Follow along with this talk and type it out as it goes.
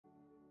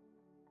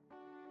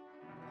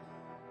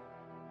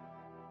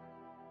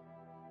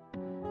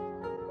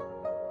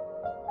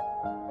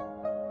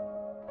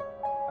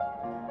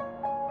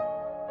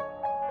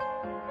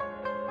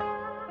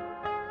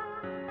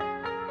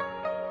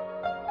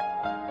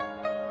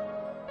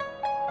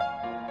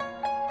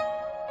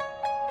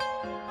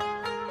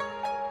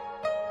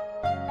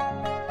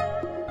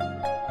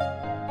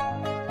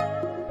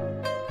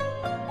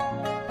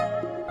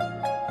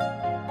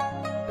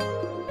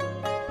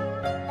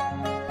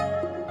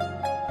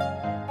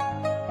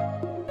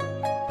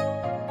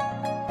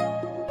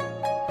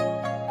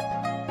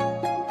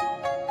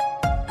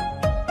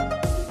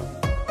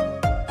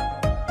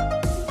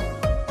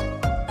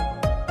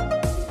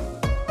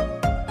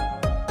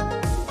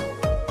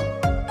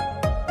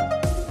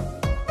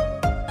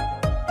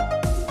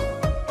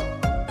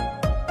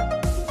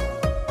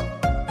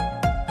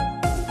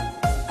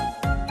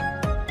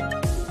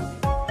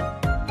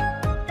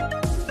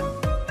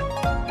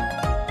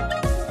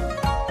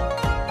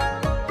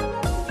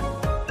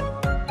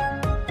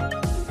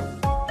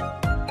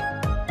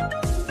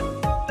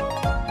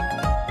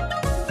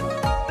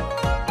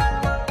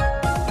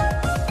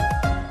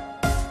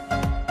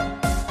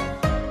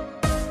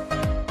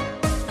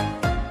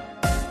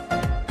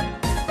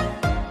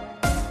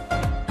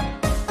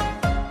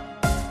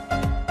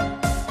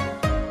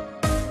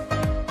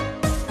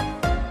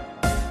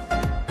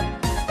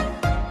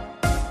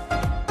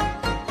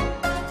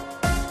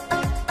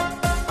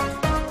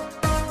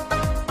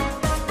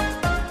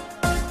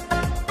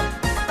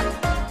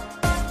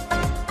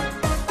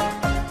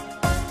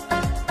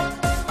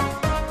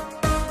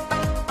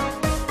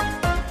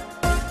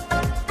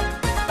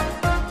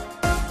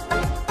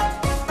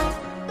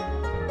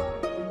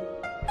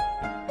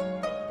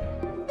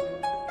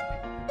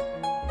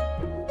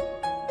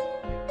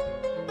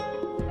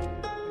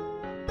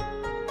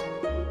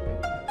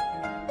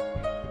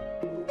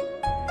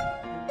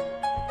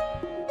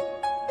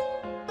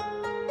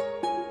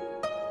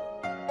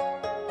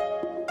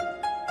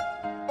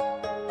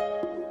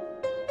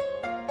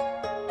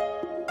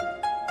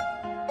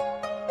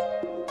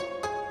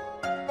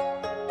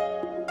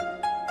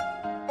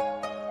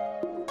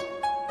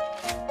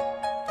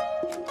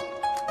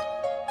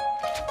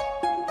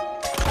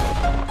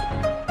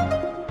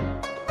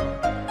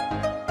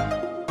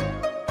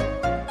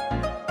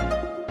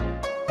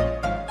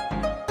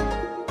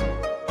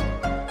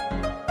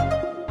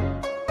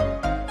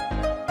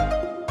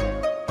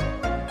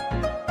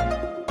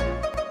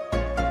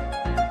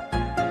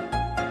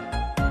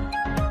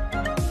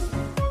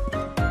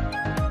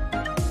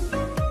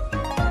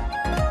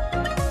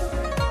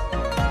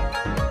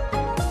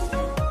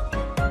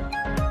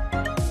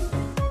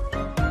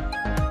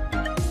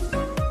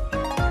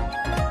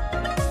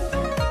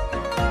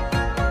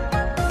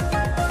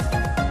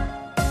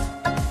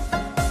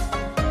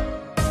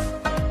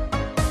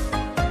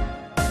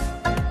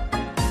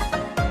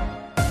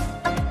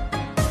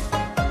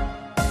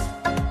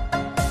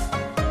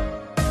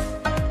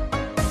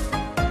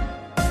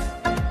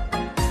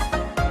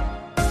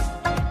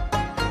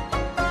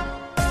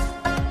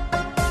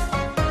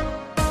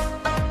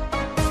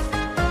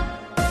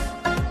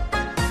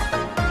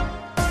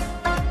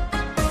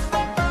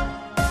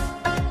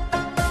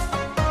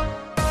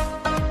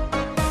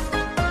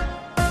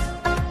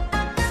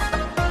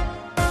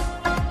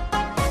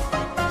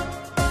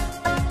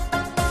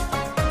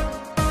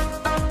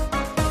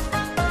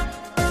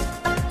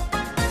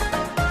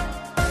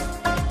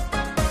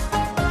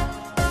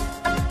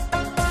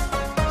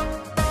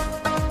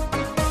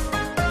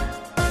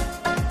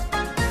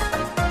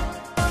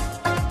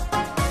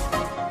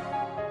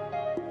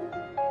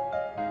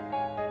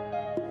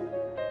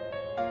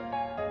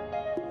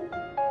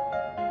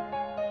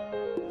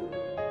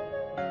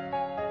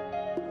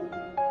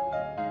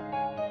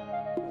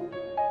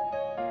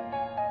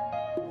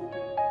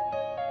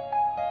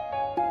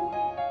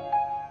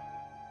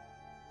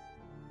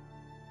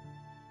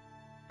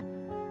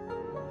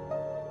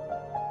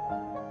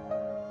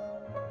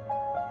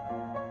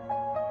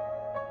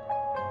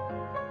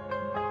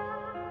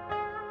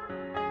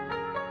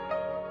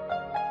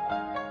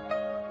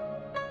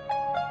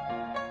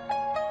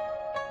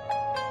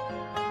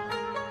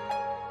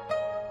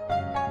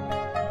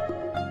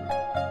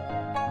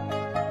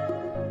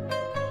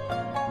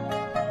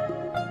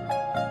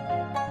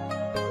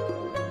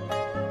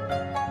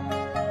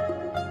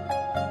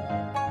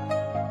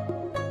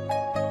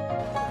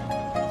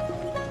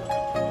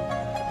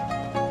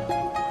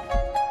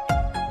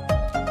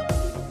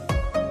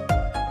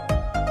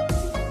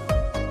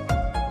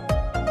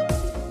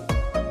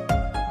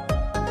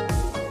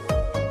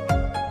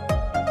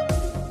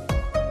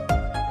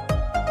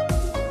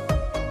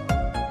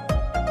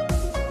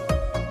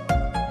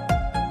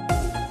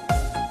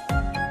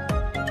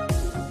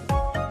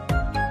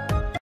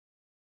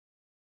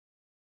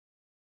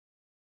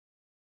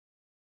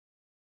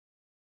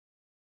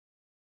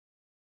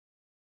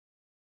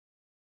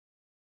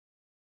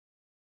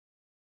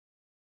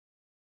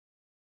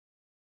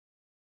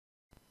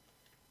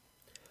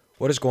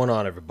What is going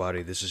on,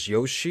 everybody? This is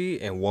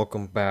Yoshi, and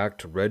welcome back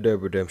to Red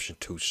Dead Redemption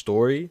 2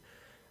 story.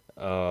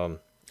 I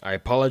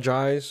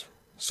apologize.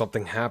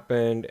 Something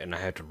happened, and I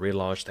had to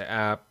relaunch the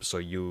app so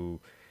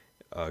you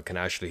can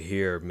actually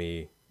hear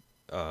me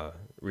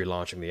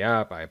relaunching the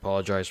app. I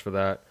apologize for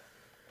that.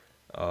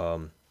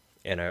 And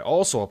I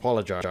also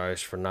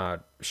apologize for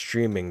not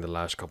streaming the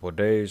last couple of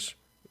days.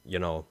 You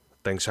know,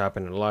 things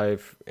happen in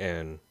life,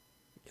 and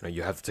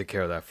you have to take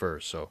care of that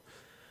first. So,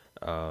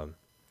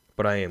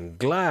 but I am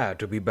glad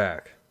to be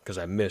back because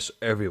I miss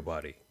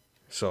everybody.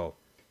 So,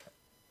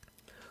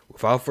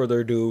 without further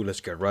ado, let's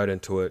get right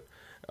into it.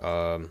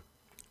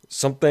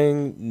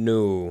 Something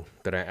new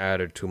that I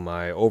added to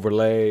my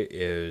overlay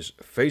is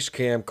face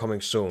cam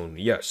coming soon.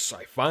 Yes,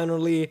 I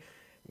finally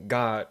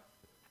got,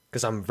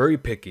 because I'm very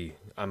picky.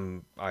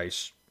 I'm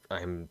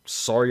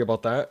sorry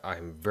about that.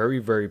 I'm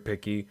very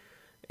picky,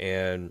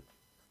 and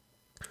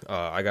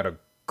I got a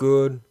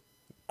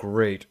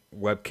great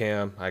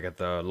webcam. I got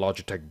the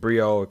Logitech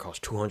Brio. It costs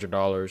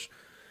 $200,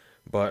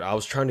 but I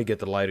was trying to get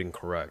the lighting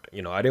correct.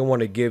 I didn't want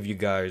to give you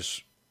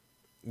guys,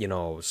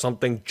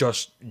 something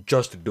just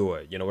to do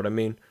it. You know what I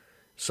mean?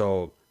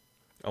 So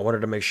I wanted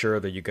to make sure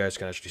that you guys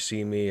can actually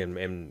see me and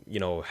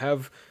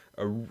have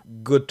a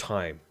good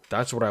time.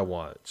 That's what I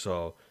want.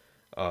 So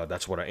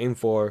that's what I aim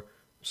for.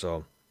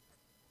 So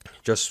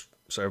just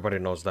so everybody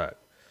knows that.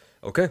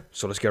 Okay,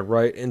 so let's get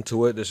right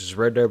into it. This is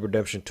Red Dead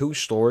Redemption 2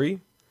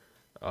 story.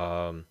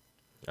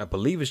 I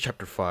believe it's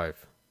chapter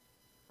 5.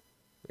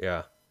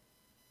 Yeah.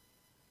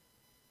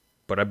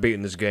 But I've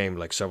beaten this game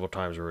like several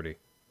times already.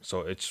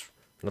 So it's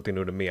nothing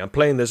new to me. I'm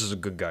playing this as a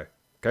good guy.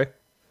 Okay?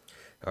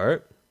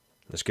 Alright.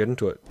 Let's get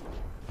into it.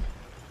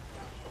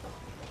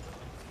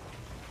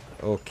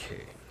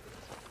 Okay.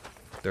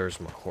 There's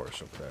my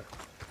horse up there.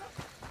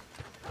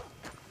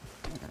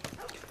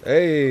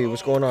 Hey,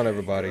 what's going on,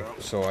 everybody?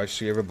 So I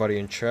see everybody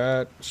in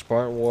chat.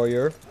 Spartan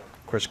Warrior.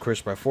 Chris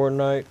by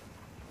Fortnite.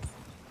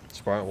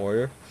 Spartan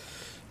Warrior.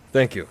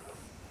 Thank you.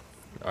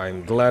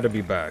 I'm glad to be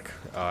back.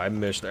 I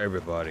missed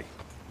everybody.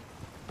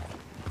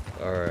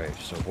 Alright,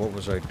 so what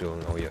was I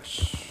doing? Oh,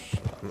 yes.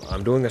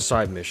 I'm doing a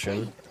side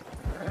mission.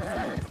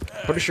 I'm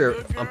pretty sure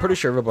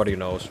everybody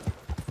knows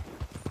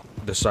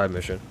the side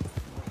mission.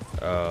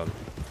 No,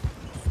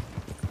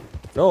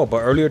 but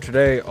earlier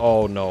today,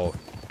 oh no,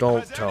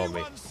 don't tell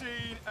me.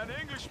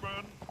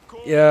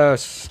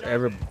 Yes,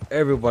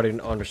 everybody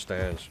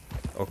understands.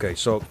 Okay,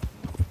 so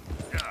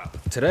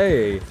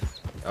today,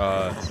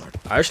 I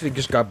actually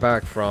just got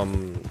back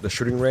from the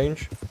shooting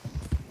range.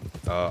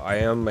 I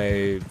am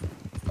a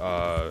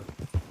I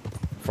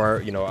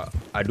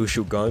do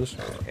shoot guns,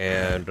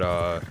 and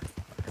I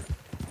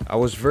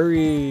was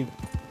very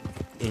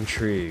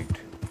intrigued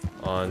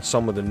on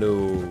some of the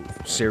new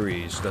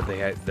series that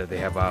they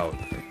have out.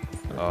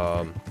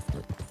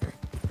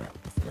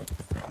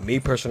 Me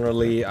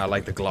personally, I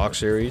like the Glock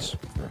series.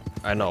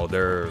 I know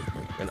they're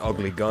an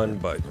ugly gun,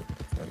 but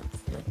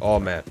oh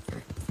man,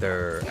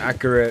 they're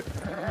accurate,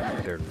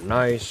 they're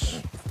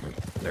nice,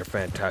 they're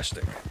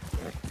fantastic.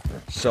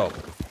 So,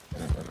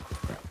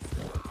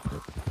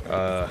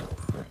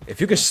 if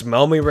you can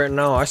smell me right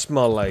now, I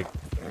smell like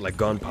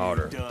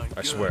gunpowder.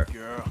 I swear,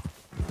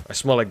 I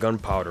smell like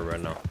gunpowder right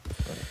now.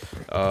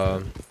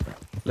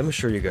 Let me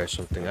show you guys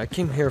something. I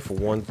came here for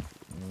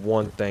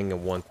one thing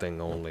and one thing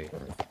only.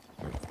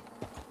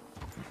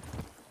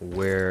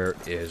 Where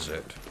is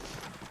it?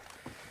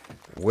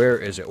 Where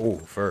is it? Oh,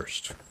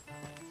 first.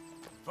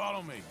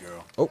 Follow me,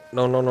 girl. Oh,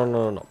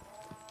 no.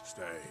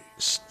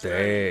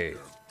 Stay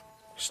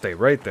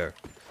right there.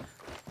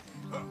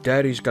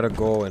 Daddy's gotta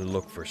go and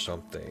look for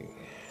something.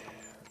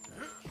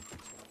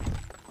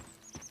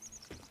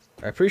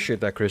 I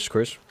appreciate that,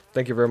 Chris.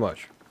 Thank you very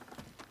much.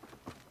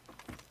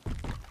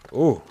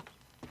 Ooh.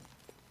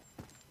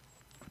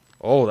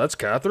 Oh, that's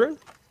Catherine?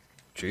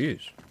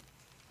 Jeez.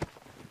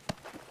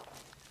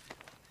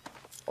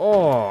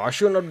 Oh, I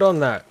shouldn't have done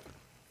that.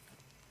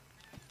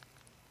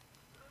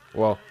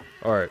 Well,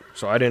 alright.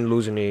 So I didn't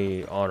lose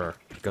any honor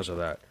because of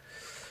that.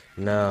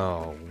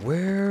 Now,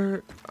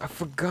 I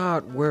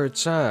forgot where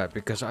it's at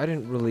because I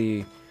didn't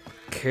really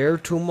care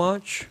too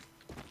much.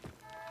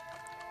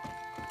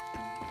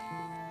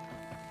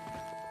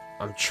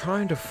 I'm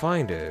trying to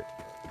find it.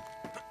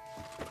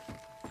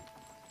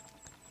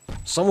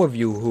 Some of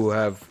you who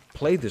have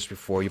played this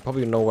before, you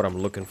probably know what I'm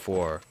looking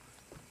for.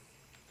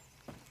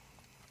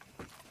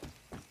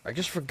 I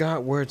just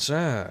forgot where it's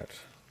at.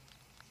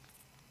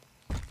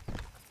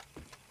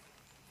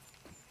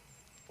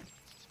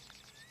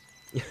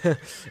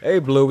 Hey,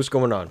 Blue, what's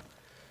going on?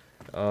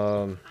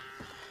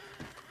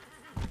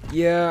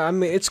 Yeah, I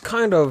mean, it's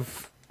kind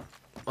of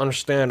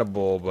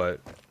understandable, but,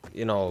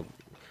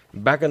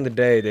 back in the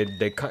day, they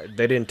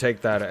didn't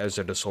take that as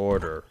a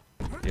disorder,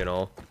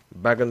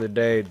 Back in the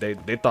day,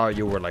 they thought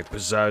you were, like,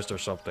 possessed or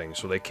something,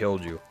 so they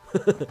killed you.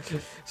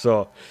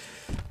 So,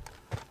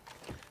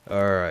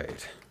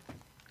 alright.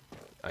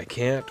 I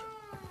can't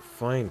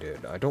find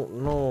it. I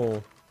don't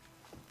know.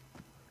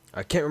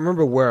 I can't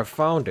remember where I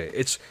found it.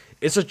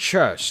 It's a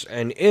chest,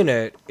 and in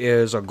it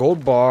is a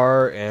gold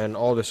bar and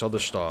all this other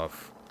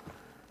stuff.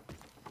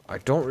 I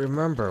don't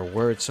remember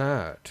where it's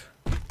at.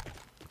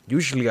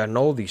 Usually I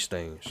know these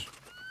things.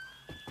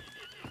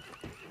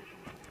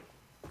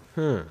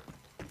 Oh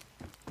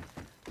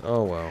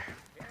well.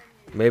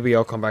 Maybe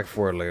I'll come back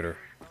for it later.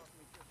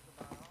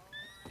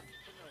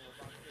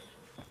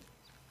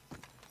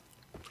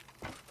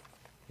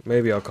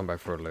 Maybe I'll come back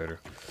for it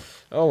later.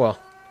 Oh well.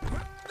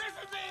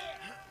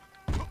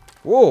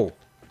 Whoa!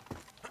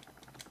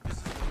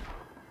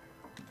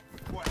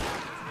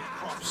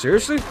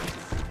 Seriously?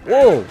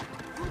 Whoa!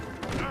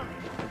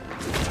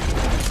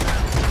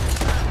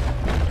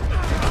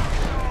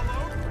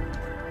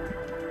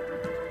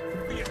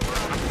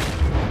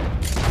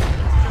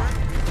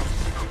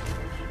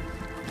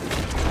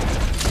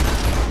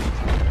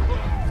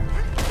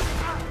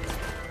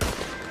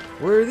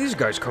 Where are these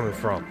guys coming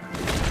from?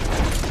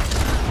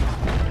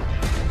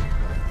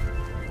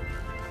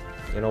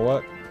 You know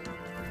what?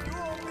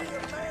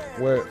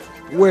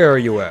 Where are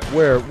you at?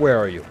 Where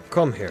are you?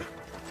 Come here.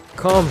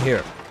 Come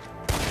here.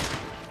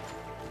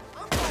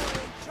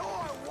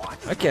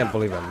 I can't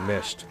believe I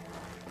missed.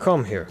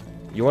 Come here.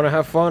 You wanna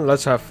have fun?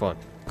 Let's have fun.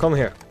 Come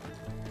here.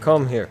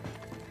 Come here.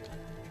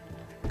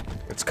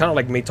 It's kinda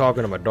like me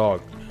talking to my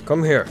dog.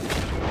 Come here.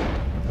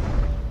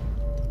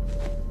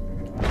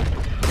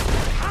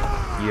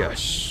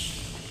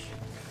 Yes.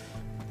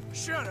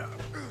 Shut up.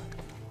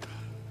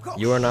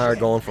 You and I are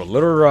going for a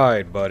little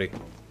ride, buddy.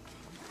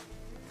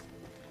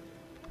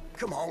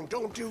 Come on,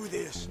 don't do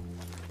this.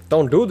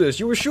 Don't do this.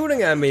 You were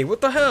shooting at me.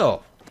 What the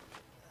hell?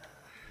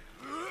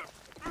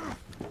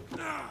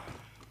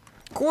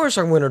 Of course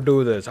I'm gonna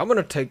do this. I'm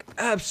gonna take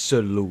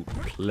absolute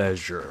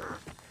pleasure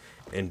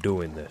in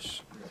doing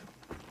this.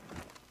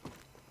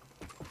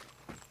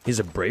 He's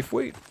a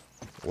Braithwaite?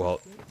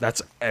 Well,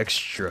 that's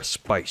extra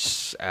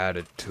spice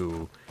added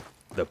to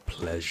the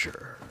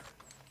pleasure.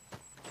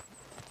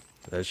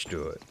 Let's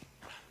do it.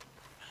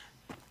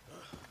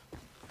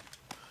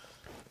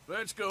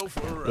 Let's go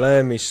for a ride.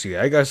 Let me see.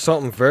 I got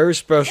something very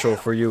special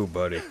for you,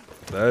 buddy.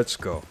 Let's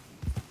go.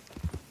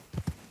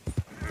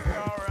 You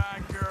all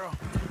right, girl?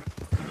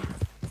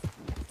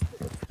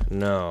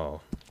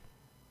 No.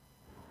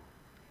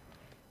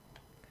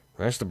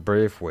 That's the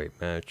Braithwaite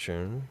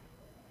mansion.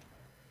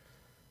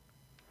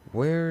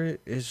 Where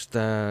is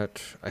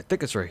that? I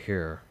think it's right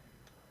here.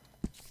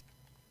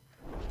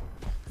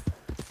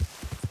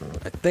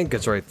 I think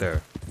it's right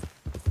there.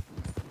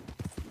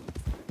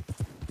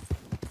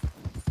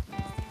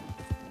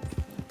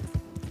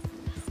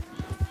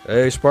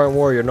 Hey, Spartan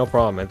Warrior, no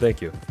problem, man.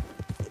 Thank you.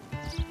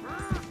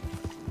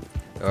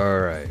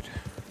 Alright.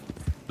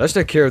 Let's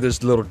take care of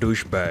this little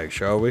douchebag,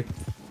 shall we?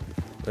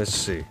 Let's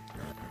see.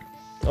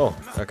 Oh,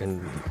 I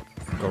can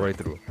go right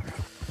through.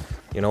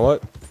 You know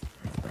what?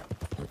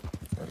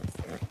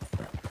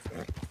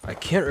 I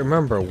can't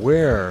remember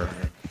where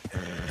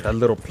that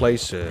little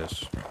place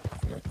is.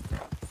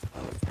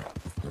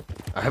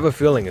 I have a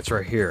feeling it's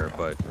right here,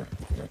 but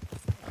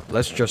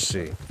let's just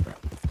see.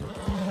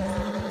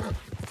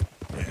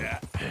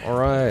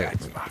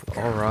 Alright.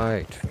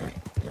 Alright.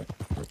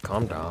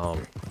 Calm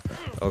down.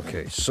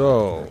 Okay,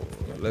 so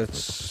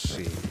let's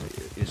see.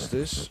 Is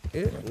this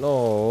it?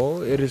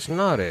 No, it is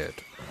not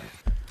it.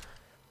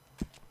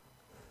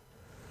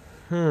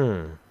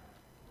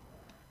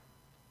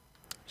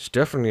 It's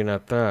definitely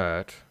not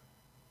that.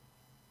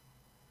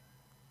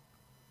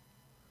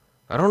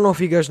 I don't know if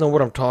you guys know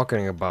what I'm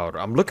talking about.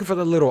 I'm looking for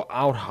the little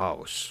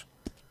outhouse.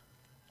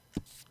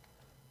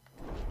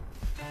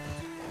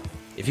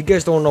 If you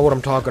guys don't know what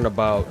I'm talking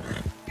about,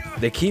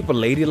 they keep a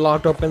lady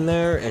locked up in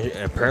there, and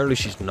apparently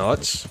she's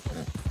nuts.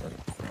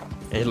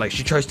 And like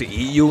she tries to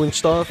eat you and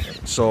stuff,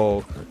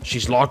 so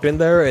she's locked in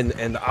there, and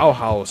the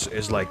outhouse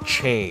is like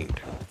chained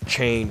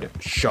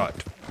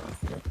shut.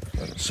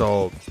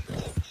 So,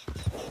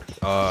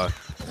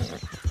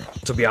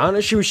 to be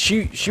honest,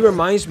 she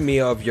reminds me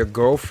of your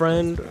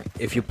girlfriend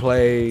if you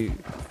play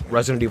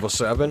Resident Evil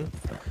 7.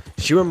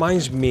 She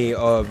reminds me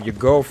of your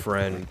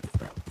girlfriend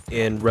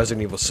in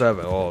Resident Evil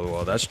 7. Oh,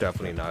 well, that's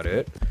definitely not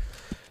it.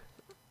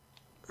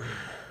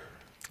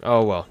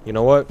 Oh, well, you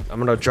know what? I'm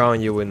gonna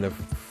drown you in the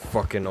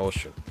fucking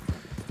ocean.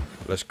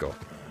 Let's go.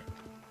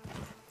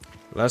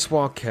 Let's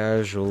walk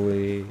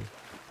casually.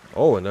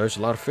 Oh, and there's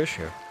a lot of fish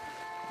here.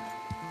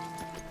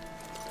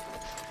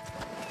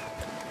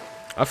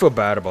 I feel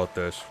bad about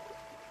this.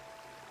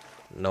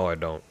 No, I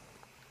don't.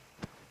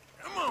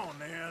 Come on,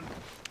 man.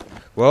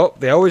 Well,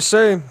 they always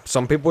say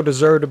some people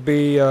deserve to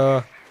be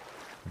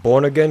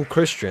born-again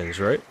Christians,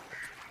 right?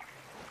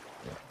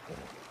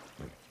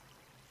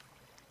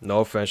 No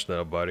offense to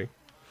nobody.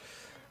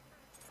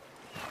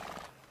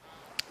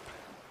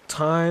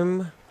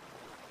 Time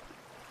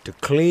to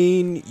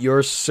clean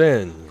your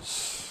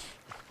sins.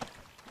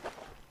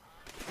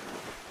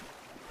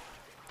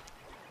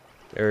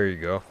 There you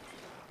go.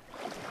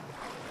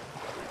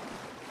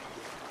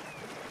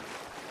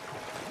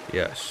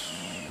 Yes.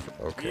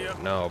 Okay, Yep.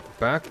 now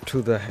back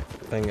to the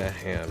thing at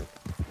hand.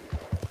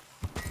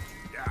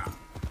 Yeah.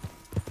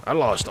 I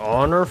lost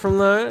honor from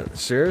that?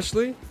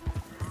 Seriously?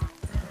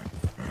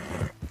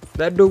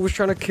 That dude was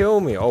trying to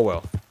kill me. Oh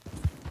well.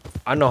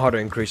 I know how to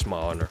increase my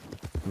honor.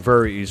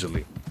 very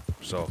easily.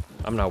 So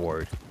I'm not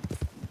worried.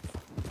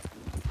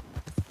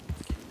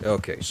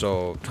 Okay,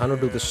 so time to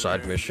do this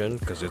side mission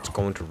because it's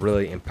going to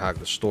really impact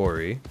the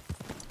story.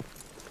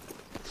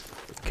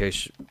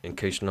 In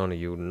case none of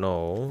you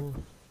know,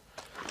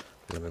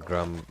 let me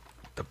grab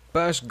the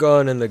best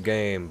gun in the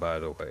game, by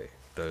the way,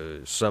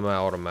 the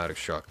semi-automatic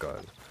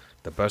shotgun,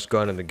 the best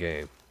gun in the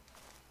game.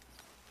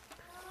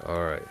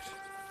 All right.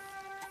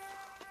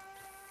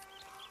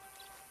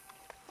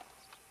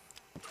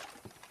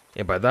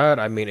 And by that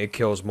I mean it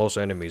kills most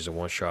enemies in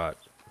one shot.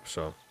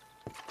 So.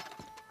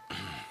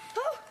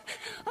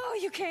 Oh,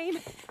 you came.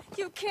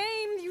 You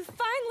came. You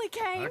finally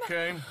came. I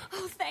came.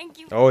 Oh, thank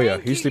you. Oh, yeah,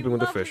 Thank he's you, sleeping you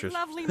with the lovely, fishes.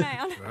 Lovely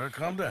man.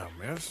 Calm down,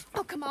 miss.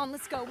 Oh, come on,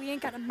 let's go. We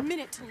ain't got a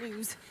minute to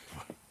lose.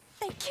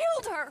 They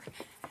killed her.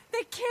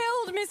 They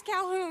killed Miss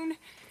Calhoun.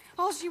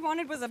 All she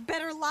wanted was a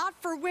better lot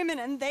for women,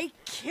 and they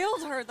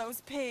killed her,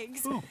 those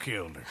pigs. Who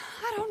killed her?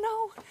 I don't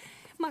know.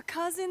 My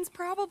cousins,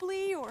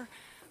 probably, or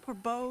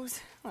Beau's.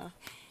 Well,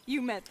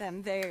 you met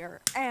them. They're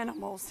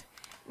animals.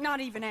 Not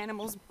even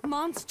animals.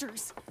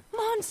 Monsters.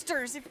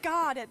 Monsters, if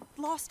God had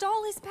lost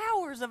all his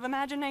powers of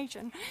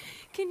imagination.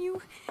 Can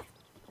you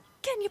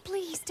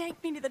please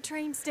take me to the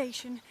train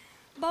station?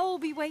 Beau'll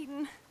be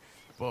waiting.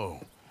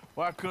 Beau,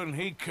 why couldn't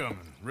he come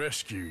and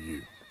rescue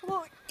you?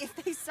 Well, if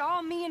they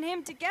saw me and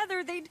him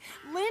together, they'd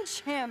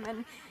lynch him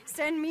and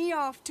send me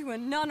off to a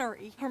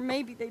nunnery. Or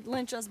maybe they'd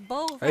lynch us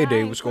both. Hey, I Dave,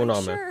 ain't what's going quite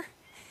on, man? sure.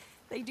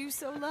 They do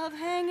so love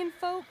hanging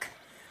folk.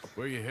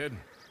 Where you heading?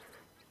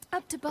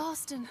 Up to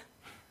Boston.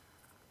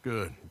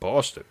 Good.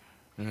 Boston.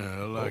 Yeah,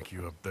 I like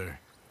you up there.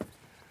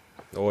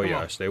 Oh Come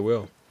yes, on. they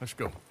will. Let's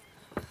go.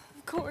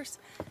 Of course.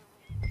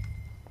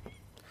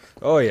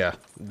 Oh yeah,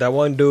 that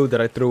one dude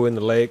that I threw in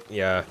the lake.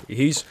 Yeah,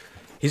 he's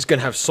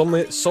gonna have so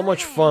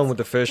much fun with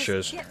the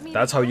fishes.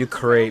 That's how you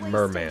create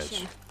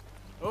mermaids.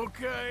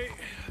 Okay,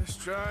 let's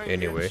try and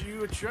Anyway. get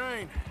you a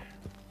train.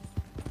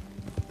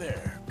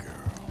 There,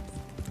 girl.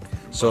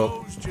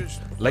 So, Beau's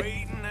just like-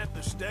 waiting at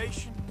the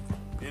station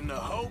in the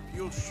hope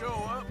you'll show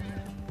up,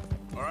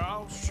 or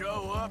I'll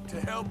show up to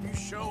help you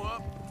show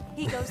up.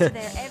 He goes to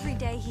there every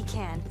day he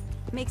can.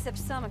 Makes up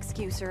some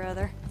excuse or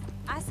other.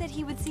 I said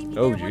he would see me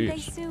Oh, there one day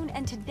jeez. soon,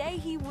 and today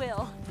he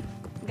will.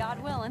 God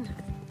willing.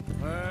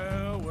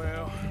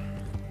 Well,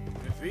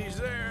 if he's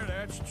there,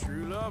 that's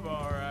true love,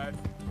 all right.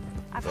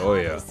 I've Oh,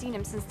 hardly yeah. seen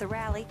him since the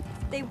rally.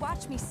 They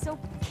watch me so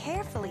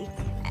carefully,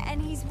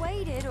 and he's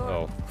waited, or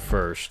oh,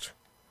 first,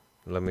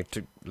 let me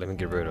get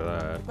rid of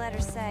that. let her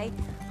say,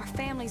 our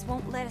families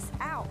won't let us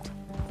out.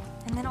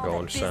 And then all Go that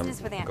into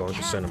business with Aunt go into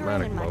Catherine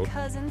cinematic and my mode.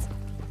 cousins.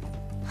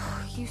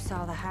 You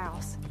saw the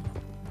house.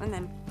 And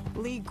then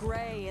Lee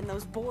Gray and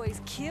those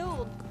boys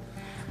killed.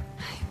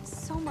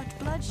 So much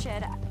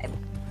bloodshed.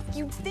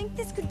 You'd think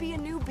this could be a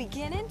new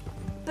beginning,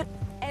 but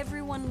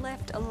everyone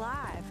left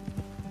alive.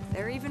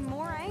 They're even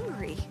more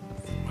angry.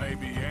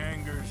 Maybe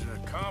anger's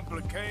a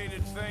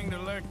complicated thing to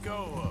let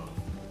go of.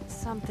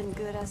 Something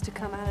good has to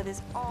come out of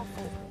this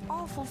awful,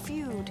 awful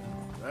feud.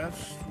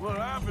 That's what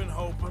I've been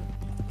hoping.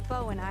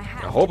 Beau and I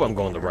have I hope to I'm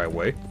going the right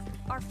way.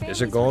 Our Is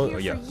families it were going? here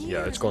Yeah, for yeah,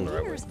 it's years going the and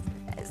right way. years.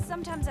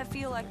 Sometimes I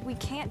feel like we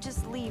can't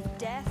just leave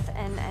death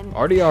and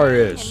RDR pain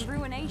is. and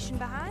ruination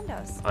behind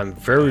us. I'm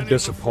very Plenty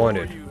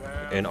disappointed before you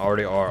have, in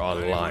RDR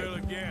plenty will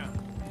Online. again.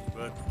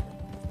 But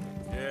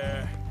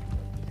yeah,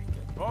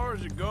 as far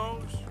as it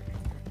goes,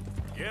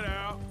 get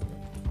out,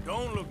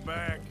 don't look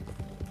back,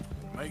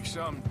 make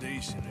something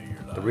decent of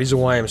your life. The reason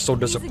why I'm so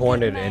He's a good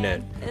disappointed in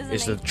it man, isn't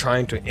is he? they're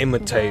trying to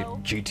imitate Beau?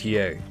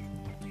 GTA,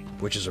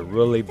 which is a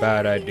really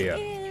bad There he idea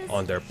is.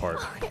 on their part.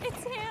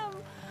 It's him.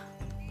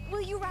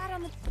 Will you ride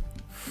on the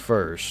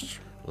First,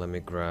 let me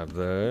grab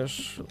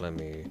this. Let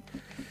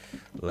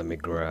me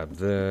grab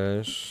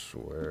this.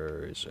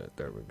 Where is it?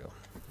 There we go.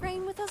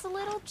 train with us a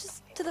little,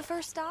 just to the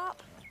first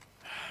stop?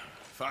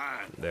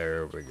 Fine.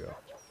 There we go.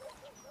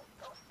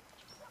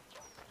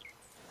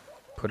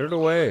 Put it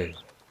away.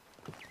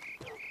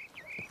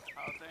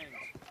 How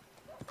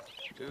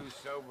things? Too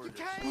sober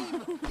to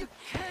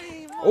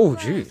Oh,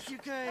 jeez.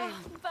 Oh,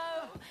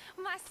 Beau,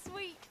 my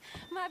sweet,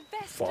 my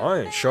best.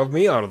 Fine, shove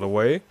me out of the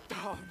way.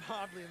 Oh,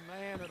 hardly a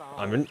man at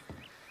all.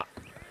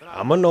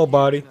 I'm a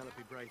nobody.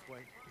 Penelope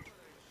Braithwaite.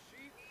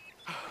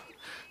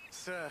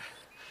 Sir,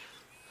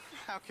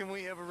 how can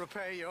we ever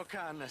repay your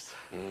kindness?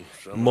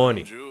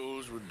 Money.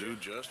 Jewels would do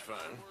just fine.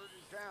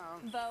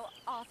 Beau,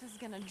 Arthur's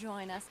gonna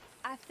join us.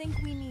 I think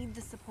we need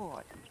the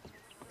support.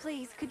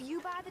 Please, could you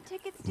buy the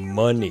tickets, dear Mr.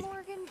 Money.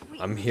 Morgan?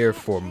 I'm We here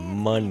can't for chance being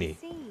money.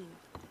 seen.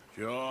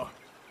 Sure.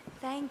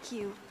 Thank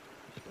you.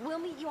 We'll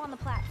meet you on the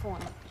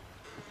platform.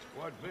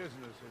 What business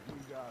have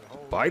you got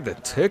holding Buy the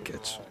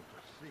tickets.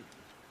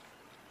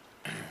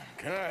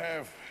 Can I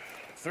have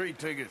 3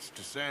 tickets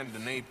to Saint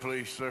Denis,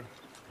 please, sir?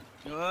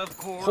 Of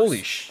course.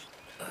 Holy sh!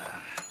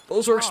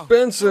 Those are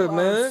expensive,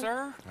 Hello, man.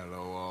 sir.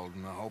 Hello,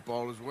 Alden. I hope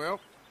all is well.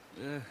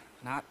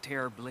 Not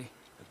terribly.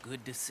 But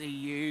good to see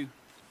you.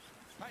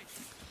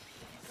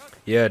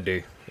 Yeah,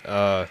 dude.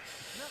 I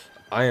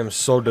am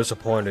so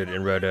disappointed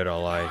in Red Dead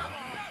Online.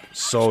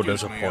 So Excuse me,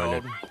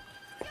 disappointed. Alden.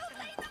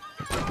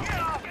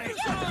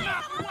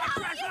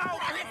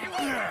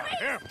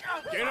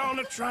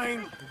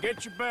 train.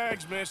 Get your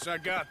bags, miss. I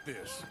got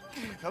this.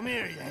 Come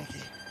here,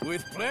 Yankee.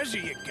 With pleasure,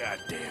 you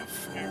goddamn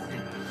fool.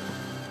 You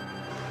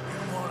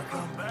want to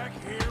come back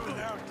here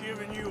without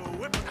giving you a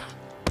whip?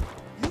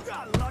 You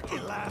got lucky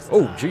last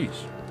Oh, time. jeez.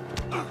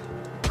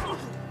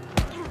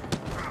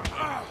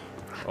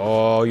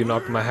 Oh, you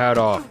knocked my hat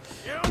off.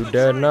 You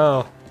dead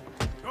now.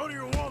 Go to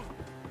your woman.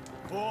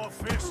 4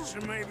 fists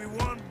and maybe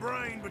 1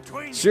 brain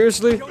between you.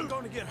 Seriously? You're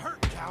gonna get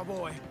hurt,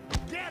 cowboy.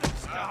 Get him,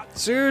 Scott.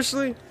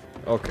 Seriously?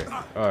 Okay.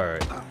 All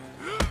right.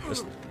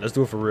 Let's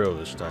do it for real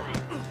this time.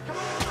 Come on,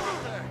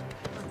 sir.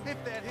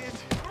 If that is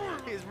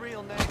his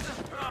real name.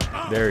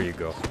 There you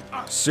go.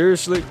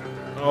 Seriously?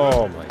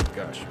 Oh my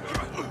gosh.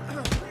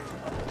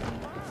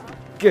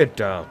 Get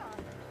down.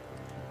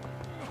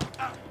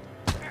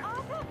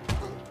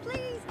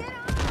 Please get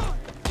out!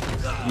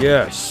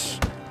 Yes.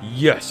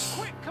 Yes.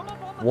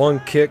 1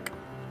 kick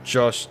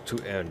just to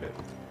end it.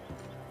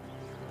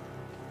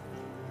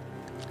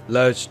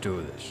 Let's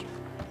do this.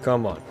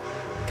 Come on.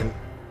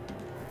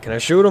 Can I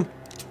shoot him?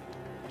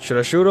 Should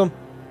I shoot him?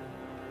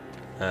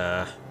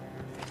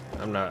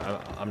 I'm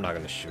not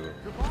gonna shoot him.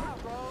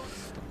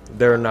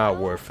 They're not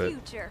worth it.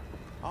 Future.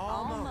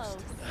 Almost.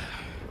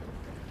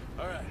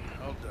 All right,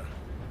 all done.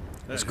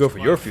 It's good for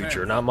your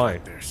future, not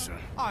mine. There, son.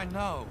 I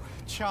know.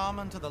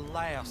 Charming to the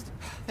last.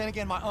 Then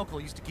again, my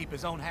uncle used to keep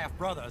his own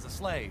half-brother as a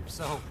slave,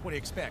 so what do you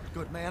expect?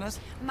 Good manners?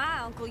 My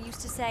uncle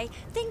used to say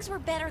things were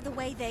better the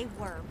way they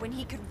were, when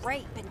he could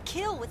rape and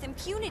kill with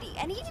impunity,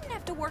 and he didn't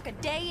have to work a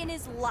day in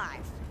his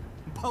life.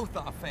 Both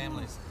our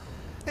families.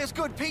 There's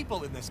good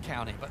people in this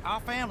county, but our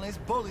families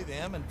bullied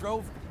them and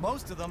drove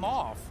most of them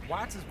off.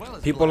 Whites as well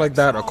as People like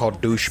that are blacks. called Oh,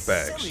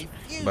 douchebags, silly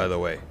feud. by the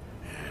way.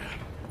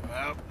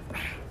 Well,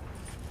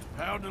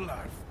 how to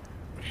life.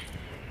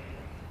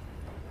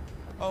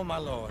 Oh my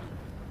lord.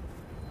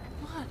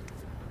 What?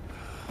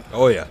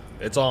 Oh yeah,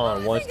 it's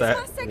on. I think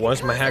it's my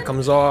Once my hat second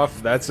comes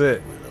off, that's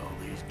it. With all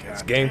these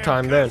It's game goddamn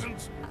time then.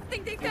 cousins. I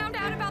think they found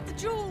out about the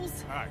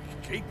jewels. All right,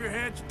 keep your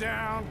heads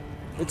down.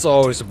 It's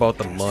always about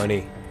the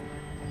money.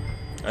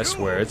 I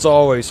swear, it's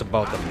always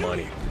about the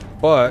money.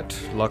 But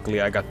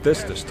luckily, I got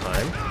this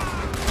time.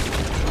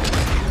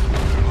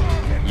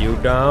 You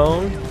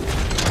down?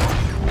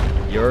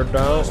 You're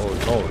down? Oh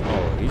no,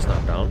 no, he's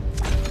not down.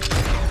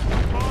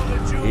 All the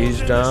jewels He's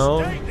in the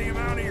down. state, the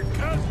amount of your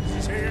cousins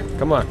is here.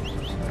 Come on.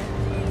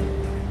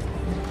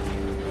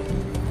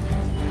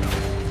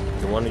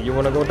 You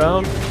wanna go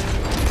down?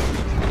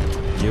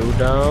 You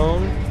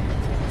down?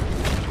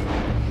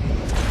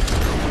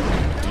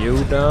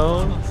 You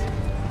down?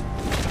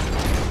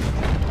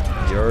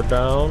 You're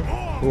down?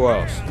 Who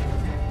else?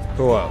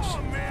 Who else?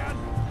 Oh, man.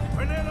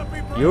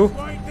 Penelope You?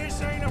 Braithwaite,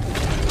 this ain't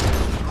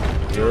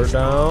a You're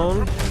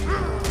down?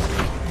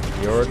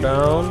 You're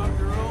down?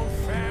 your own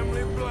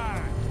family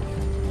blind.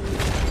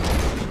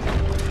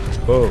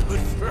 Boom. Good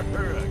for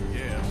her, I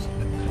guess.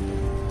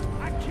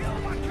 I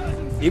killed my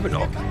cousins.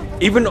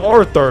 Even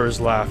Arthur is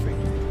laughing.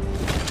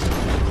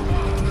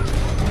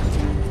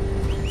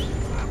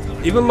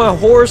 Even my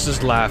horse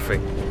is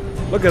laughing.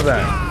 Look at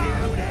that.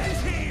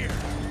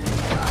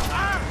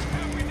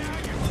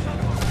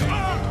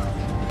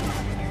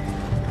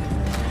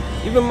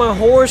 Even my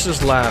horse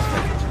is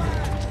laughing.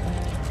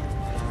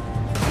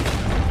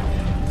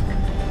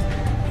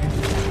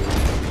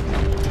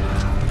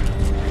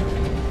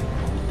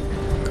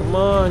 Come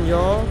on,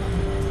 y'all.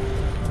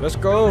 Let's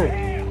go.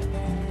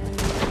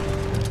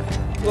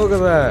 Look at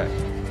that.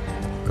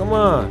 Come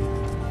on.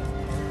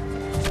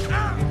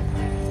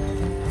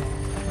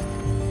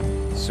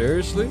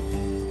 Seriously?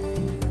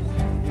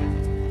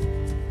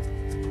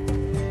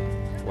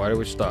 Why did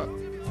we stop?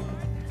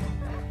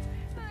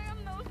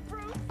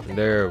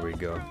 There we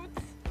go.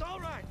 All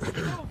right, it's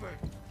over.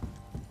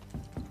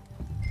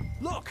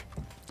 Look.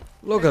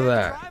 Look at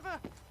that. Driver,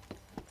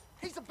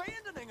 he's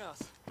abandoning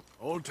us.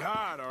 Hold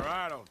tight, all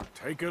right? I'll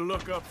take a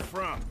look up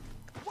front.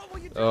 What will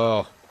you do?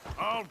 Oh,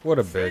 I'll What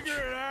a bitch.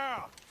 figure it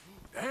out.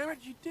 Damn it,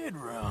 you did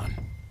run.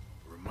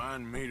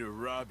 Remind me to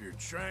rob your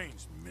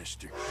trains,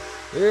 mister.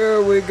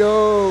 here we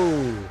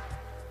go.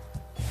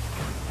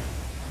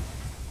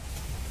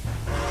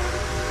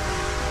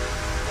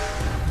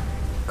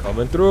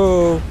 Coming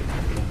through.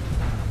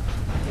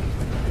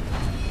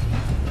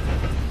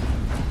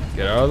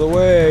 Get out of the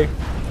way.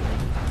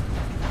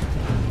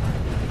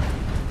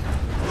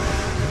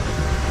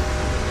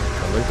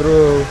 Coming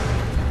through.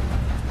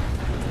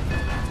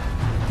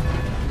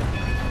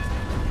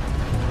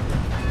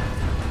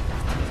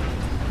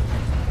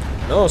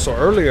 No, so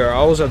earlier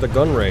I was at the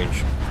gun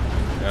range.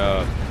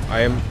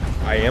 I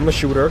am a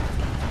shooter.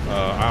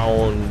 I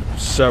own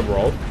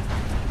several.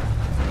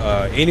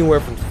 Anywhere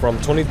from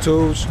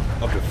 22s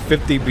up to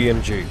 50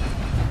 BMG.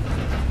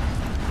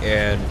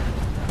 And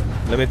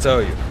let me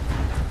tell you,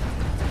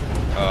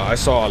 I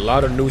saw a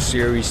lot of new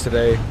series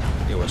today.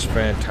 It was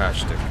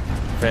fantastic.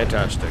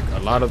 Fantastic. A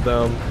lot of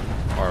them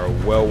are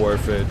well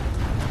worth it.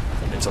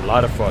 It's a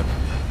lot of fun.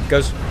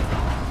 Because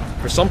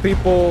for some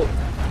people,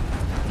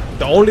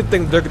 the only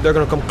thing they're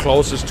gonna come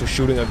closest to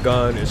shooting a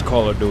gun is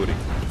Call of Duty.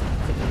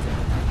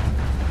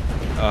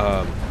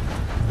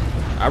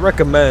 I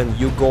recommend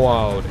you go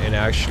out and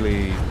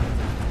actually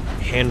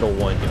handle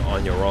one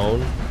on your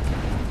own.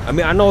 I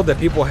mean, I know that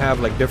people have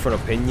like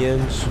different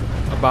opinions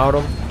about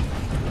them.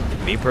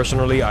 Me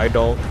personally, I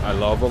don't. I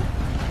love them,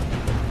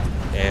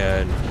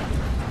 and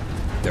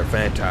they're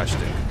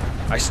fantastic.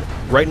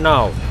 Right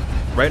now,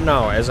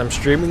 as I'm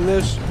streaming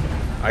this,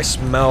 I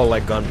smell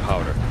like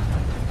gunpowder,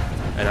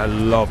 and I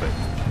love it.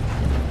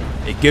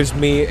 It gives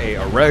me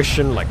a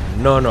erection like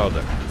none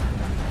other.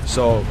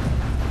 So,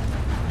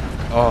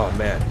 oh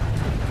man,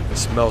 it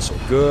smells so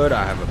good.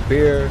 I have a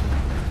beer.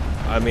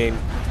 I mean,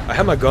 I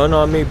have my gun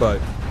on me, but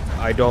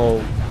I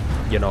don't,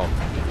 you know,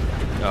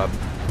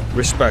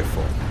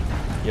 respectful.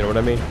 You know what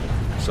I mean?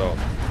 So,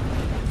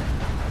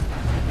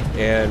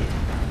 and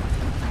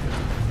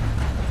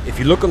if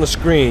you look on the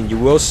screen, you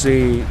will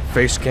see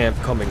face cam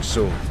coming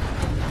soon.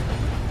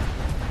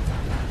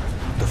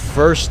 The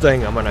first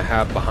thing I'm gonna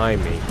have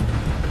behind me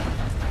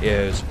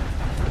is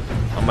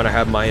I'm gonna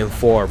have my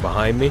M4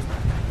 behind me,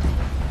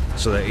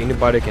 so that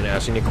anybody can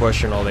ask any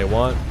question all they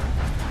want.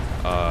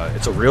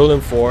 It's a real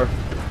M4,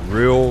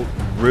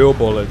 real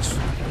bullets,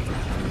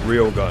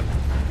 real gun,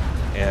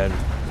 and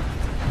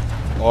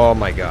oh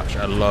my gosh,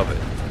 I love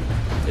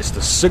it. It's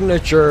the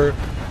signature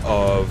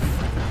of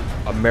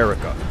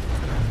America.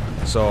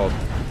 So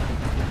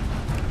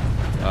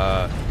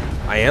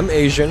I am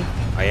Asian.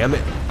 I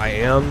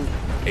am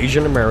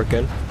Asian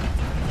American,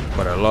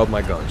 but I love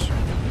my guns.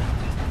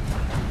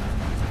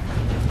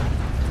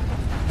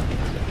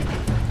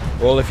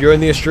 Well, if you're in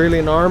the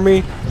Australian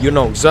Army, you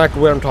know exactly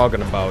what I'm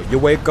talking about. You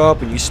wake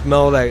up and you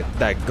smell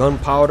that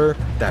gunpowder,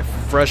 that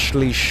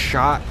freshly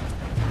shot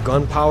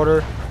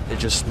gunpowder. It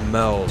just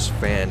smells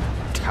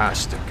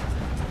fantastic.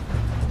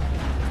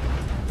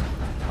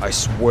 I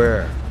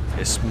swear,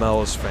 it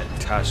smells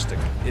fantastic.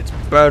 It's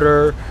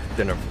better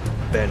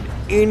than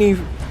any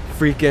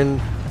freaking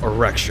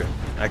erection.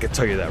 I can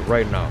tell you that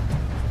right now.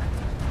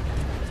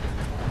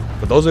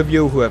 For those of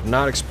you who have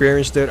not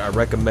experienced it, I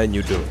recommend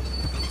you do.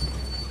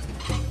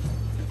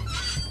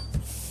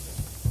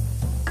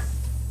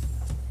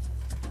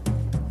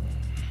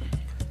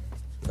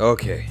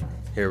 Okay,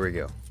 here we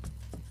go.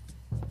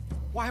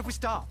 Why have we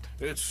stopped?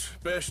 It's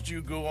best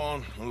you go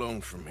on alone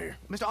from here.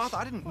 Mr. Arthur,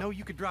 I didn't know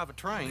you could drive a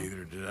train.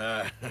 Neither did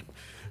I.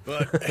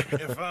 But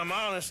if I'm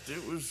honest,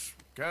 it was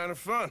kind of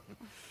fun.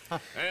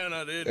 And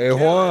I didn't Hey kill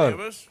any of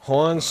Juan, us.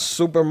 Juan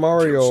Super Killed some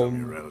Mario. of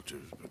your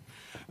relatives, but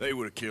they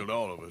would have killed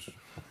all of us.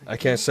 I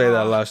can't say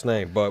that last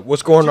name, but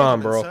what's going on,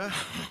 bro? Gentlemen,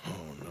 sir.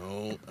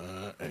 Oh,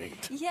 no, I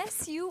ain't.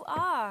 Yes, you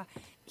are.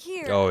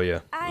 Here. Oh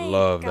yeah, I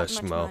love ain't got that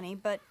much smell. money,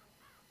 but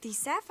these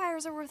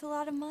sapphires are worth a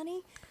lot of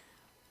money.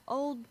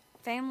 Old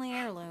family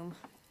heirloom.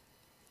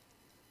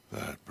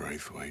 That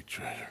Braithwaite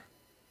treasure.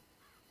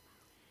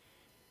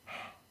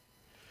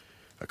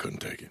 I couldn't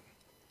take it.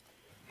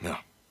 No.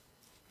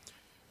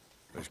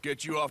 Let's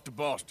get you off to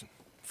Boston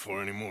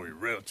before any more of your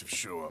relatives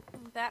show up.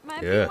 That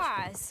might Yeah. be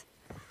wise.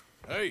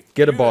 Hey,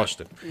 Get to you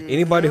Boston.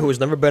 Anybody who has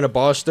never been to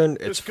Boston,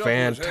 This it's couple is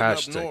heading up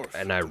fantastic, north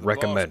and I to the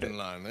recommend it. Boston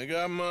line. They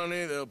got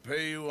money, they'll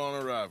pay you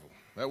on arrival.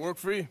 That work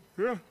for you?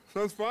 Yeah,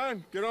 sounds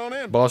fine. Get on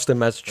in. Boston,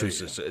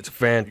 Massachusetts. It's You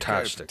carry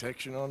fantastic.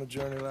 protection on a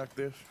journey like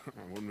this? I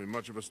wouldn't be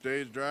much of a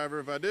stage driver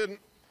if I didn't.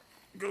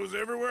 Goes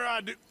everywhere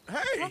I do.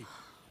 Hey!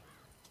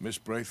 Miss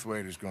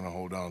Braithwaite is going to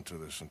hold on to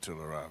this until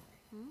arrival.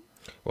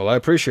 Well, I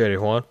appreciate it,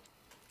 Juan.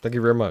 Thank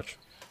you very much.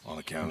 On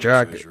account of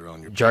Jack, the treasure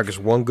on your Jack is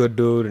one good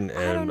dude, and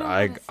know how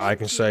I to I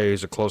can thank say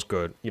he's a close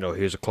good. You know,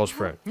 he's a close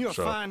friend. You're a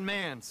So fine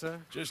man, sir.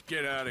 Just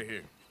get out of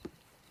here.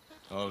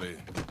 I'll leave.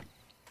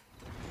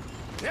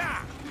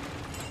 Yeah!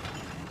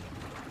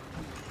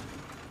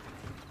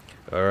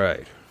 all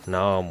right,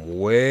 now I'm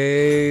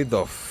way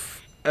the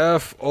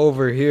f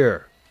over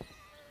here.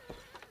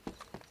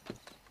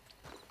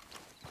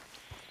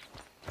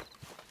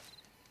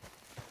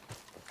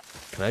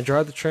 Can I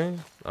drive the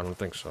train? I don't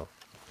think so.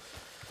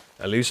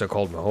 At least I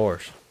called my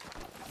horse.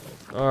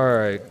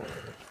 Alright.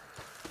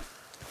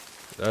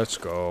 Let's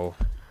go.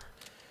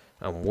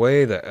 I'm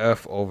way the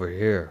F over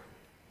here.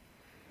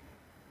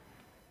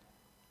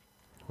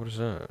 What is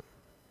that?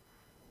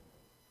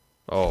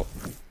 Oh.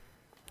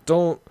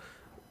 Don't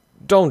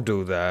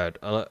do that.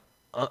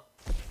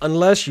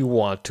 Unless you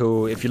want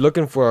to. If you're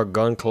looking for a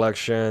gun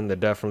collection,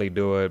 then definitely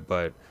do it.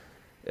 But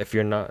if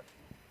you're not...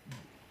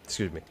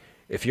 Excuse me.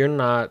 If you're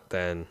not,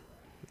 then...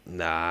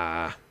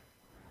 Nah.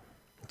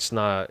 It's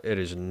not... It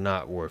is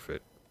not worth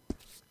it.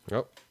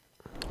 Yep.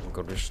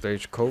 Go to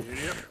stagecoach.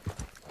 Yep.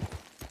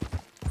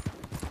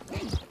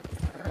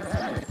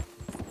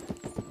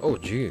 Oh,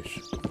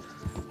 jeez.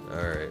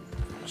 Alright.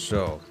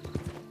 So...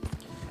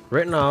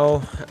 Right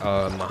now,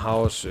 my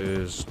house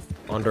is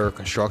under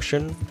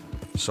construction.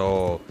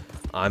 So...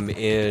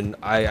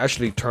 I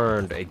actually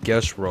turned a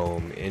guest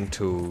room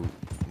into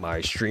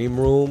my stream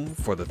room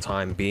for the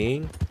time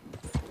being.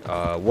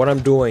 What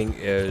I'm doing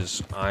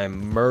is I'm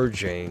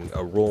merging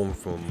a room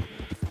from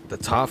the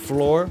top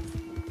floor,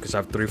 because I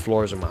have 3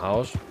 floors in my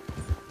house.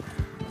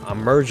 I'm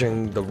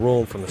merging the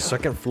room from the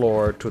second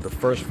floor to the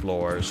first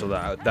floor, so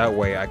that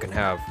way I can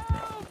have...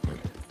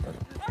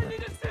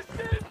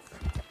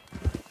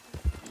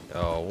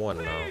 Oh, what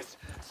now? Please,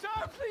 sir,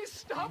 please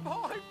stop.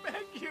 Oh, I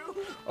beg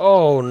you.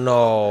 Oh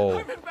no.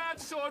 I'm in bad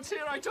sorts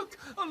here. I took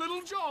a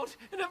little jolt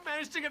and have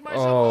managed to get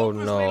myself Oh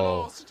hopelessly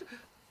no. lost.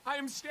 I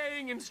am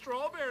staying in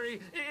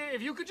Strawberry.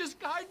 If you could just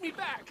guide me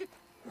back.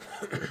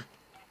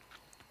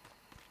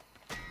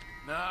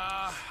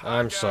 Nah,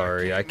 I'm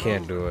sorry, I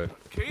can't do it.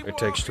 keep It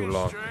takes too walking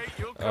long. straight,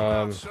 you'll come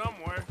out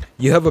somewhere.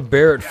 You have a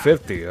Barrett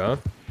 50, huh?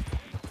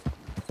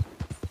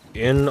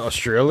 In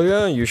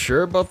Australia? You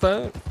sure about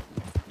that?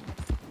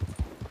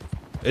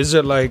 Is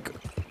it like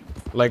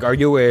are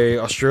you a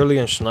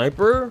Australian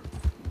sniper?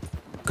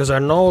 Because I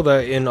know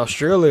that in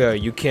Australia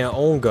you can't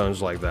own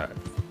guns like that.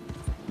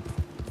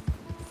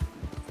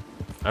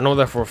 I know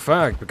that for a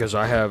fact because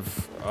I have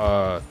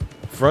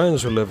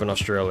friends who live in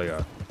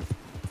Australia.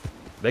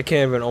 They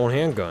can't even own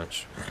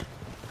handguns.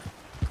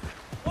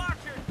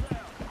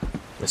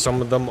 And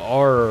some of them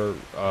are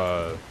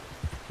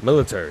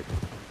military.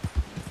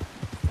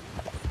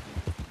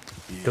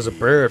 Because a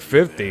Barrett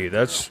 50,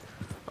 that's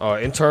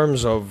in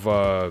terms of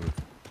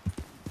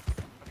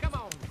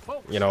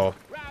you know,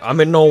 I'm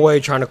in no way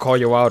trying to call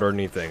you out or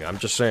anything. I'm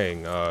just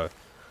saying,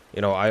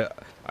 you know,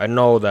 I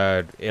know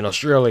that in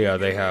Australia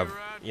they have,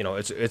 you know,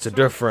 it's a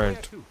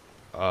different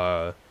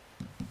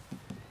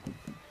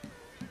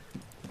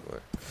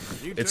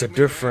it's a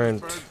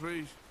different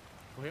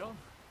Well,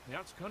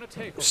 that's gonna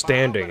take a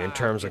standing while, in but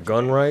terms I of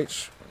gun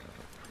rights.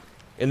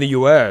 In the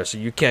U.S.,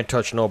 you can't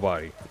touch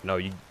nobody. No,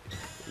 you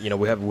know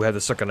we have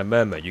the Second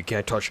Amendment. You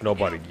can't touch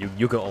nobody.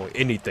 You can own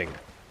anything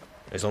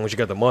as long as you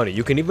got the money.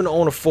 You can even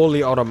own a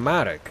fully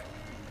automatic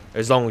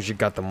as long as you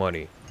got the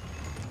money.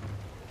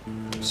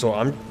 So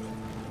I'm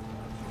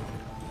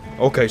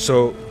okay.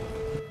 So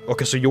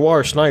you are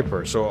a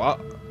sniper. So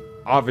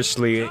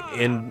obviously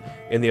in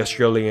the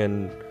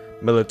Australian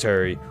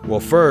military. Well,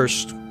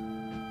 first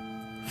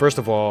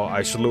of all,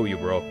 I salute you,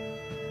 bro.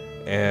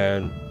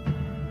 And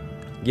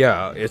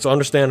yeah, it's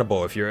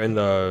understandable if you're in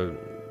the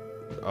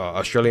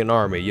Australian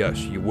Army. Yes,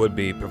 you would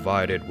be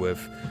provided with,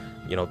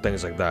 you know,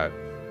 things like that.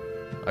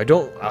 I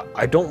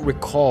don't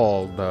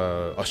recall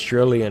the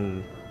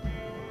Australian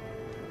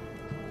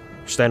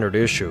standard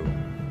issue,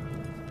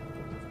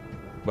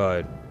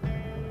 but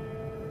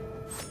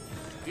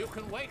you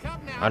can wake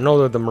up now. I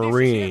know that the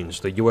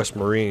Marines, the U.S.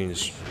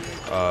 Marines,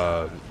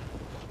 the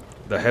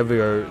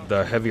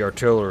heavy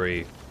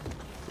artillery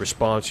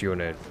response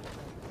unit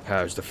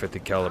has the 50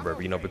 caliber,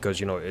 you know, because,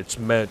 you know, it's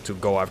meant to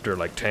go after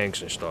like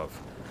tanks and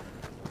stuff.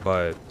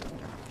 But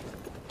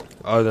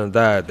other than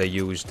that, they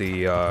use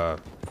the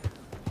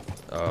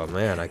oh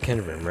man, I can't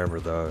even remember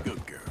the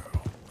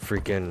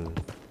freaking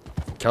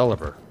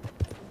caliber.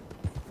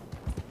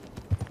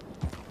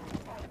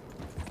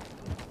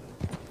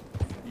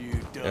 You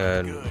done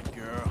And good,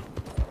 girl.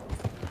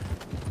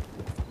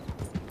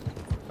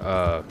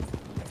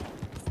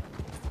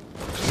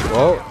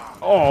 well,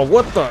 oh,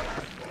 what the?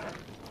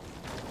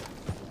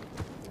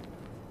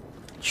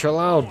 Chill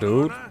out,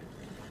 dude.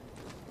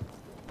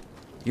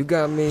 You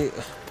got me.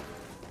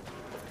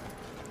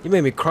 You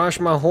made me crash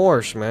my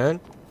horse, man.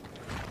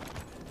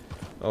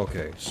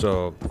 Okay,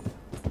 so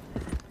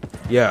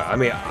yeah, I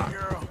mean,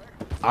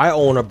 I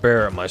own a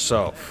Barrett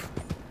myself.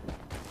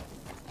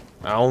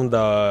 I own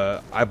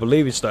the, I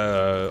believe it's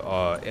the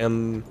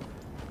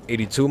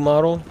M82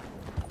 model.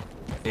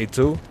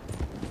 A2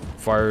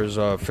 fires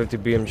 50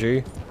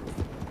 BMG,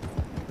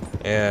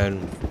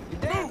 and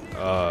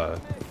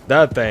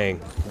that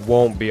thing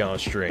won't be on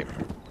stream.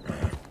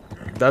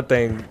 That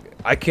thing,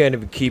 I can't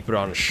even keep it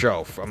on the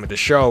shelf. I mean, the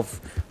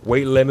shelf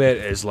weight limit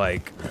is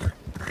like,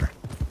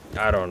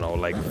 I don't know,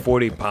 like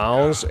 40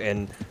 pounds,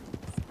 and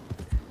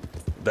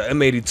the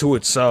M82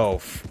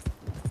 itself,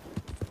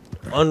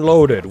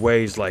 unloaded,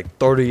 weighs like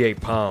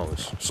 38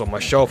 pounds. So my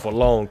shelf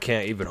alone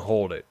can't even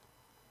hold it.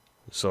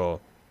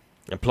 So,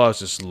 and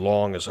plus it's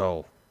long as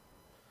hell.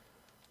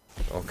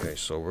 Okay,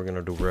 so we're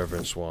gonna do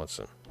Reverend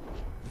Swanson.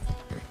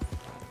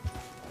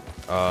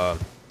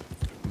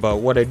 But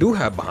what I do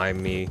have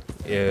behind me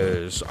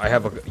is I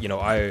have a,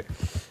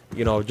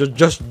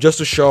 just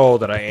to show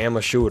that I am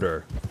a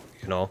shooter,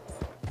 you know.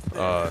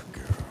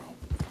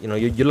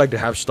 You like to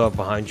have stuff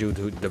behind you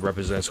that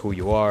represents who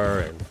you are,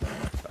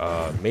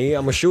 and me,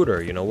 I'm a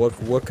shooter. You know,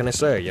 what can I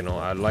say? You know,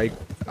 I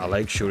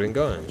like shooting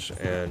guns,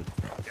 and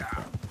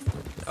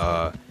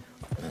I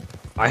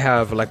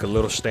have like a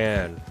little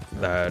stand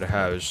that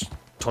has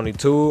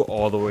 22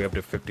 all the way up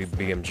to 50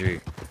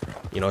 BMG.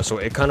 You know, so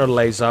it kind of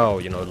lays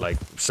out, you know, like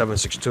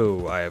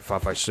 7.62, I have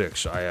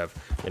 5.56, I have,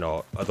 you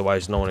know,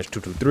 otherwise known as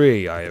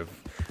 223, I have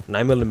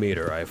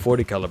 9mm, I have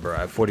 40 caliber,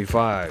 I have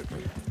 45,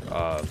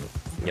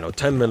 you know,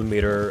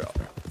 10mm,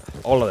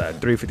 all of that,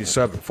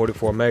 357,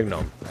 44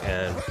 Magnum,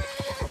 and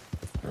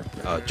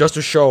just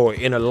to show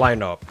in a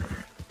lineup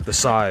the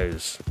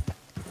size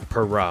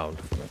per round.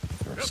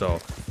 So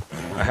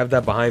I have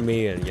that behind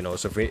me, and you know,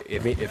 so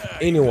if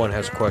anyone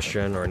has a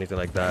question or anything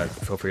like that,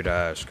 feel free to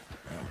ask.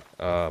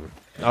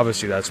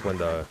 Obviously that's when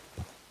the,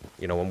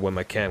 you know, when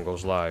my cam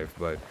goes live,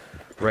 but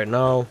right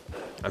now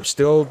I'm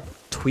still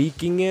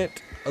tweaking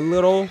it a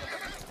little.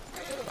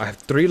 I have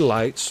 3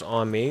 lights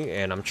on me,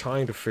 and I'm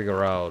trying to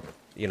figure out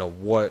you know,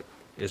 what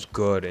is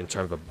good in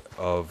terms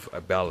of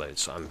a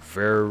balance. I'm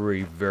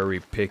very, very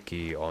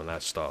picky on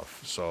that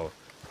stuff. So,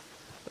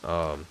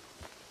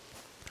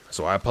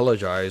 so I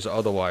apologize.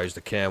 Otherwise,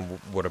 the cam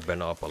would have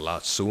been up a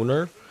lot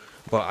sooner.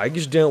 But I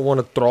just didn't want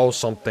to throw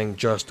something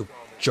just to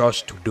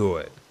do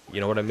it. You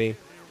know what I mean?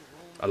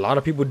 A lot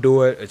of people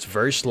do it. It's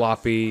very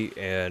sloppy,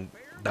 and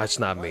that's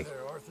not me.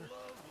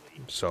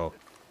 So,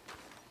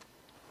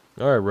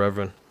 all right,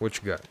 Reverend, what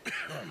you got?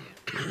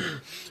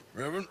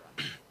 Reverend?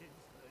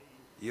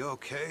 You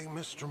okay,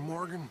 Mr.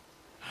 Morgan?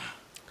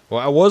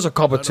 Well, I was a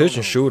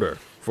competition shooter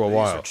for a These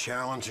while. are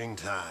challenging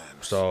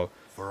times. So,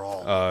 for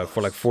all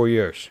for like 4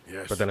 years.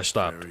 Yes, But then I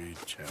stopped. very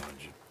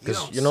challenging. Because,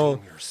 don't you know,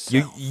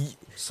 seem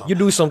yourself you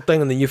do somehow.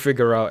 something and then you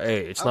figure out,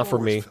 hey, it's I've not for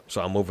me, always-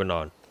 so I'm moving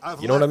on.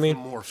 I've You know what I left mean?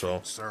 for more So,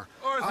 things, sir.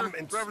 Arthur,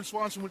 Reverend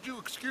Swanson, would you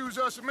excuse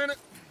us a minute?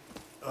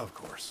 Of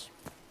course.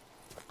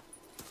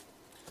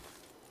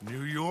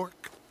 New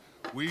York.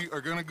 We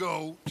are gonna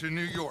go to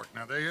New York.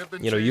 Now they have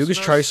been you know, you chasing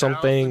just try us south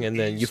something and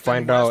then you east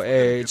find and out, west.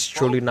 hey, We're it's gonna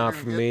truly get not boat,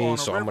 for we're gonna me, get on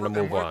so a I'm gonna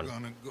river, move and on. we're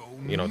gonna go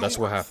You know, that's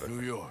what north. happened.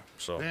 New York.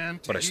 So, Then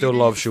but I still Tahiti,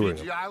 love the shooting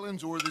Fiji them.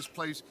 Islands or this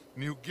place,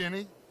 New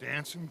Guinea,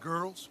 dancing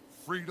girls,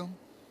 freedom.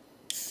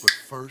 But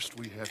first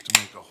we have to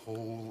make a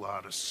whole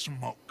lot of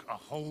smoke, a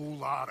whole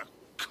lot of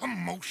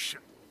commotion,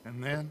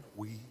 and then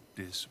we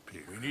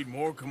disappear. We need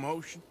more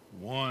commotion.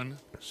 1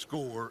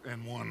 score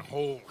and 1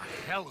 whole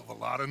hell of a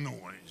lot of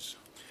noise.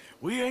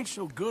 We ain't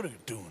so good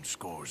at doing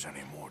scores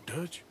anymore,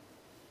 Dutch.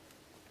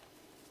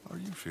 Are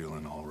you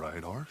feeling all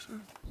right, Arthur?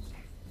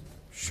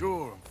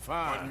 Sure, I'm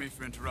fine. Pardon me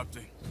for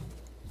interrupting.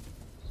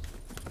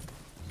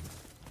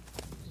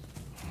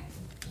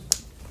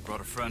 I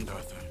brought a friend,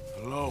 Arthur.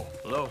 Hello.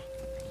 Hello.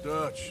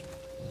 Dutch.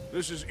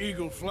 This is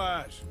Eagle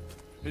Flies.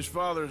 His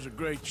father is a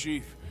great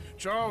chief.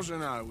 Charles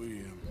and I,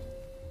 we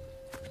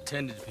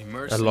Pretended to be I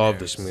mercenaries. love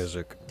this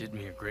music. Did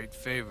me a great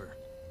favor.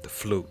 The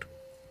flute.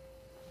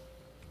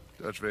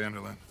 Dutch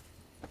Vanderlyn.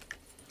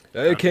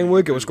 Hey, King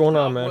Wicked, what's going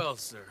on, Not man? well,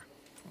 sir.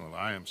 Well,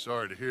 I am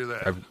sorry to hear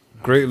that. I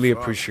greatly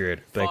appreciate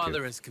it. Thank Father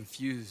you. has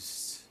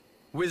confused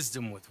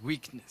wisdom with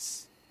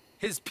weakness.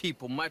 His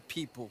people, my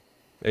people.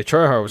 Hey,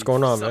 Tryhard, what's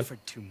going We've on, man?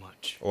 suffered too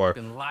much. Or,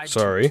 Been lied to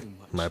sorry, too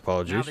much. my Now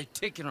apologies. they've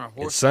taken our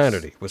horses.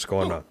 Insanity, what's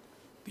going on?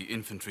 The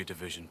infantry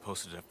division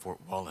posted at Fort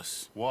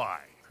Wallace. Why?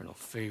 Colonel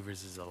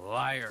Favors is a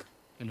liar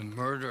and a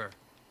murderer.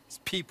 His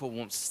people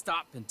won't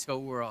stop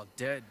until we're all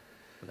dead.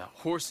 Without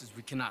horses,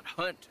 we cannot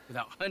hunt.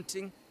 Without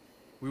hunting,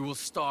 we will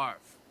starve.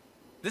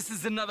 This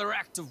is another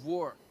act of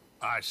war.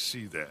 I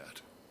see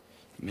that.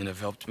 Men have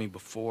helped me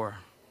before,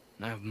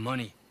 and I have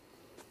money.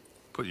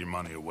 Put your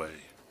money away,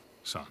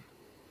 son.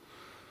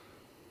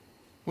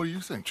 What do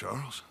you think,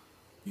 Charles?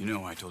 You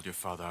know I told your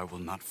father I will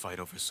not fight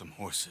over some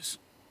horses.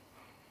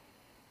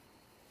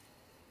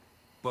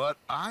 But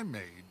I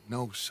made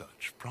no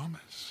such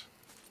promise.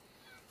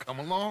 Come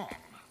along.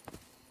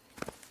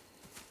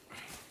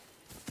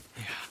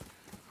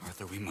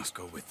 Arthur, we must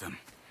go with them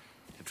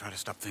to try to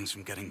stop things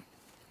from getting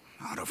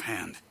out of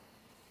hand.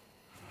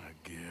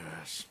 I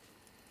guess.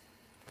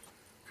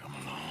 Come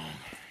along.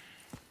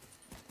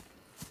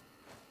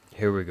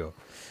 Here we go.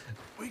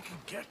 We can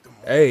get them.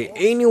 Hey,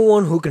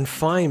 anyone who can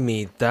find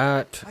me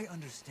that I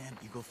understand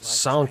Eagle Flies.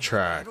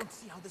 soundtrack,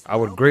 I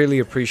would greatly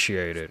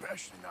appreciate it.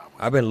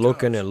 I've been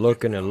looking and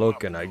looking and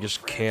looking. I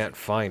just can't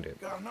find it.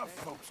 Got enough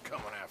folks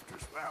coming after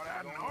us without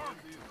adding arms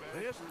to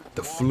this.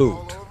 The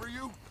flute.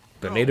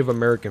 The Native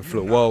American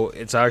flute. Well,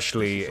 it's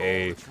actually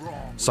a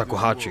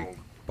shakuhachi,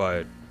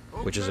 but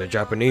which is a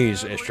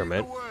Japanese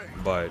instrument.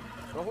 But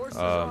The horses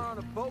are on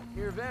a boat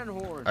near Van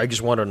Horn. I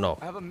just want to know.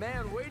 I have a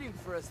man waiting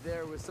for us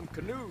there with some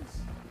canoes.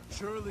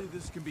 Surely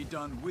this can be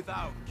done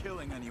without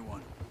killing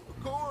anyone.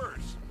 Of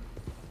course.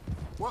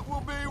 What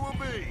will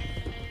be.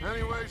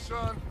 Anyway,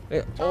 son.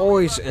 It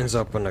always ends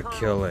up in a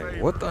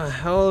killing. What the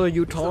hell are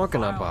you It's a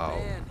talking vile about?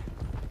 man.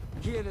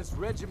 He and his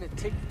regiment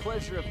take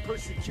pleasure of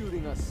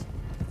persecuting us.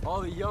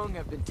 All the young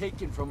have been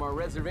taken from our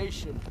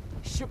reservation,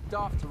 shipped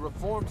off to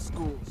reform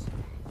schools.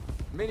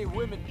 Many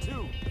women,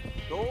 too.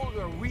 The old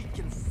are weak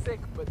and sick,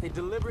 but they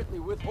deliberately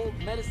withhold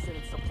medicine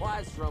and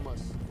supplies from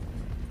us.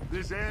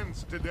 This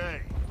ends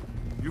today.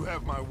 You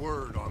have my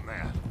word on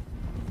that.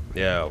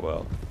 Yeah,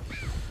 well,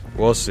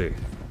 we'll see,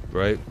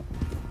 right?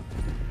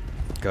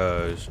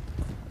 Because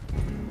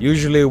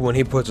usually when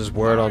he puts his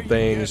word on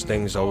things,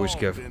 things always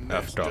get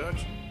effed up.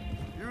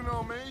 You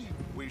know me.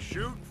 We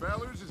shoot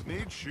fellers as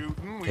need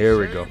shooting. Here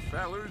we save go.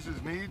 Fellers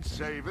as need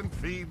saving.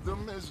 Feed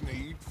them as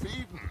need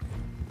feeding.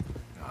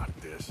 Not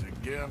this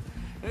again.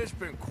 It's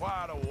been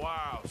quite a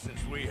while since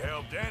we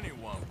helped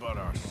anyone but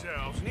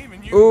ourselves, and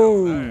even you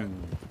know that.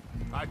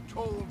 I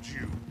told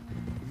you.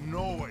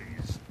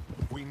 Noise.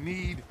 We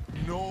need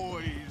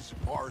noise,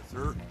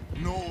 Arthur.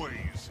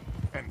 Noise.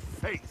 And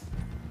faith.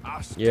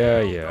 I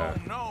still Yeah.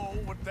 don't know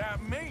what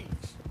that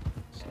means.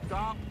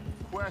 Stop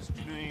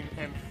questioning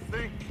and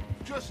think.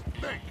 Just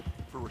think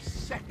for a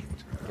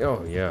second.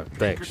 Oh, yeah,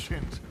 thanks.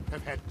 Pinkertons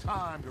have had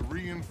time to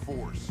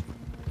reinforce.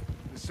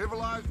 The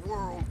civilized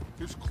world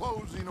is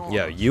closing on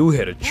Yeah, us. you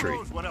hit a Who tree.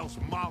 knows what else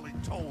Molly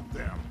told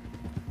them?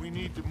 We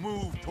need to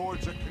move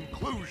towards a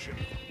conclusion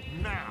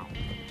now.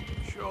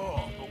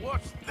 Sure, but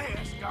what's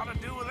this got to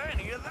do with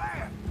any of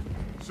that?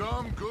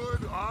 Some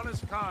good,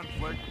 honest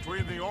conflict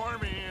between the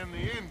army and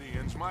the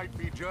Indians might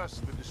be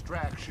just the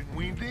distraction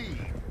we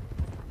need.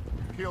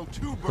 Kill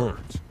two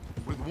birds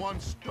with one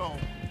stone.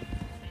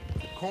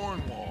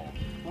 Cornwall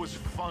was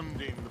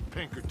funding the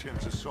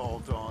Pinkertons'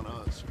 assault on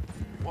us.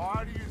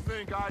 Why do you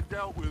think I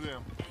dealt with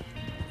him?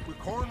 With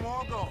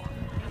Cornwall gone,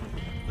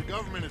 the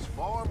government is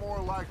far more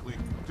likely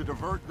to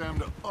divert them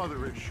to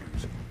other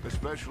issues,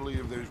 especially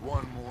if there's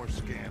one more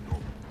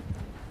scandal.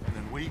 And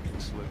then we can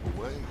slip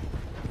away.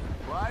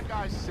 Like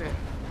I said,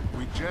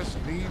 we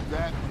just need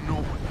that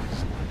noise.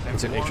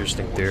 That's an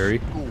interesting theory.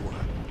 Score.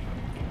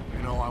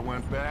 You know, I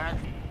went back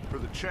for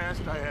the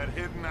chest I had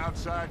hidden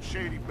outside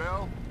Shady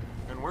Belle,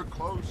 and we're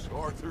close,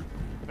 Arthur.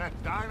 That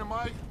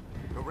dynamite,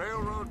 the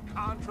railroad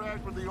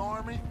contract with the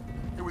army,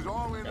 it was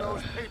all in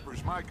those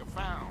papers Micah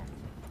found.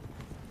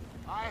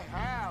 I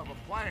have a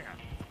plan.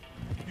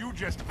 You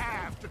just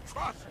have to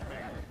trust me.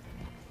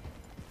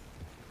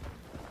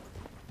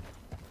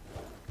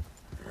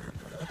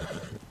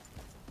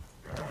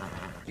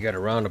 You got a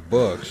round of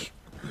books.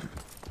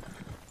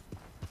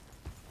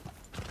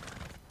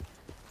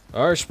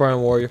 Alright, Spine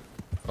Warrior.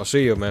 I'll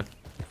see you, man.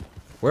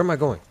 Where am I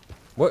going?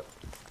 What?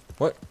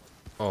 What?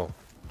 Oh.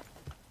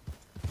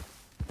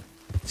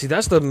 See,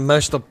 that's the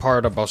messed up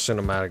part about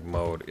cinematic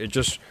mode.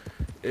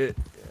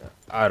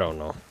 I don't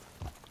know.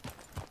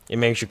 It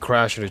makes you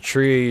crash into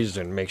trees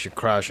and makes you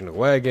crash into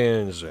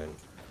wagons, and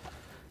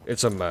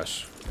it's a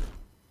mess.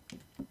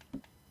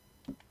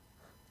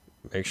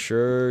 Make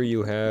sure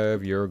you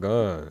have your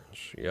guns.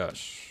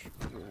 Yes.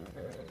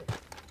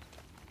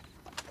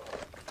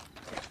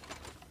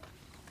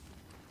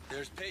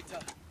 There's Peta.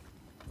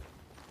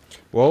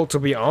 Well, to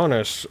be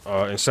honest,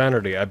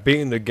 Insanity, I've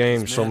beaten the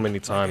game so many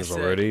times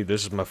already.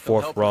 This is my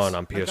 4th run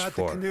on I got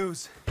the PS4.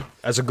 canoes.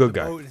 As a good The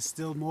guy. boat is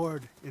still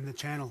moored in the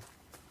channel.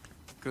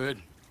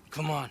 Good.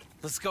 Come on,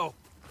 let's go.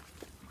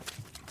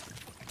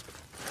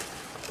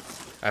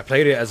 I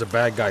played it as a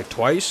bad guy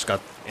twice, got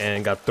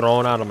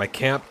thrown out of my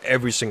camp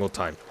every single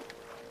time.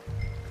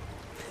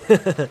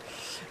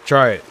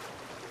 Try it.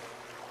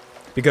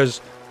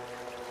 Because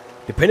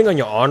depending on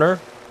your honor,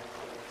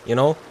 you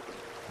know,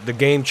 the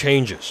game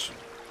changes.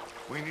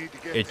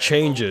 It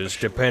changes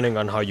depending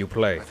on how you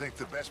play.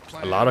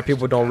 A lot of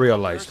people don't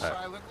realize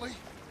that.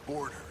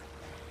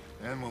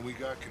 And when we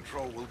got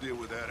control, we'll deal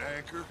with that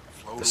anchor.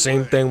 The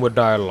same thing with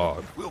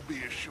Dialog. We'll be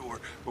ashore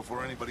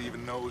before anybody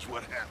even knows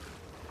what happened.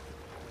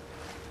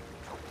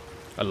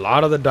 A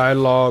lot of the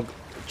dialogue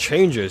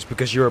changes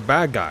because you're a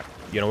bad guy.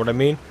 You know what I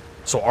mean?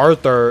 So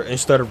Arthur,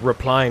 instead of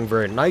replying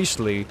very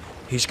nicely,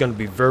 he's going to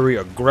be very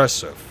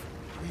aggressive.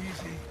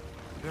 Easy.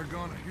 They're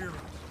gonna hear us.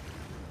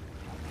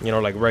 You know,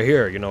 like right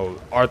here, you know,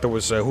 Arthur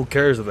would say, who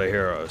cares if they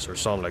hear us, or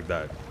something like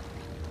that.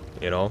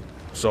 You know?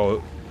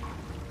 So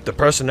the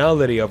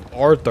personality of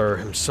Arthur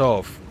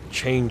himself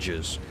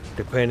changes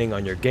depending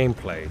on your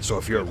gameplay. So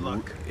if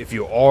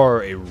you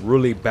are a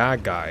really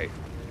bad guy,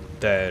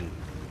 then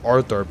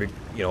Arthur,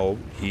 you know,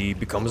 he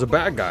becomes a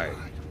bad guy,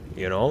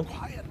 you know?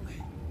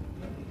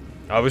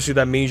 Obviously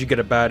that means you get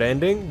a bad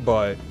ending,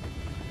 but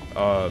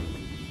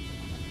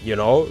you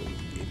know,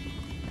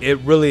 it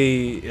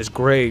really is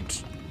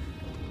great.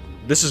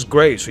 This is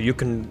great, so you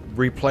can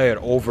replay it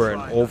over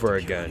and over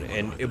again,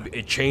 and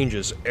it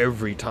changes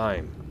every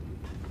time.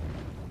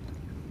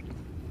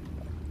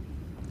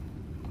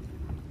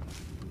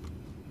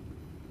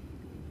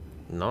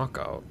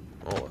 Knockout.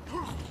 Oh.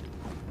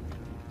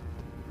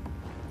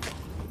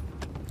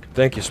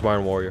 Thank you,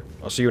 Spine Warrior.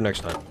 I'll see you next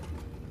time.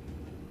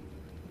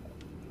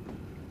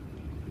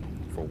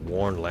 For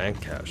Warren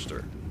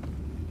Lancaster.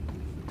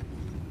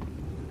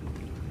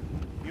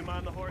 You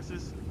mind the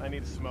horses? I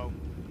need to smoke.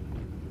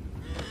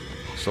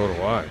 So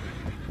do I.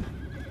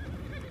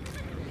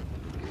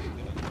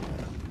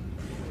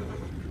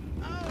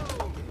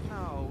 Oh,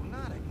 no,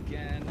 not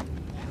again.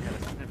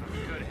 Gotta sniff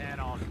a good head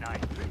all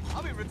night.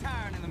 I'll be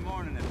retiring in the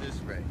morning at this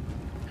rate.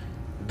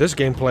 This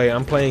gameplay,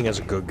 I'm playing as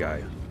a good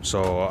guy.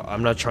 So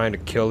I'm not trying to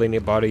kill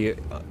anybody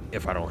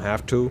if I don't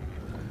have to.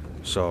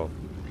 So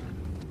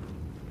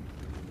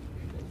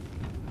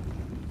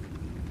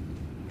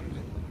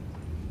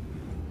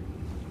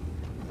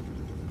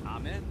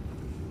I'm in.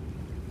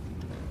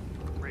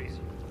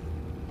 Crazy.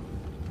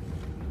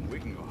 We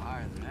can go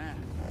higher than that.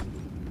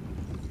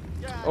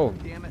 God, oh,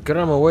 damn it. get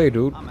out of my way,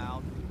 dude. I'm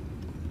out.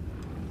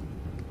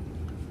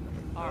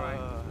 All right.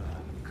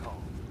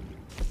 Call.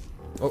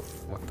 Oh,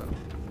 what the?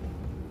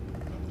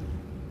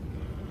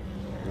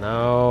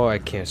 No, I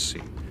can't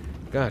see.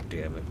 God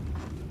damn it.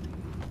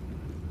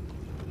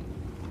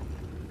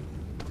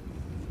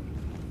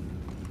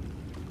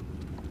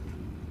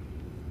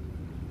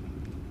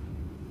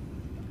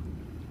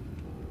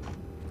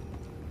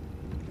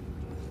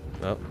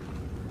 Oh.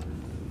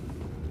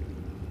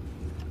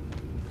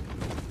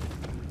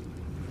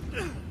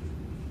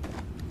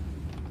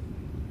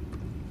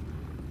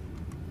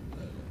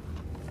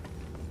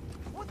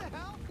 What the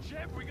hell?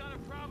 Shep, we got a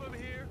problem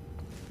here.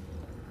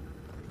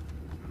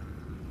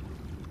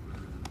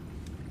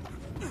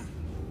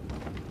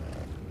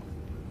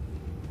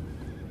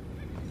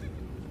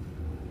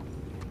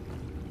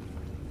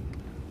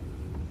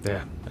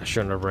 Yeah, I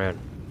shouldn't have ran.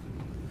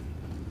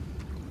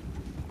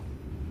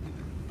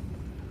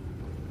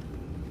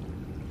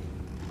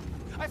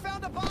 I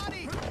found a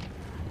body!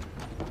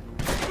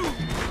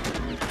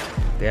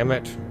 Damn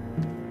it.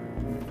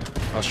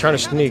 I was trying to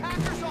sneak.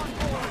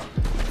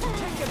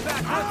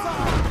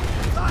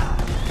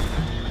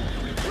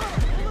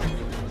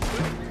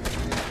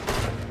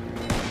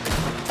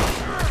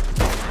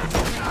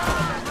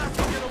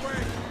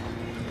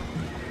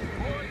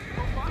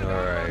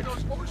 Alright.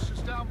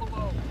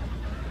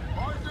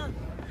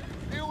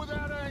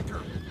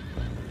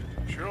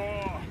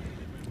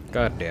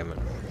 God damn it.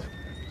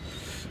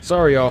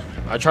 Sorry, y'all.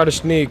 I tried to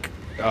sneak.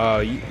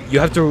 You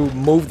have to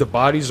move the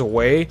bodies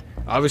away.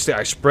 Obviously,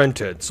 I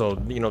sprinted, so,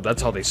 you know,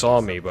 that's how they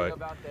saw me, but...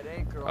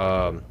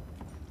 and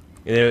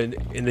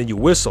then you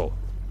whistle.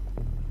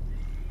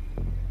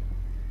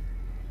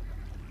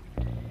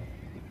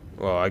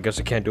 Well, I guess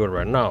I can't do it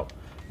right now.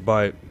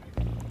 But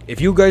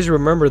if you guys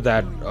remember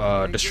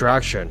that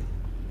distraction,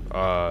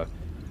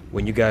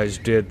 when you guys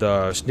did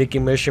the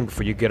sneaking mission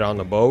before you get on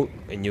the boat,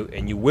 and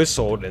you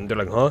whistled, and they're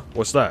like, huh?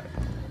 What's that?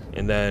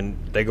 And then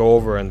they go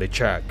over and they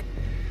check.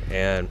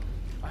 And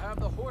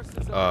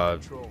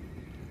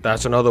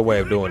that's another way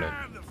of doing it.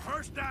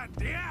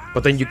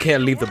 But then you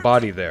can't leave the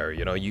body there,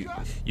 you know, you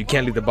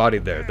can't leave the body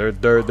there.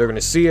 They're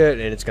gonna see it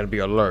and it's gonna be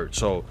alert.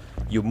 So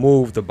you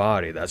move the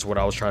body. That's what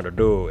I was trying to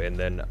do. And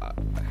then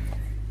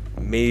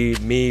me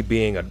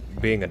being a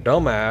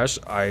dumbass,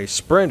 I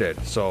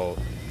sprinted. So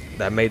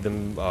that made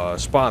them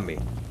spot me.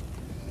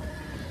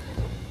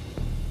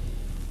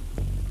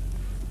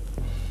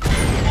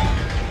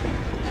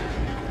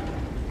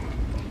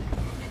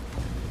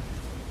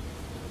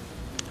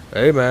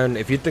 Hey man,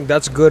 if you think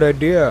that's a good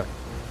idea,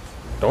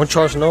 don't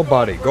trust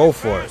nobody. Go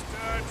for it.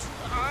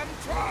 I'm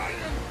trying.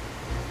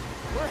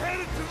 We're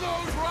headed to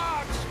those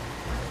rocks.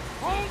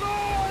 Hold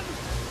on.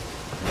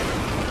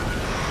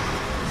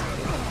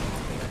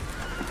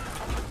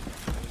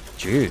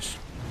 Jeez,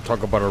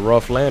 talk about a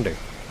rough landing.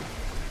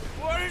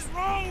 What is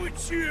wrong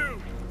with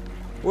you?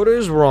 What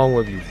is wrong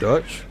with you,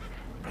 Dutch?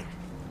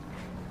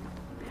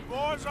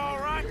 Boys all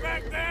right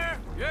back there?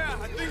 Yeah,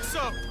 I think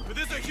so. But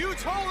there's a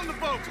huge hole in the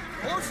boat.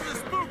 Horses are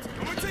spooked,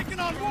 and we're taking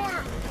on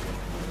water.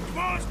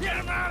 Boys, get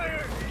him out of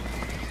here.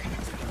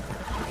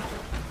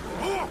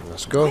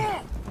 Let's go.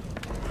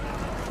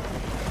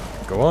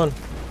 Go on.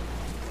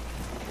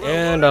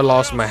 And I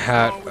lost my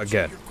hat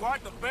again. You're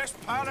quite the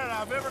best pilot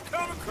I've ever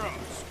come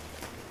across.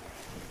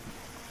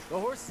 The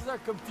horses are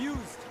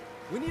confused.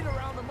 We need to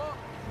round them up.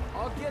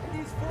 I'll get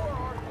these four,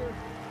 Arthur.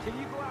 Can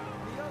you go after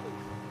the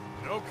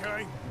others?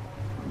 Okay.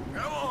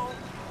 Come on.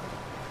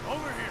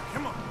 Over here,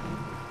 come on.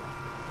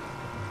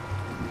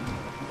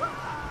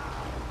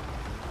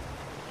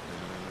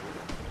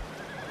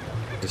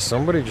 Did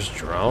somebody just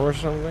drown or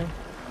something?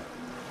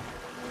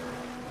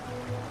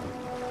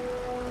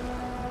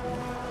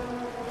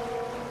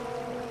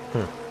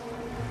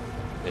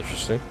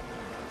 Interesting.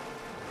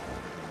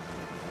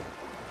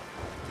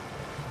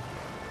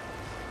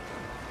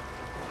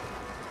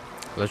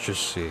 Let's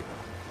just see.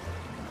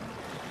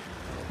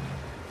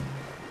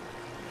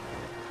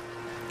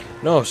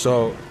 No,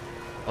 so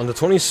on the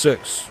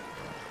 26th,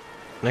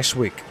 next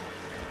week,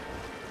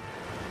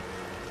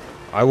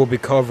 I will be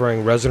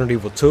covering Resident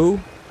Evil 2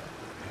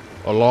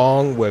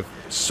 along with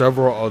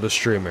several other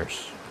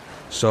streamers.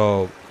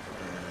 So,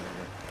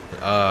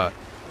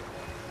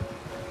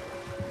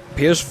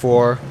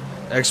 PS4,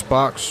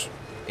 Xbox,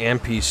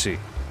 and PC.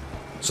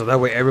 So that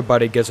way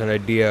everybody gets an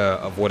idea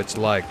of what it's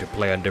like to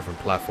play on different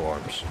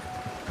platforms.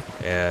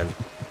 And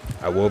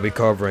I will be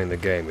covering the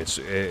game.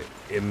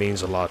 It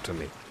means a lot to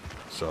me.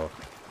 So.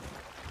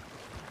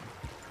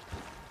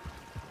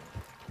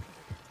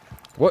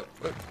 What?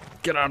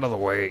 Get out of the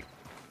way.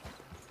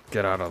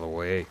 Get out of the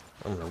way.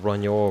 I'm gonna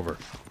run you over.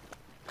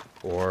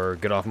 Or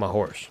get off my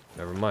horse.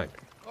 Never mind.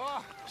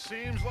 Oh,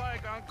 seems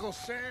like Uncle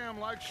Sam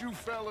likes you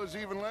fellas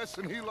even less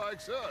than he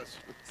likes us.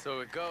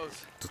 So it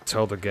goes. To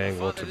tell the gang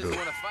what to Father do.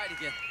 doesn't want to fight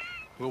again.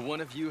 Will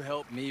one of you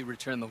help me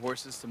return the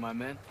horses to my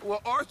men?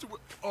 Well,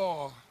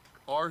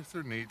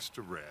 Arthur needs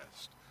to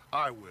rest.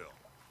 I will.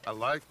 I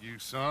like you,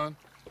 son.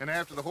 And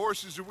after the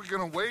horses, are we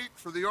gonna wait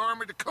for the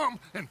army to come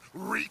and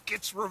wreak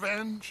its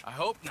revenge? I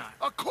hope not.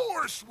 Of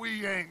course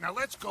we ain't. Now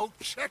let's go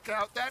check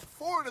out that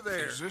fort of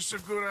theirs. Is this a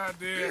good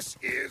idea? This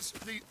is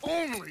the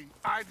only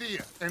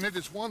idea, and it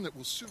is one that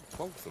will suit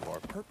both of our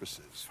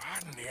purposes.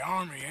 Fighting the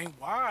army ain't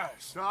wise.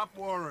 Stop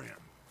worrying.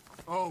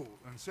 Oh,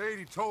 and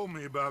Sadie told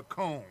me about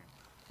Combe.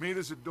 Meet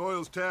us at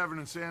Doyle's Tavern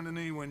in Saint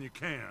Denis when you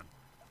can.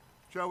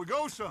 Shall we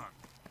go, son?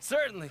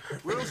 Certainly.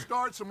 We'll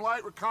start some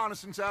light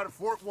reconnaissance out at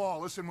Fort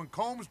Wallace, and when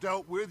Combs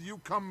dealt with, you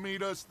come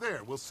meet us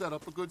there. We'll set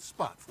up a good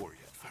spot for you.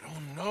 I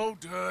don't know,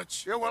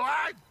 Dutch. Yeah, well,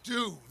 I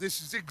do.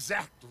 This is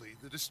exactly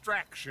the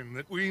distraction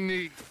that we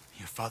need.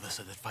 Your father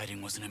said that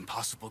fighting was an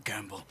impossible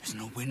gamble. There's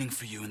no winning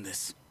for you in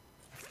this.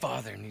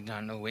 Father need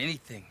not know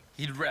anything.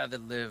 He'd rather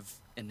live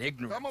in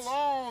ignorance. Come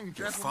along, Your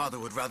gentlemen. father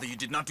would rather you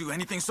did not do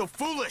anything so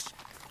foolish.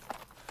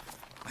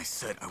 I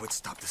said I would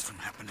stop this from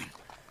happening.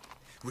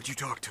 Would you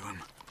talk to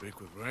him? Speak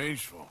with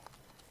Rangeful.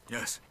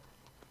 Yes.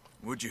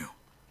 Would you?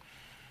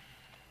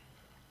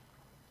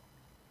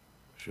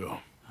 Sure.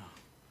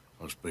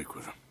 I'll speak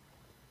with him.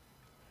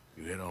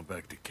 You head on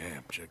back to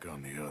camp, check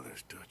on the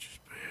others, Dutch's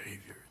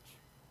behavior.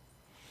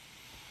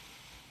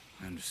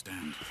 I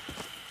understand.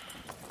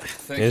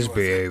 His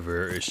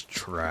behavior is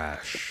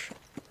trash.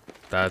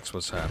 That's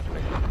what's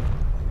happening.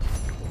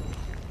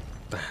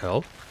 The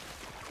hell?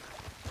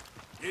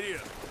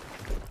 Idiot.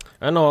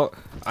 I know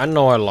I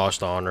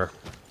lost honor,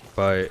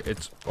 but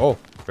it's... Oh,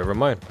 never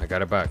mind. I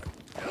got it back.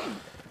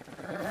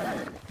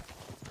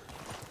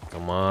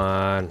 Come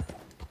on.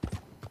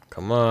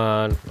 Come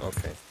on.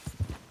 Okay.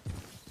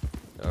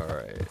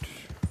 Alright.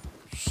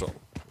 So,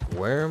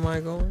 where am I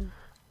going?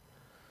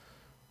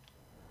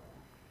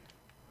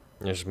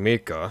 There's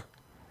Mika.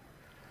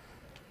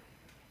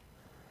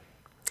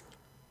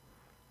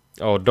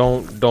 Oh,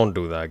 don't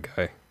do that,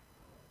 guy.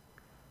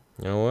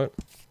 You know what?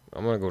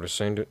 I'm gonna go to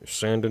Saint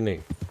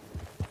Denis.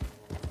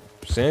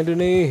 Saint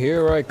Denis,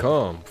 here I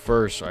come.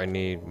 First, I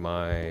need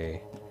my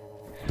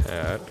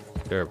hat.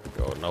 There we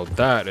go. Now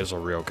that is a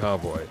real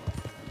cowboy.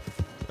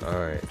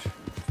 Alright.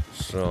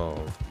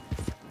 So...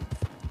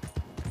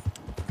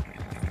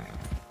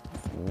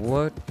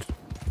 What?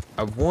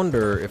 I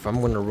wonder if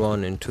I'm gonna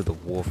run into the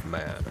wolf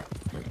man.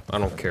 I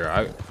don't care.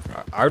 I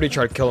already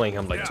tried killing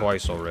him like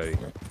twice already.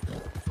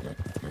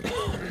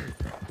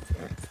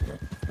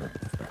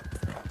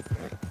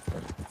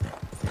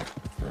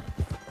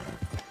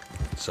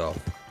 So,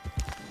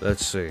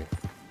 let's see.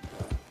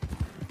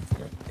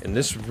 In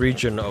this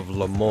region of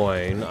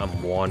Lemoyne,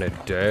 I'm wanted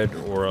dead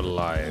or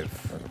alive.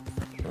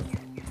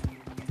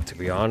 To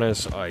be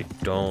honest, I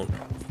don't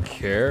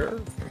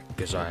care,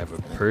 because I have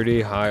a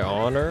pretty high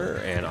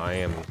honor, and I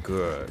am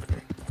good.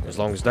 As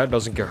long as that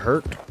doesn't get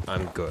hurt,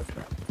 I'm good.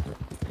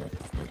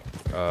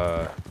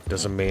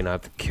 Doesn't mean I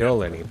have to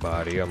kill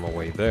anybody on my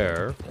way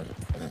there.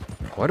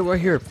 Why do I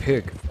hear a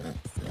pig?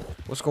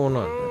 What's going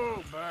on?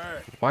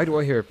 Why do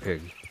I hear a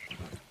pig?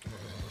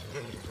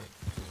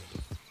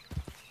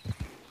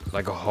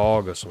 Like a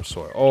hog of some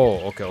sort.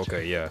 Oh,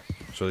 okay, yeah.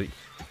 So he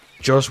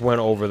just went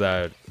over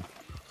that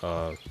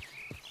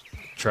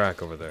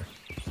track over there.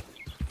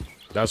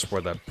 That's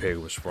where that pig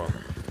was from.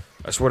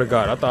 I swear to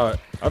God, I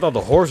thought the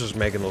horse was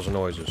making those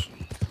noises.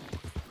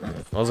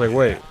 I was like,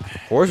 wait,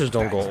 horses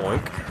don't go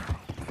oink.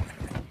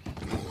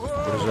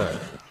 What is that?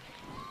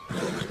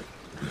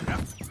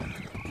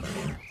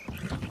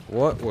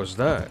 What was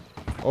that?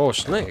 Oh,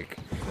 snake.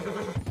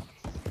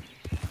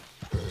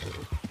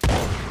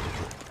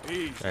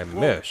 I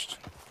missed.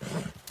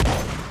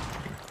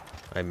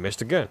 I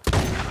missed again.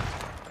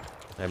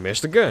 I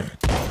missed again.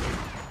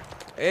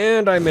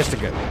 And I missed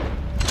again.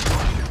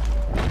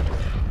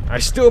 I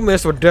still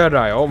missed with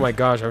Deadeye. Oh my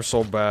gosh, I'm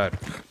so bad.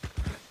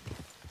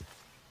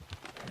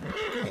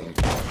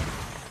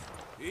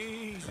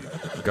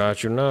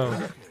 Got you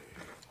now.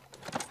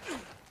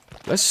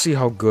 Let's see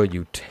how good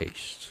you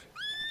taste.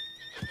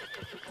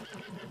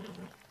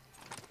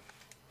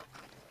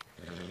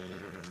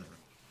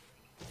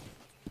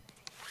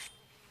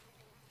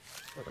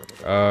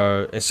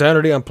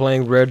 Insanity, I'm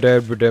playing Red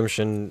Dead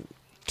Redemption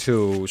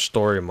 2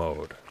 story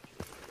mode.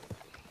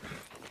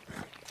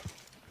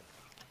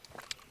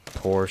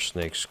 Poor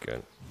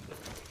snakeskin.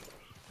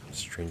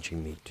 Stringy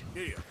meat.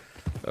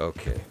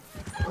 Okay.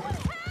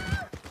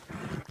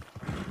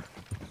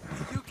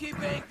 You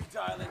keep angry,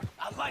 darling.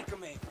 I like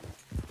them angry.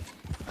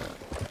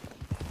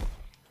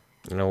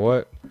 You know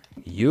what?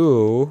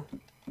 You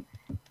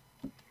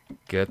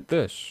get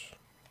this.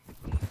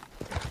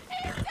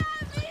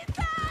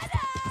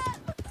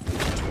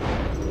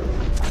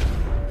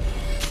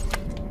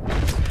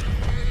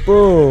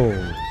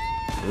 Boom!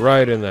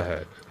 Right in the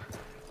head.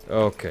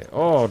 Okay.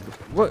 Oh,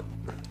 what?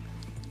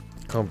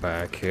 Come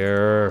back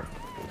here.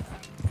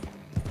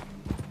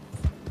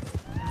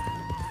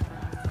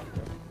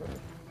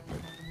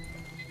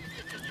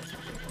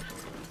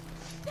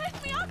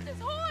 Take me off this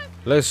horse!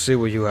 Let's see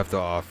what you have to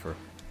offer.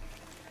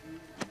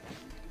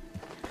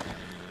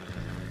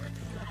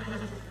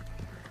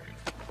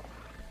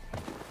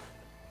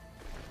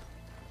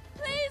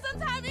 Please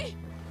untie me!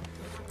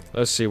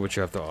 Let's see what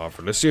you have to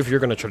offer. Let's see if you're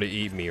gonna try to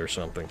eat me or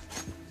something.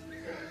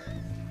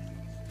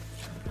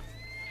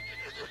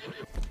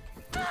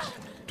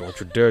 Don't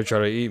you dare try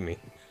to eat me.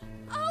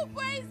 Oh,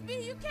 praise be,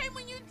 you came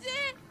when you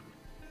did.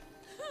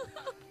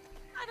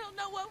 I don't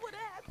know what would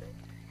happen.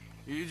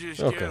 You just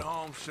Okay. get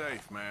home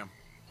safe, ma'am.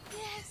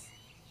 Yes,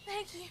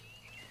 thank you.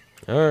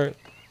 Alright.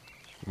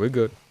 We're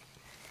good.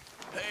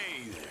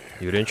 Hey there.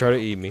 You didn't try to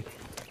eat me.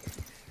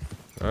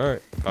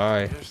 Alright.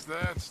 Bye. Guess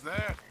that's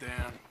that,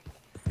 then.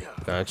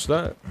 That's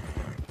that.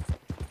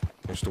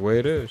 That's the way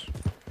it is.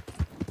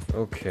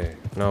 Okay.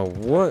 Now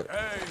what?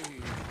 Hey.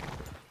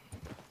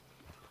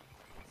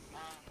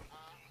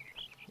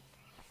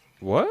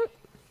 What?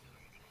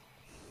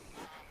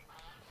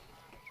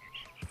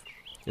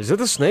 Is it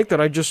the snake that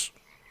I just...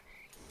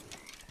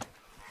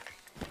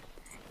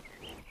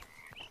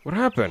 What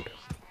happened?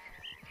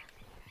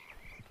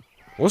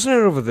 Wasn't it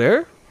over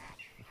there?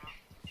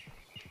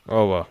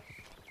 Oh, well.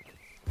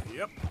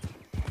 Yep.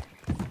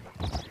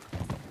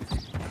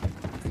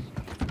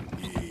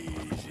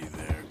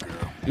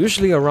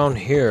 usually around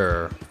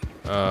here,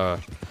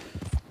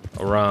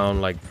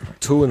 around like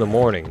 2 in the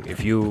morning,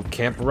 if you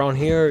camp around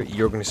here,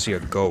 you're gonna see a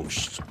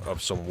ghost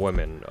of some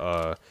women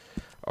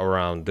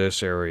around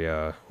this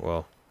area.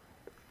 Well,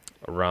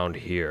 around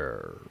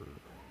here,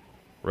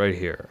 right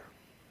here,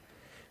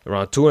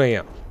 around 2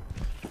 a.m.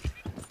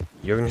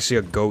 You're gonna see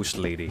a ghost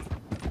lady.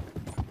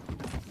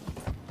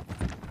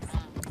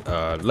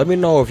 Let me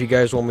know if you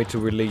guys want me to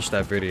release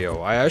that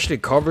video. I actually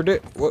covered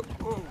it.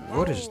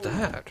 What is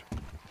that?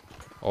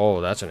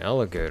 Oh, that's an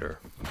alligator.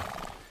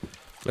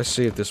 Let's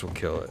see if this will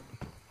kill it.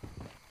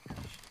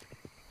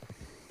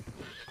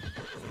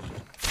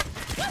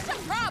 What's your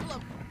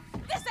problem?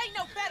 This ain't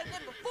no better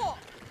than before.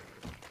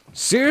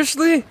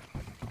 Seriously?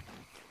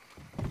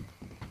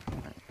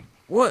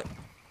 What?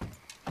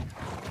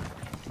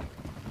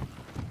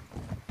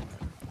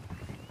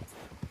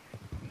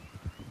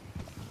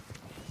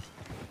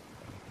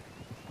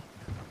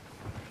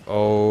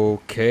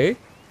 Okay.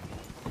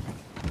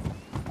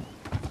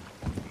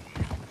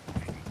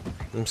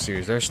 Let me see,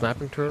 is there a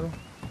snapping turtle?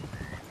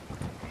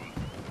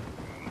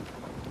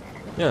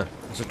 Yeah,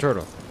 it's a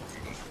turtle.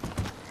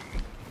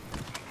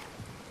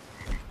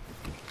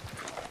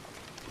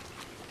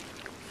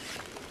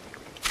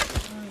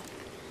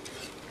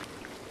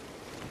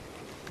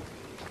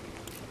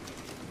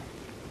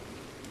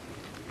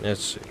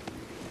 Let's see.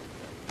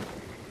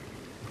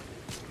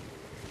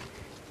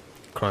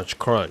 Crunch,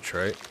 crunch,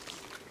 right?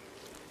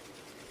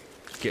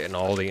 Getting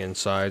all the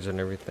insides and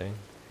everything.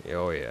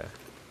 Oh, yeah.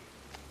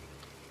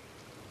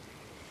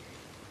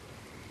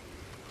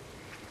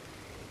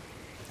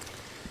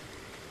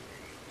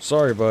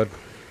 Sorry, bud.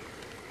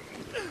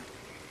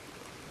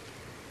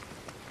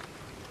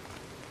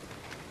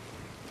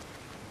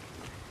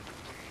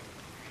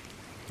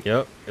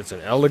 Yep, it's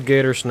an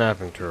alligator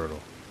snapping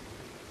turtle.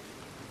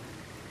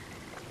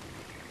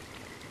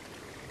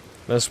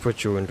 Let's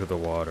put you into the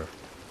water.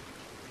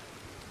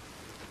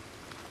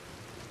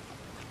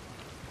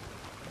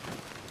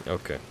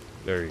 Okay,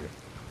 there you go.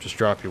 Just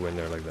drop you in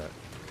there like that.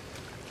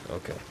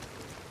 Okay.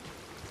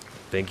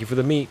 Thank you for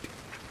the meat.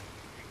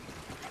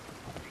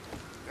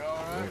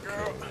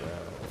 Okay,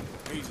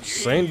 now.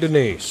 Saint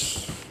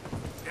Denis.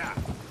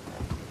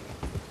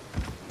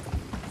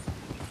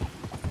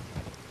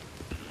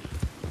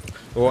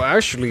 Well,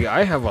 actually,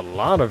 I have a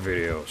lot of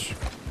videos.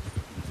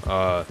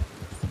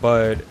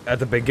 But at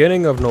the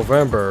beginning of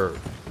November,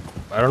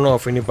 I don't know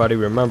if anybody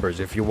remembers.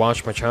 If you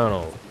watch my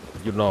channel,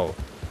 you know.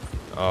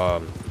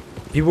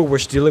 People were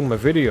stealing my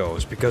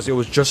videos because it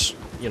was just,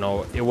 you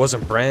know, it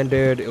wasn't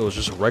branded. It was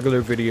just a regular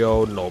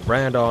video, no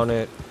brand on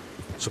it.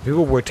 So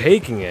people were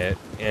taking it,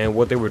 and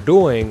what they were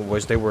doing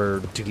was they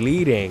were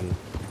deleting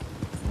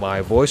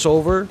my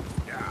voiceover,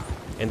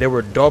 and they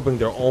were dubbing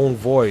their own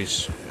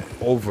voice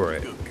over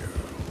it.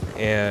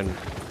 And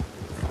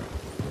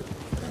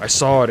I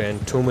saw it in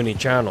too many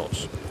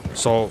channels.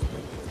 So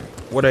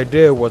what I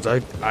did was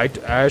I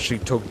actually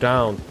took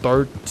down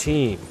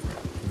 13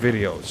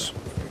 videos.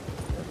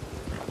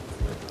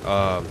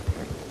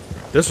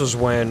 This was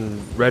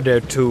when Red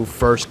Dead 2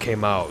 first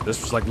came out.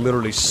 This was like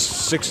literally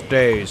 6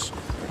 days.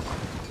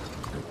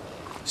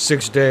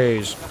 6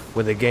 days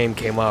when the game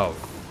came out.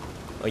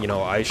 You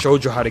know, I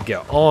showed you how to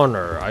get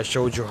honor. I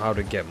showed you how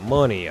to get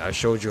money. I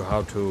showed you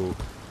how to,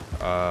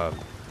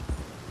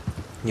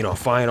 you know,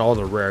 find all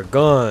the rare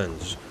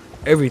guns,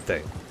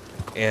 everything.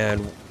 And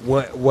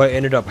what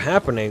ended up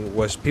happening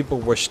was people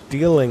were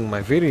stealing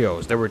my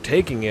videos. They were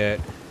taking it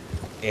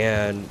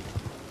and,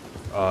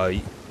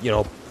 you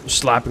know,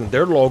 slapping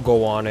their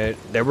logo on it.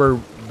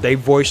 They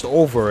voiced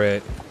over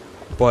it,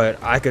 but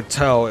I could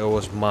tell it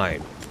was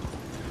mine.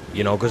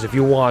 You know, because if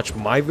you watch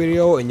my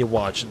video and you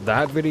watch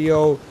that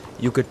video,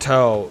 you could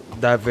tell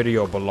that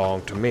video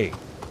belonged to me.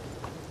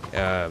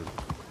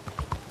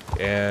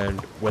 And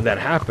when that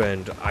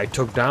happened, I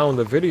took down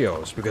the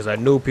videos because I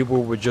knew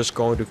people were just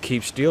going to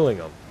keep stealing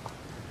them.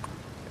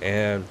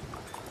 And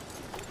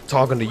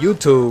talking to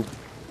YouTube,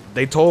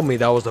 they told me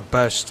that was the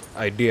best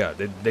idea.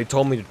 They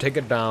told me to take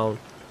it down,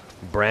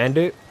 brand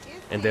it,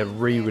 and then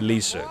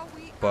re-release it.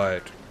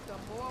 But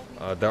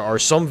there are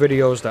some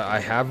videos that I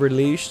have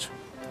released,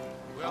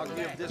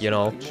 you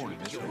know,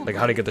 like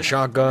how to get the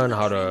shotgun,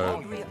 how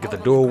to get the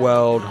dual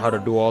weld, how to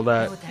do all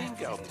that.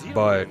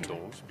 But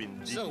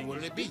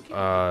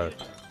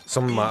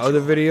some of my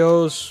other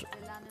videos,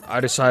 I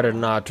decided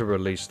not to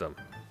release them.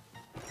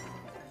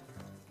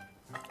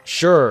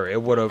 Sure, it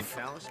would have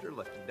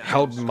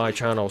helped my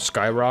channel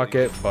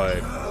skyrocket,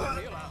 but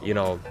you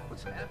know,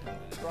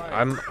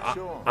 I'm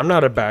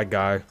not a bad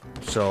guy,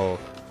 so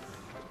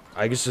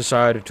I just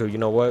decided to, you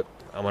know what,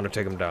 I'm gonna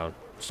take him down.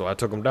 So I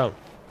took him down.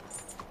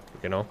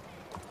 You know?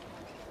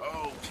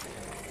 Okay,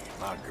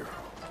 my girl.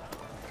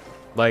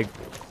 Like,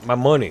 my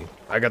money.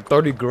 I got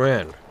 30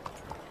 grand.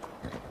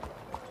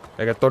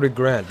 I got 30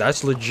 grand.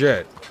 That's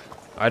legit.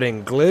 I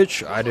didn't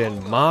glitch. I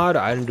didn't mod.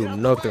 I didn't do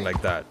nothing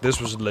like that.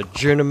 This was a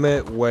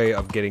legitimate way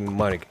of getting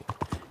money.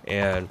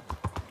 And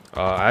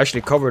I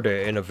actually covered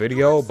it in a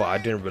video, but I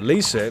didn't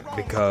release it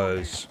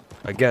because,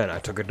 again, I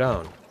took it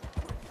down.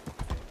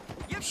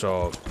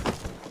 So,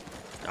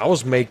 I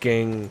was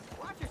making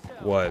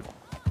what,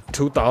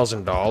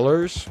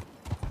 $2,000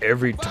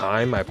 every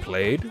time I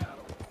played.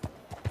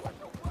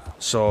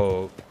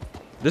 So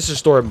this is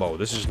story mode.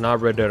 This is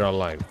not Red Dead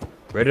Online.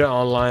 Red Dead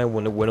Online,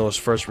 when it was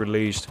first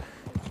released,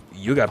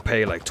 you got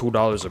paid like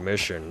 $2 a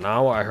mission.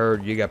 Now I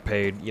heard you got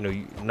paid, you know,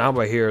 now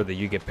I hear that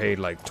you get paid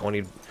like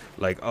 20,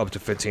 like up to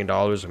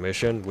 $15 a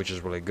mission, which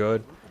is really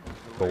good.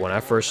 But when I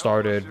first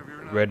started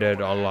Red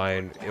Dead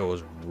Online, it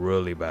was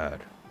really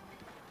bad.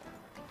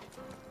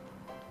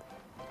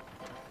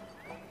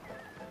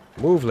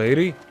 Move,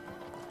 lady.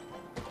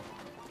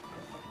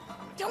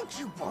 Don't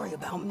you worry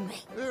about me.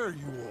 There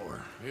you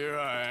are. Here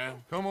I am.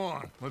 Come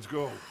on, let's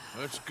go.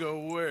 Let's go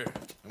where?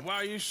 And why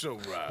are you so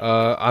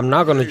right? I'm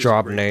not gonna Today's a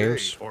drop great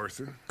names, day,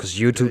 Arthur. because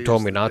YouTube Today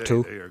told is me the not day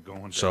to. they are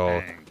going to So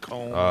hang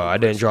Colm I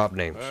didn't drop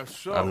names.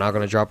 so. I'm not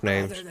gonna drop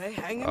names. Are they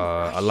hanging?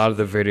 A lot of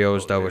the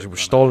videos that were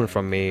stolen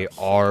from me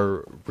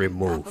are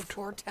removed.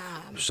 Before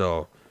time.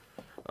 So,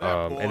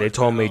 and they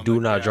told me do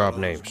not drop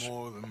names.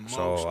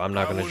 So I'm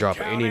not gonna drop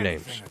any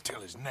names.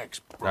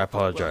 I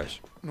apologize.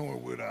 Nor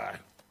would I.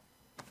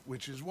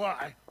 Which is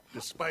why,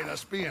 despite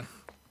us being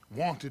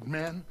wanted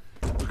men,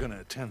 we're gonna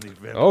attend the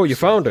event. Oh, you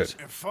found it.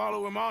 And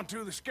follow him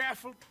onto the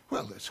scaffold?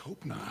 Well, let's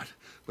hope not.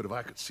 But if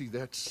I could see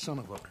that son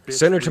of a bitch...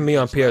 Send it to me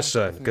on breathe his last, I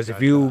PSN, think because if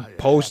I'd you die a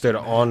post it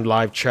happy on man.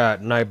 live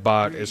chat,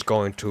 Nightbot is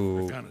going to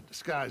We're gonna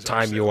disguise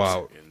time you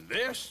ourselves out. In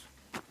this?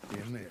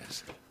 In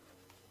this.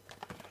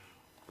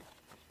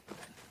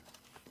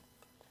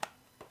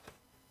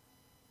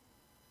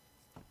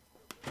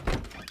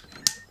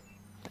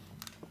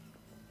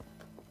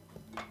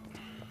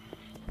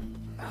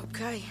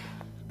 Okay.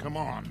 Come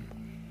on.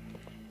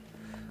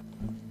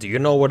 Do you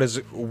know what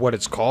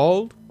it's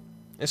called?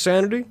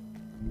 Insanity?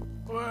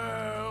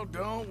 Well,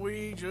 don't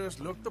we just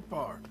look the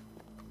part?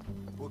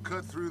 We'll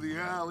cut through the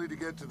alley to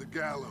get to the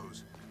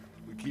gallows.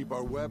 We keep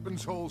our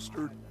weapons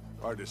holstered,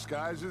 our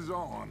disguises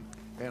on,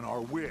 and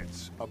our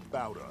wits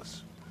about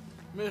us.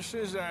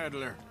 Mrs.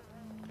 Adler,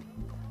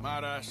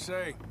 might I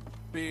say,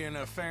 being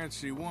a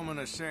fancy woman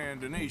of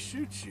Saint Denis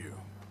suits you.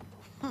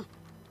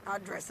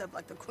 I'd dress up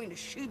like the Queen of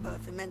Sheba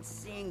if it meant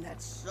seeing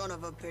that son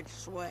of a bitch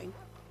swing.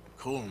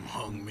 Colm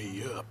hung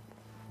me up.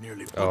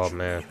 Nearly Oh butchered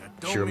man, me. That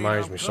don't she mean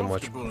reminds I'm me so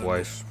much comfortable of in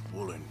wife. this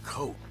woolen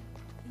coat.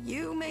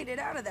 You made it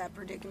out of that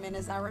predicament,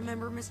 as I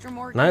remember, Mr.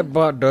 Morgan.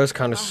 Nightbot does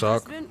kind My of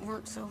suck. husband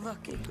weren't so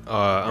lucky.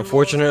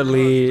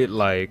 Unfortunately,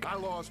 like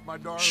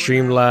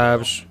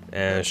Streamlabs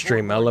and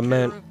Stream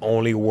Element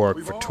only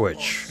work for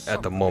Twitch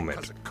at the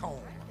moment,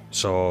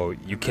 so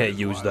you can't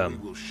use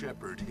them. We'll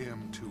shepherd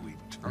him to eternity.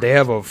 They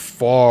have a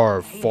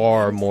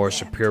far more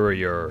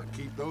superior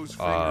Keep those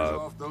fingers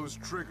off those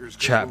triggers,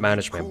 'cause chat we'll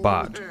management cool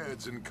bot,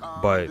 heads and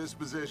calm but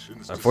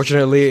dispositions to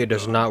unfortunately see it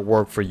does not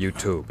work for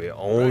YouTube. It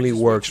only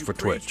Practice works what for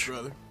you preach, Twitch.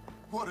 brother.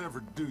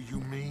 Whatever do you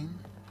mean?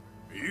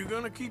 Are you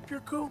gonna keep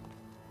your cool?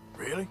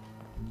 Really?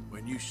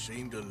 When you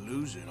seem to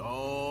lose it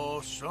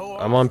all so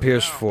I'm on often now.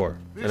 PS4,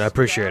 and I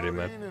appreciate it,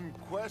 man. Doubting and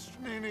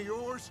questioning of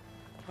yours,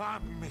 I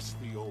miss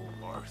the old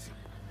Arthur.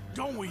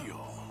 Don't we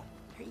all?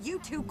 You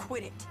two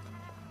quit it.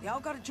 Y'all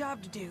got a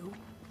job to do,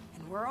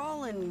 and we're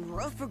all in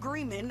rough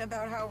agreement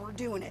about how we're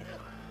doing it.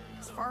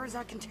 As far as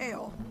I can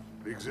tell.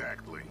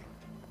 Exactly.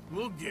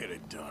 We'll get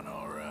it done,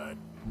 all right.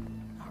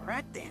 All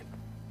right then.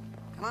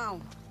 Come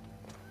on.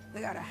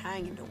 We got a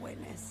hanging to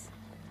witness.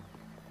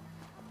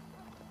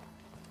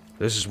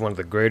 This is one of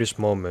the greatest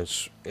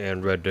moments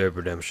in Red Dead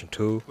Redemption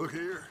 2. Look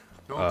here.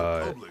 Don't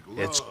the public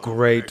It's love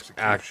great execution?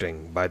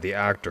 acting by the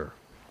actor.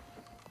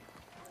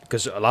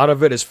 Because a lot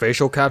of it is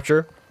facial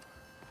capture.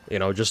 You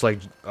know, just like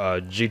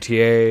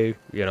GTA,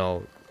 you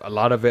know, a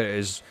lot of it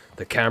is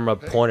the camera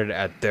pointed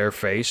at their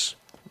face.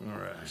 All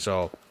right.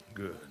 So,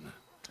 Good.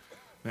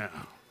 Now,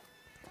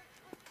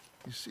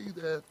 you see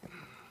that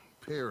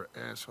pair of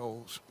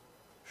assholes?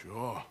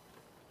 Sure.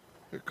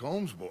 They're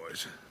Combs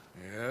boys.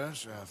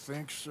 Yes, I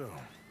think so.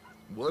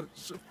 What a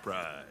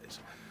surprise.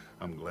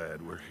 I'm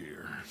glad we're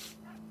here.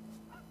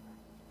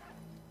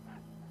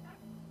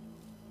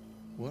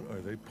 What are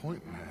they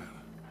pointing at?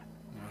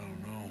 I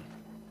don't know.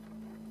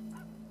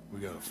 We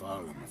gotta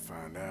follow them and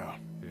find out.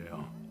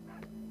 Yeah.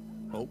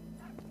 Oh,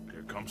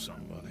 here comes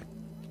somebody.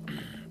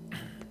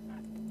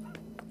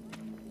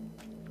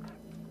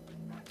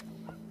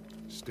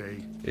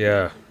 Stay.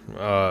 yeah.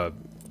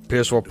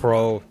 PS4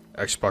 Pro,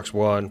 Xbox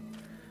One.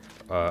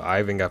 I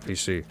even got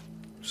PC.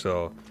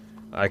 So,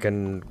 I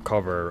can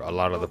cover a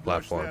lot of the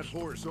platforms. That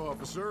horse,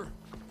 officer.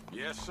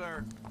 Yes,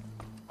 sir.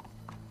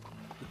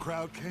 The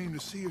crowd came to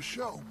see a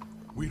show.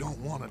 We don't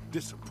want to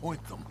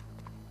disappoint them.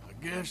 I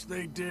guess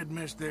they did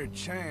miss their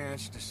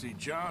chance to see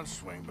John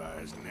swing by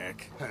his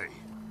neck.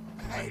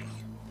 Hey,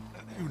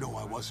 you know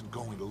I wasn't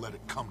going to let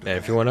it come to And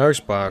if that. you want an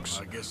Xbox,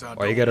 I guess I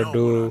all you don't gotta know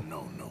do what I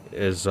know.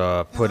 is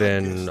put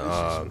in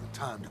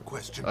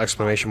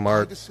exclamation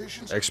mark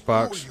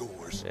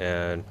Xbox,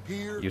 and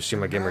you see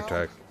my gamer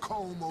tag.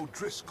 Colm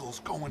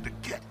O'Driscoll's going to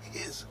get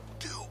his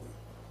due.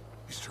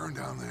 He's turned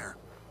down there.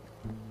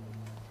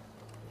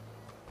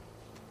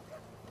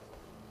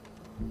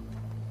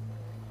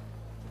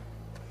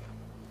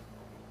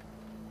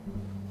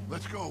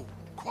 Let's go.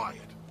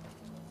 quiet.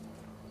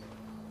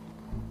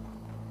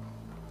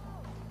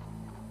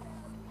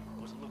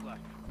 What's it look like?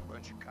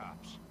 Bunch of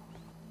cops.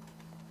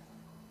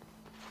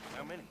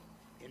 How many?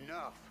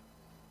 Enough.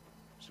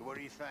 So what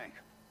do you think?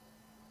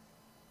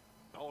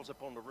 Paul's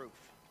up on the roof.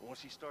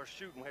 Once he starts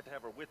shooting, we have to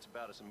have our wits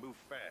about us and move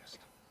fast.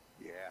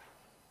 Yeah,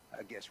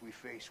 I guess we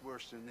faced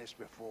worse than this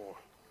before.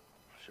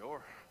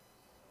 Sure.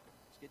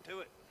 Let's get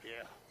to it.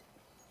 Yeah.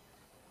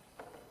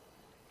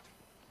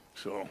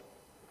 So,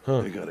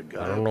 Huh. they got a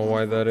guy I don't know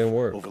why that didn't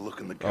work.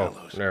 overlooking the Oh,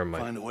 gallows. never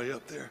mind. Find a way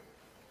up there,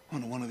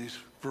 onto one of these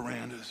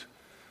verandas,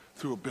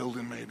 through a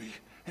building maybe,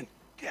 and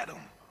get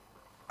him.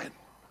 And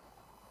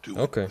do it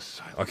Okay.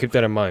 silently. I'll keep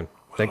that in mind.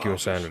 Thank you,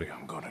 Obviously, Insanity.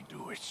 I'm gonna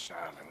do it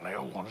silent.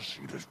 They'll want to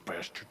see this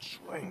bastard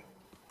swing.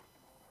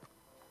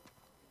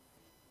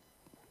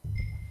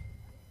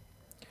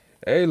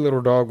 Hey,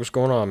 little dog, what's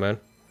going on,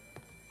 man?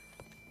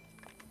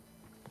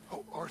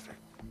 Oh, Arthur,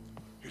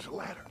 here's a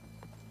ladder.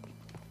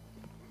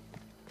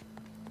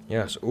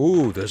 Yes.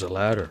 Ooh, there's a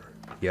ladder.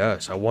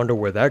 Yes, I wonder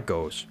where that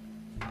goes.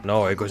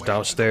 No, it goes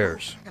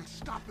downstairs. And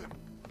stop him.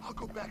 I'll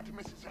go back to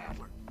Mrs.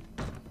 Adler.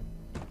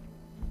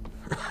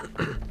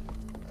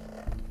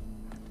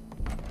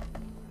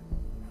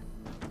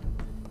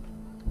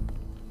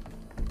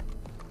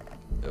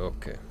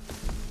 Okay.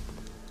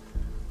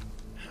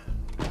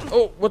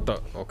 Oh, what the?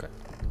 Okay.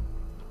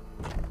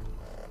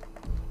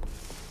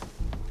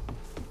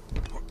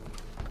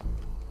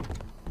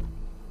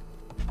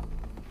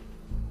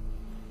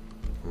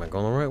 Am I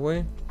going the right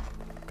way?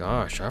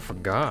 Gosh, I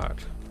forgot.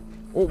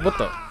 Oh, what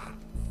the?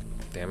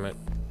 Damn it.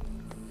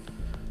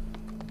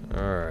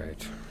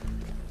 Alright.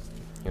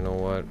 You know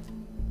what?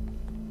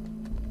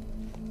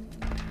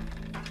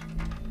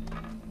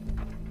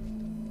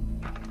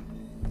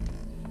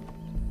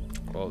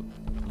 Well,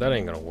 that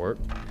ain't gonna work.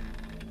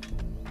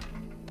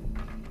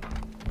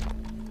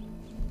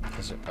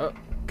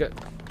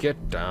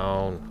 Get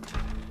down.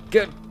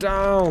 Get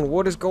down!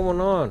 What is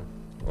going on?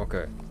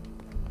 Okay.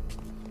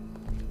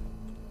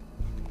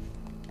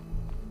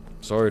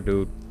 Sorry,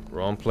 dude.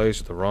 Wrong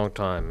place at the wrong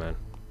time, man.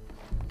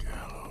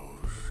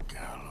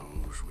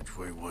 Gallows. Which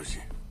way was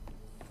he?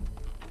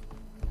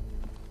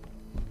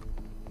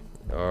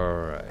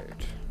 Alright.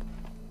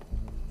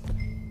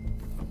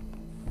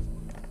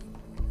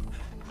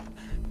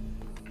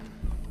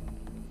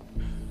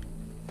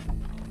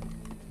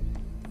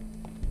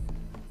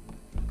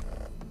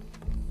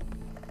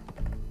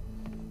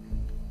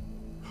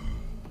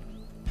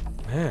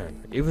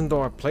 Man, even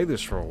though I played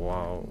this for a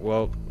while,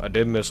 well, I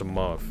did miss a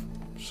month,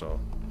 so.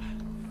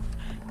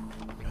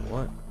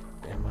 What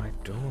am I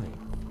doing?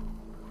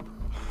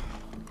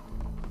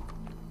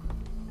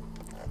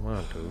 Come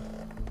on, dude.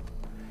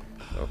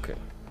 Okay.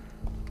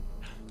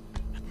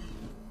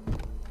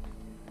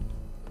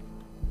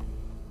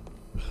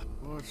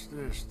 What's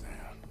this then?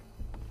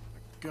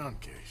 A gun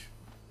case.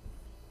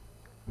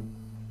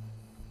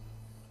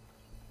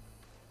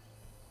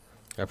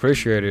 I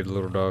appreciate it,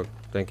 little dog.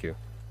 Thank you.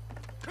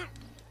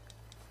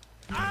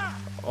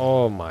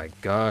 Oh my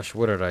gosh,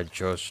 what did I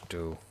just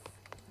do?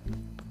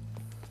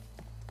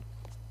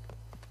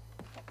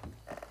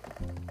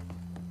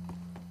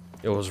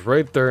 It was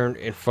right there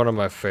in front of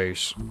my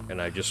face,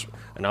 and I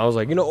was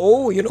like, you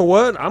know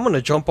what? I'm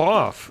gonna jump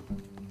off.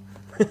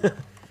 It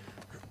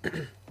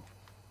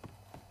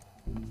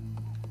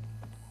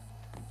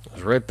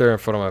was right there in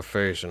front of my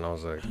face, and I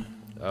was like,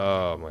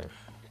 oh man.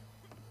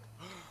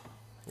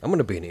 I'm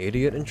gonna be an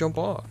idiot and jump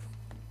off.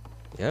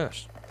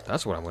 Yes,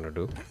 that's what I'm gonna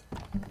do.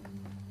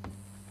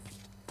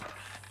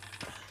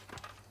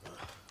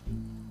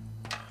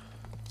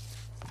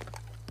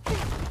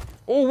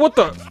 Oh, what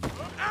the?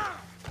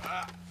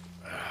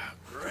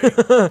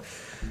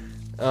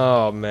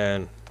 Oh,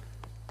 man.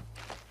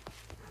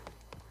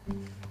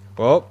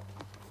 Well,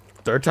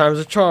 third time's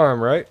a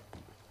charm, right?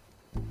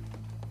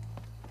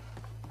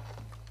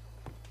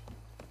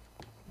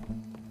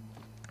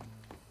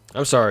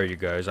 I'm sorry, you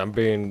guys. I'm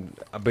being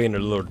a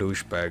little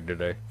douchebag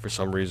today for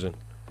some reason.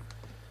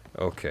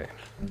 Okay.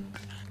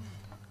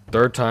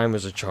 Third time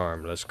is a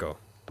charm. Let's go.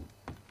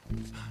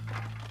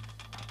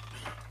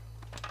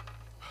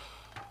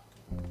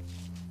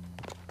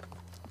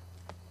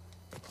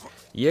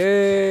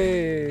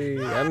 Yay!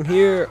 I'm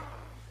here.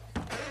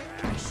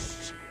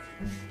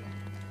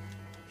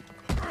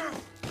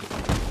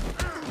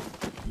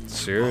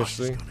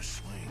 Seriously?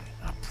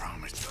 I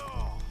promise.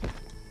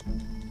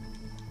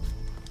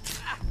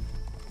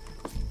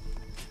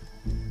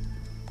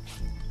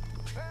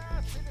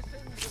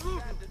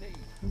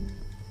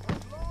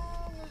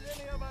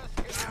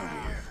 Come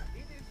here.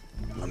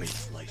 Let me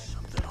slice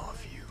something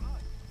off you.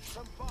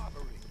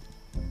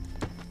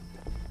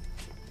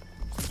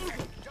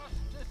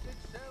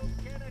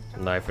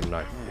 Knife and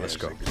knife. Let's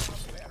go.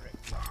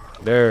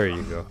 There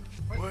you go.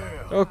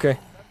 Okay.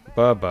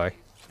 Bye-bye.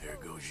 There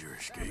goes your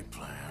escape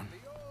plan.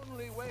 The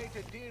only way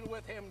to deal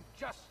with him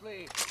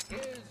justly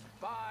is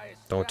by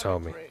Don't tell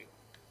me.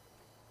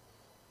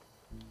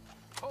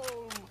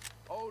 Holmes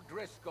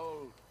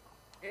O'Driscoll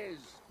is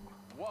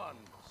one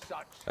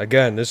such.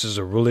 Again, this is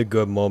a really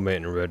good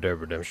moment in Red Dead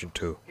Redemption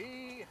 2.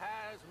 He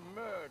has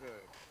murdered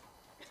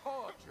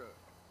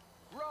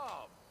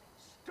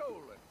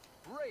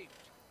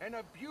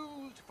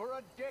for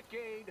a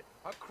decade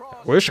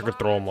across Wish I could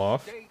throw him 5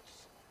 off.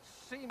 states,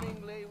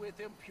 seemingly with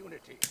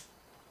impunity.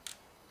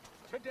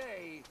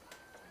 Today,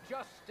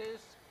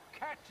 justice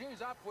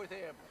catches up with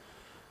him.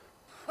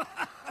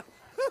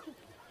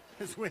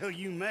 As well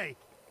you may.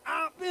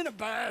 I've been a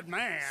bad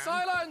man.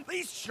 Silence!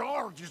 These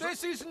charges.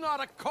 This is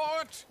not a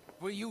court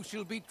where you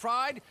shall be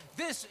tried.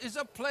 This is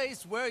a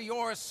place where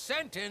your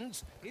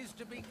sentence is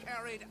to be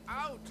carried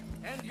out.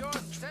 And your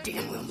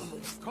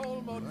sentence,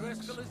 Colm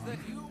O'Driscoll, is that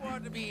you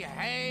are to be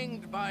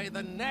hanged by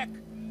the neck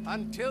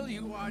until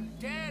you are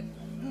dead.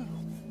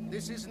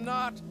 This is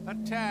not a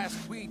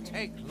task we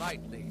take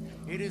lightly.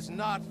 It is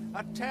not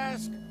a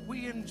task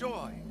we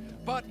enjoy.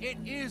 But it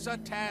is a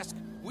task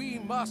we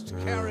must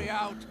carry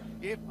out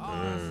if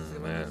our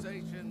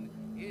civilization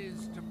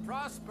is to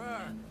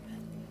prosper.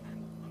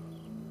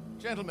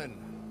 Gentlemen,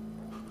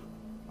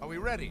 are we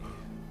ready?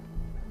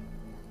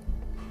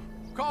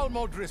 Colm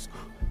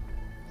O'Driscoll,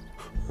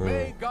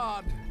 may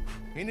God,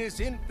 in his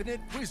infinite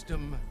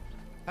wisdom,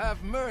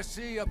 have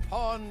mercy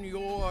upon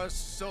your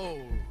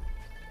soul.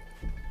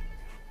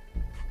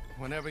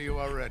 Whenever you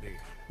are ready.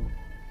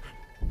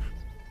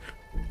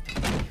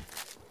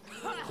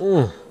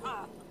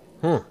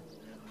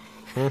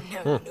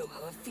 Never knew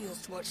how it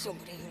feels to watch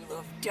somebody you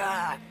love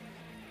die.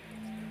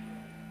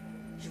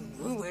 You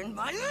ruined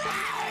my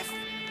life!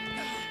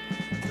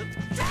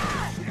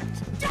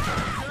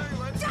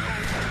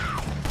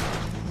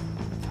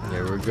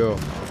 There we go.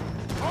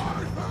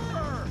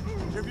 Arthur!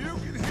 If you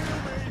can hear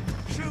me,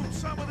 shoot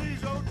some of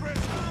these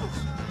O'Driscolls!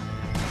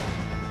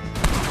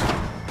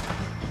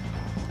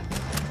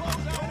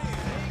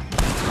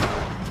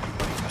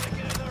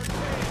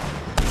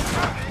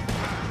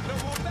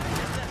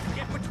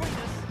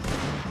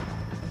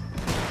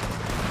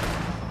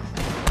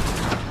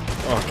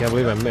 Oh, I can't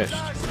believe I missed.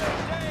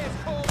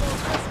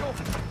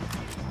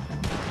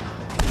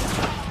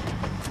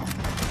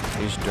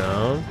 He's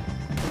down.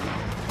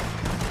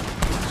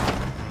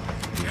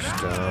 He's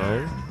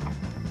down.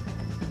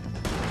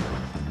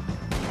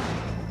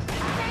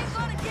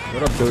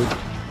 What up, dude?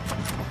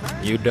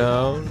 You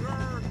down?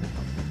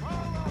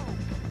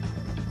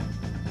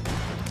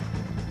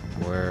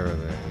 Where are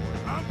they?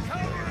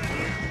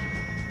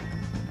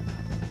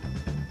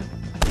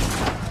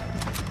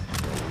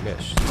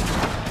 Missed.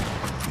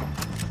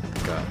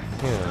 Got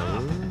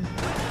him.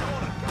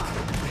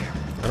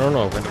 I don't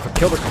know. If I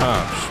kill the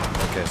cops,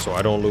 okay, so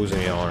I don't lose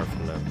any honor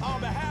from them.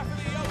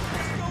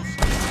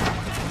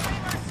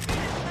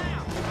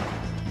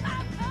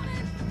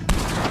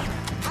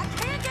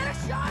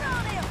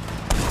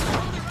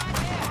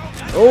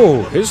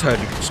 Oh, his head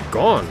is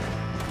gone.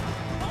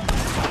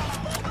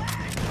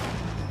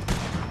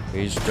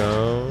 He's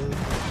down.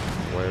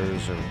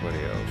 Where's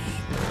everybody else?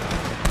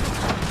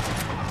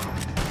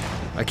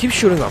 I keep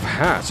shooting off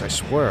hats, I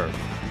swear.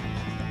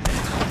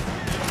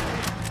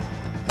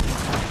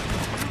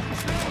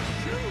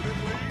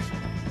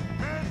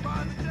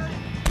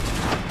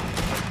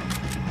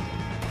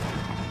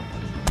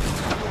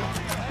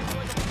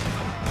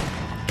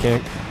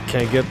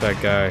 Can't get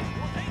that guy.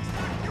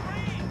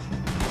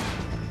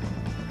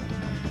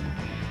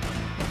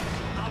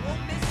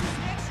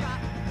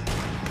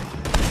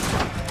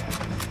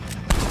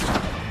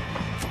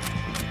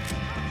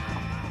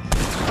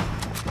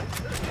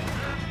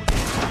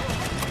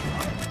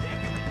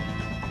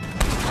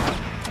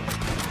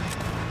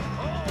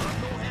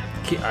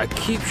 I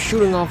keep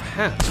shooting off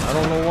hats. I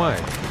don't know why.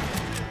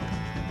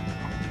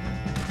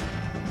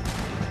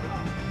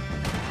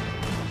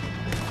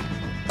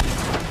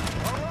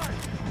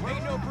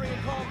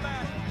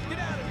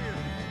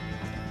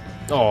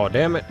 Oh,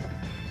 damn it.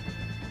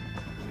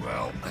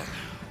 Well,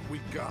 we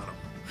got him.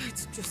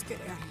 Let's just get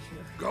out of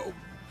here. Go.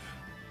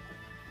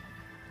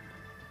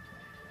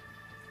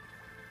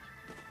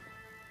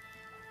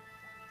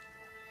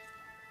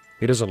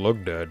 He doesn't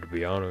look dead, to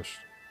be honest.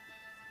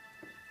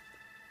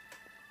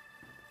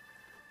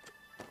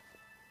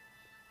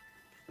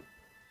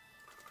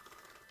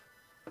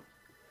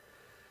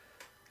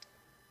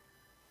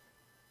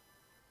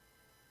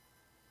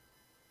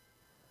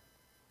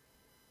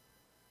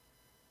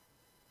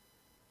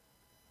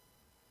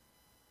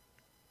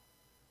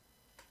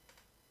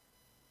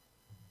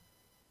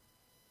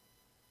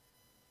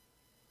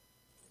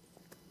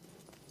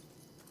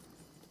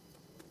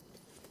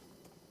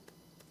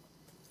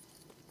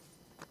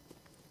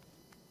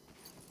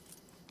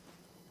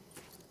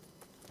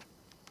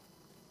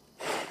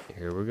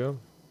 Here we go.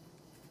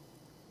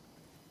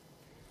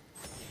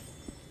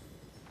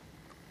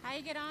 How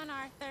you get on,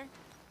 Arthur?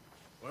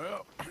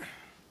 Well,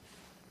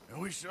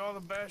 we saw the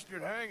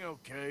bastard hang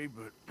okay,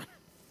 but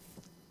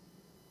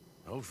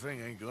the whole thing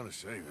ain't gonna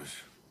save us.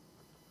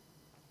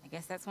 I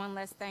guess that's one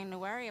less thing to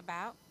worry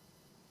about.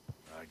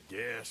 I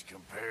guess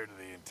compared to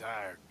the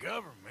entire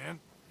government,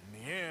 in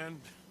the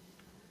end,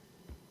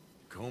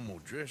 Colm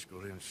O'Driscoll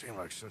didn't seem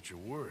like such a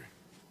worry.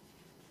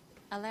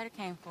 A letter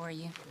came for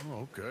you.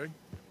 Oh, okay.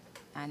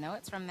 I know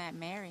it's from that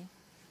Mary.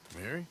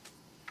 Mary?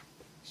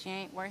 She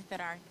ain't worth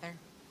it, Arthur.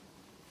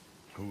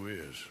 Who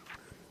is?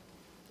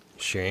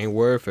 She ain't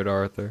worth it,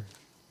 Arthur.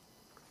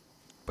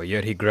 But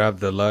yet he grabbed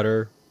the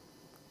letter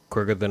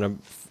quicker than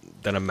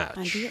a match.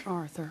 My dear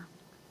Arthur,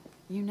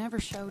 you never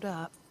showed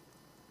up.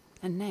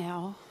 And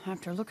now,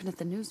 after looking at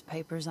the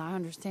newspapers, I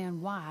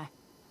understand why.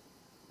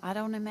 I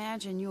don't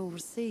imagine you'll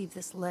receive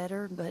this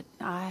letter, but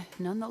I,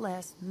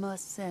 nonetheless,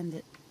 must send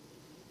it.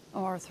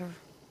 Arthur.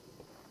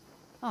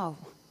 Oh,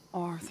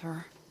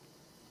 Arthur.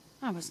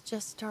 I was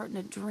just starting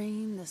to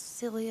dream the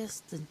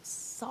silliest and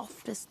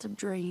softest of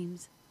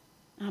dreams.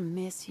 I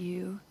miss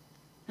you,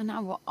 and I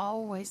will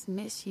always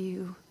miss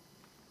you.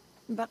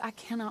 But I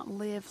cannot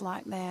live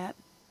like that.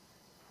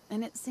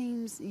 And it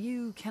seems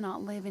you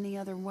cannot live any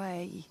other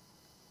way.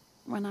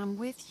 When I'm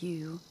with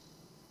you,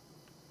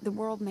 the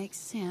world makes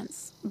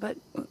sense. But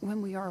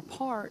when we are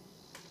apart,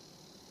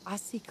 I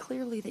see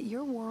clearly that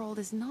your world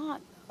is not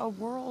a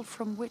world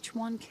from which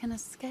one can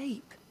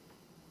escape.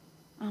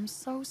 I'm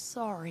so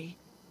sorry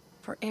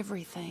for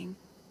everything.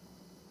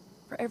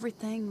 For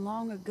everything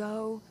long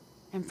ago,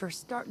 and for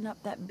starting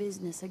up that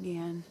business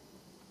again.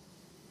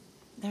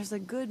 There's a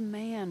good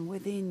man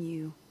within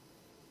you,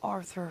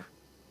 Arthur.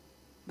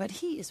 But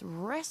he is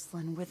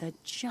wrestling with a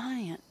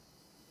giant.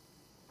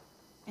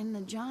 And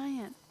the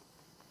giant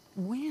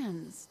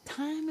wins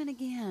time and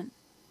again.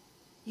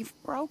 You've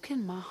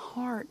broken my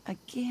heart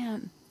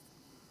again.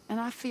 And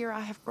I fear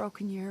I have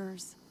broken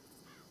yours.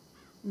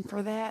 And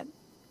for that,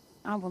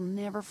 I will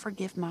never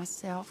forgive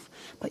myself.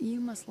 But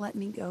you must let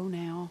me go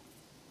now.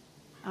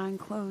 I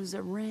enclose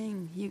a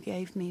ring you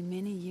gave me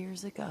many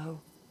years ago,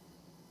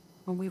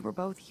 when we were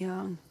both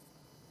young.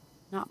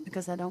 Not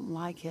because I don't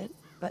like it,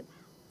 but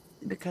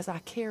because I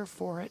care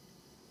for it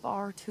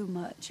far too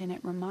much, and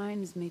it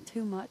reminds me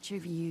too much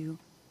of you.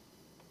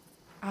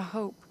 I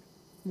hope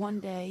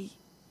one day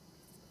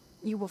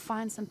you will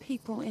find some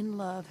people in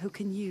love who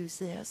can use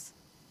this,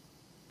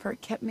 for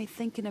it kept me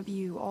thinking of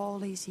you all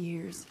these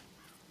years,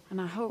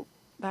 and I hope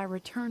by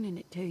returning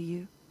it to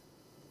you,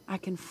 I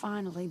can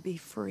finally be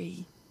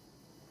free.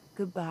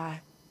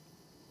 Goodbye,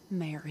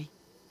 Mary.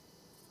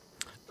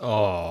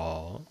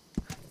 Oh,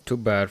 too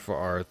bad for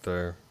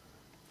Arthur.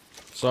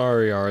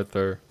 Sorry,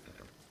 Arthur.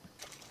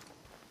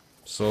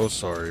 So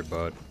sorry,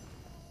 bud.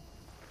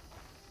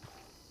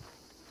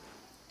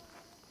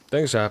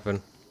 Things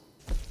happen.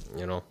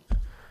 You know,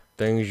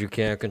 things you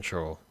can't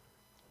control.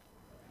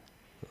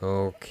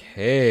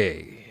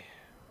 Okay.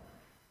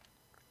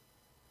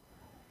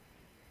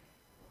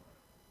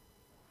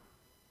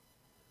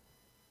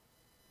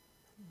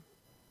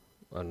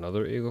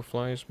 Another Eagle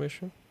Flyers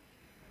mission?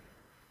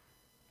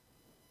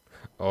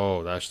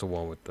 Oh, that's the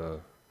one with the...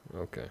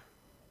 Okay.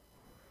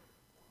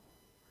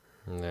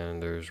 And then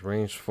there's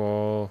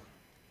Rainsfall.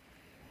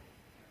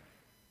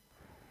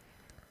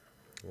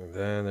 And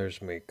then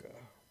there's Mika.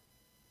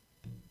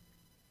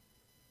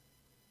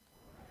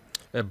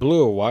 Hey,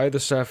 Blue, why the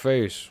sad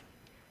face?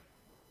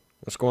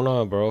 What's going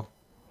on, bro?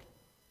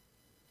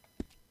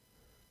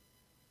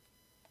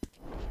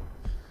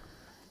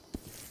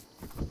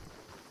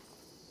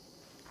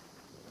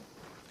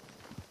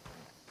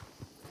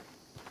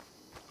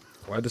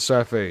 Why the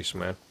sad face,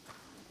 man?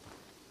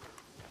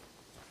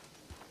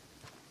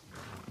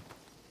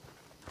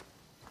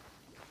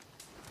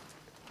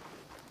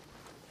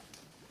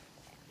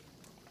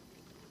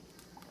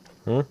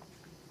 Hmm?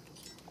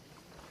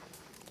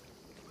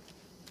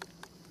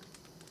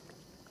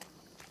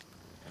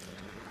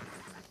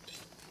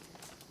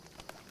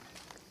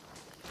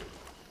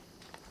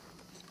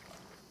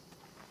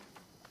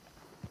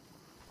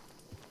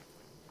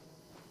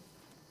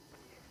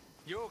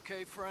 You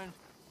okay, friend?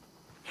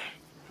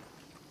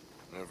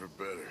 Never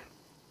better.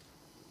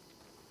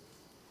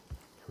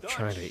 I'm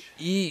trying to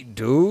eat,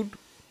 dude.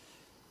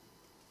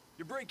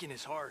 You're breaking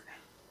his heart.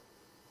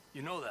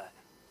 You know that.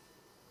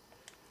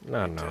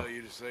 No. Tell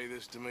you to say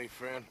this to me,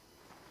 friend?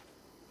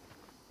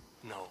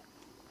 No.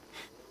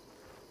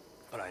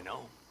 But I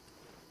know.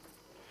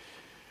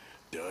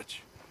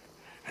 Dutch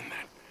and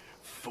that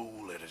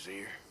fool at his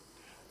ear,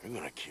 they're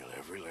gonna kill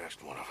every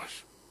last one of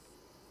us.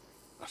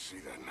 I see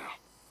that now.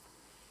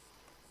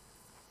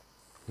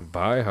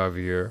 Bye,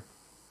 Javier.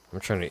 I'm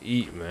trying to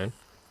eat, man.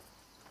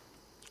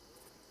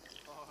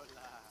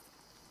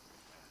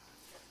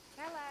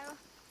 Hello.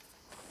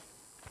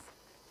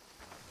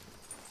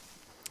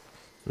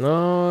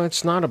 No,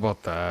 it's not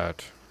about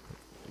that.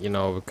 You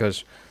know,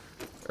 because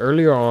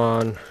earlier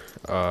on,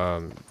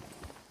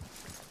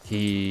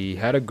 he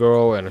had a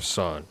girl and a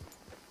son.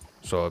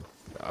 So,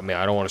 I mean,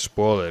 I don't want to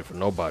spoil it for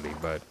nobody,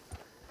 but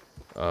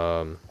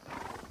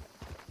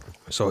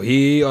so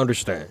he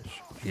understands.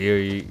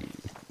 He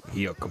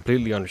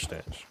completely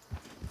understands.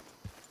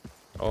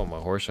 Oh, my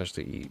horse has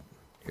to eat.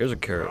 Here's a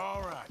carrot.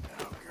 All right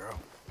now, girl.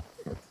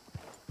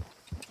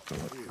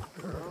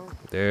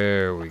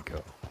 There we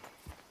go.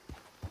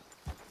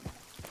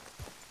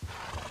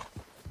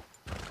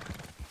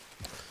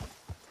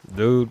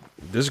 Dude,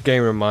 this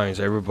game reminds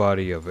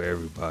everybody of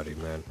everybody,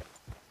 man.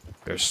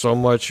 There's so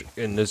much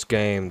in this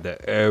game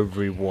that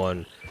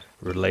everyone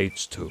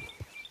relates to.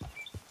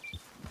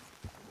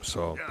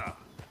 So,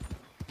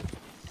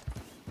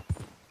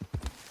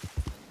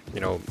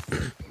 you know,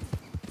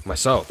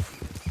 myself,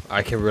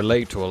 I can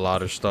relate to a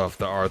lot of stuff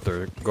that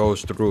Arthur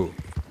goes through.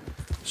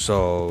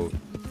 So,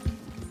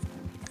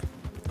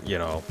 you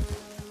know,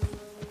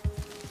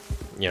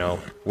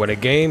 when a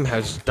game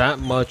has that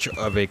much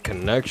of a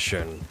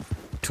connection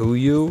to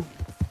you,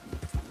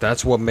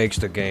 that's what makes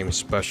the game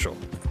special.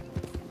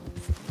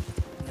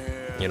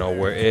 You know,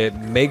 where it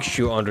makes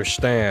you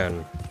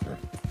understand,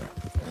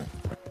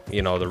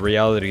 you know, the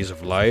realities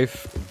of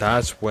life.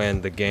 That's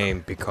when the game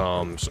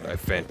becomes a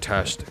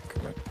fantastic,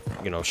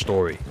 you know,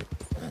 story.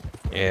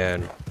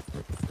 And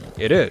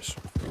it is.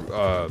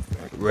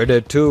 Red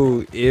Dead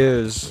 2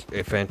 is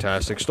a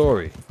fantastic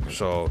story.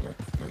 So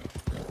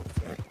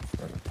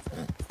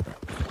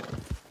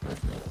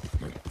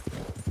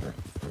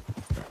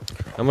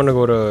I'm gonna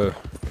go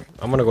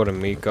to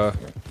Mika,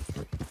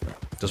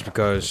 just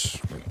because,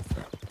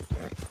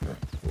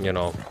 you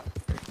know,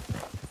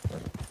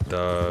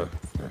 the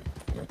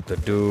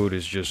dude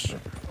is just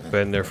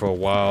been there for a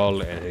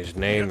while and his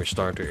name is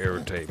starting to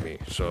irritate me.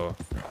 So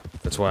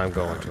that's why I'm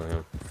going to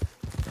him.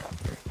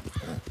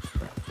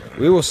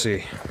 We will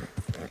see.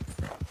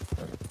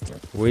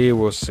 We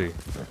will see.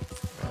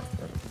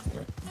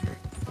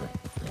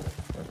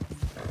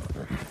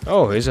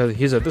 Oh, he's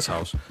at this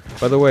house.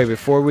 By the way,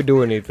 before we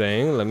do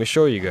anything, let me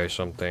show you guys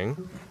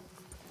something.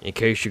 In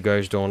case you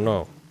guys don't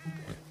know.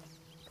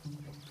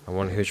 I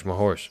want to hitch my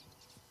horse.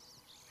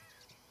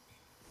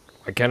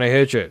 Why can't I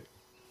hitch it?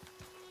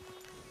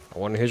 I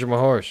want to hitch my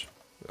horse.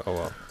 Oh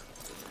well.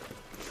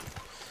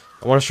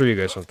 I want to show you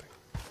guys something.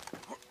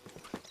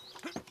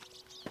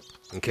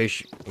 In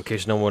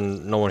case no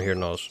one here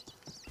knows.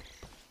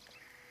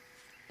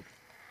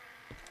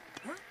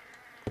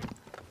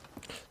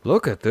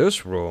 Look at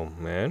this room,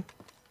 man.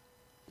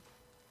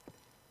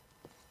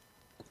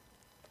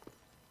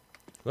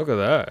 Look at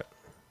that.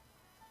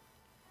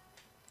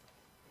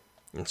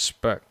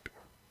 Inspect.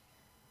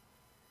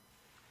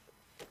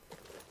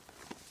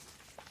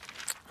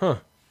 Huh.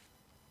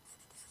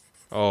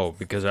 Oh,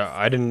 because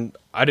I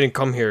didn't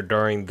come here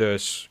during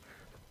this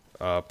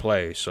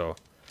play, so.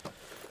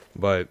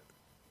 But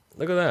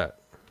look at that.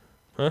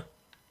 Huh?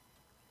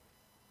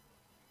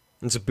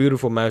 It's a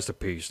beautiful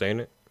masterpiece,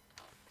 ain't it?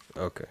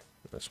 Okay,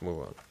 let's move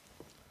on.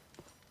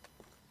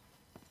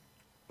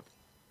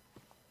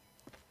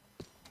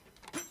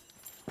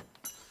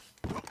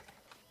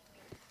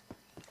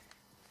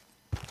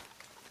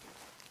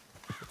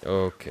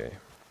 Okay.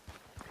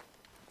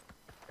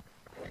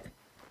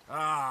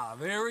 Ah,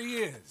 there he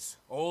is.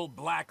 Old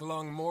Black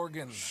Lung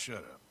Morgan. Shut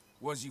up.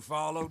 Was you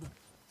followed?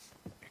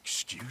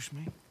 Excuse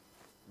me?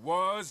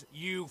 Was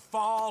you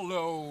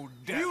followed?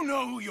 You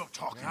know who you're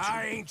talking to.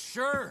 I ain't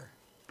sure.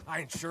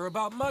 I ain't sure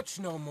about much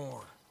no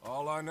more.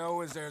 All I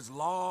know is there's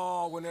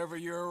law whenever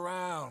you're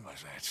around.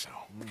 Is that so?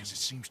 Because it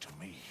seems to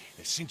me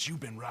that since you've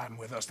been riding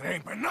with us, there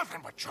ain't been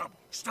nothing but trouble.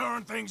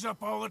 Stirring things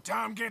up all the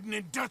time, getting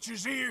in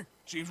Dutch's ear.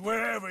 Seems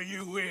wherever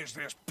you is,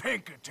 there's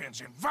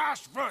Pinkertons and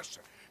vice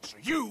versa. So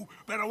you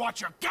better watch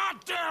your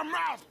goddamn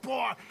mouth,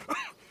 boy!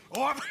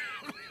 Or...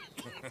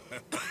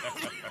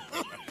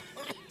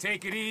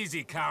 Take it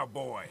easy,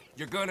 cowboy.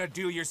 You're gonna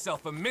do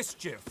yourself a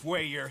mischief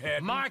way you're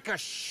heading. Micah,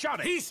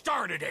 shut it! He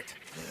started it!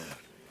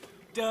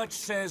 Dutch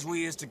says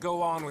we is to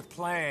go on with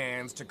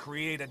plans to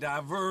create a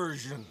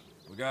diversion.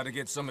 We gotta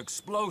get some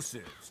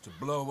explosives to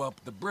blow up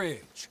the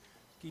bridge.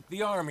 Keep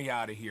the army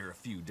out of here a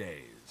few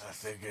days. I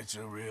think it's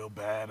a real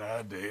bad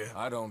idea.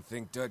 I don't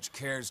think Dutch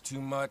cares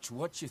too much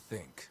what you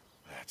think.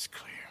 That's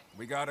clear.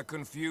 We gotta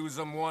confuse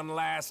him one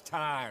last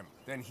time.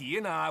 Then he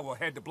and I will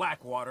head to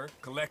Blackwater,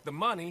 collect the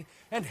money,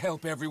 and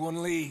help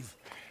everyone leave.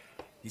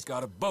 He's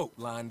got a boat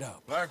lined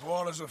up.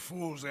 Blackwater's a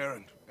fool's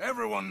errand.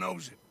 Everyone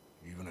knows it.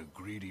 Even a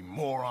greedy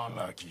moron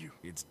like you.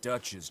 It's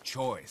Dutch's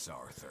choice,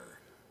 Arthur.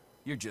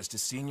 You're just a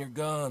senior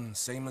gun,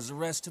 same as the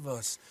rest of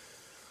us.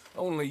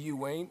 Only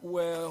you ain't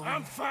well.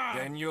 I'm fine.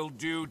 Then you'll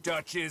do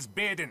Dutch's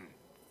bidding,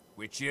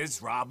 which is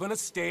robbing a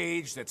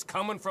stage that's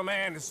coming from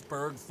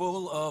Annisburg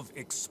full of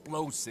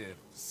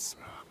explosives.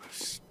 Rob a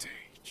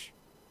stage?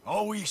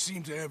 All we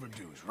seem to ever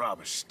do is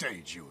rob a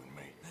stage, you and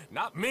me.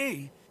 Not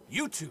me,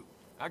 you two.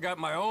 I got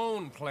my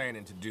own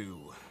planning to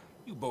do.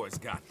 You boys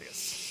got this.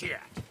 Shit.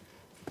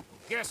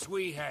 Guess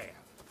we have.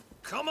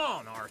 Come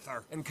on,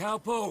 Arthur. And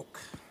Cowpoke,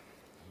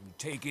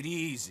 take it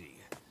easy.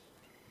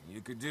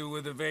 You could do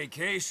with a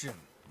vacation,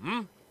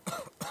 hmm?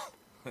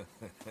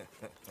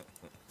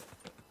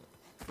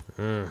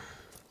 Can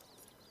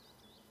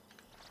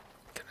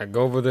I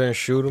go over there and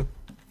shoot him?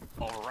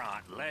 All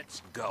right,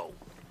 let's go.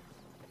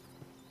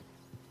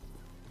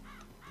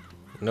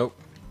 Nope.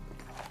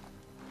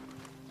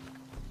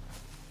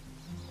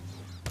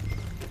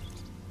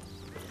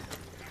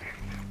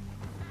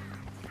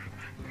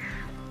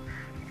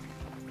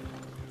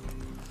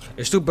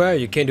 It's too bad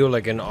you can't do it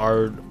like an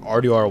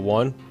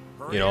RDR1,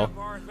 you know,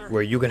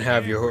 where you can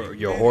have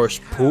your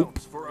horse poop.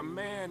 For a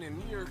man in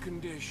your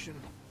condition.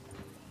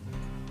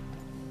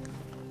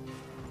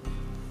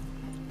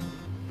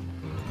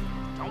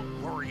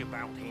 Don't worry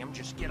about him,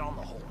 just get on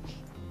the horse.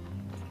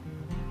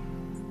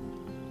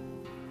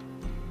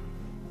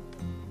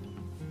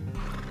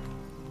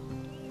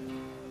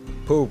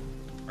 Poop.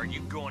 Are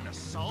you going to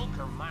sulk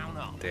or mount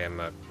up? Damn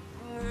it.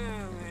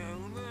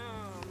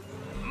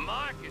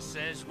 Micah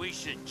says we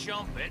should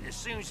jump it as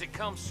soon as it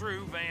comes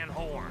through Van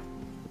Horn.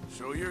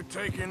 So you're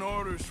taking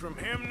orders from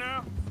him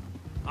now?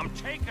 I'm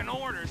taking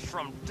orders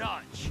from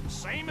Dutch,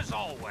 same as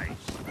always.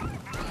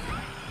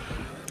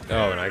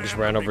 Oh, and I just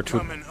ran over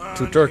two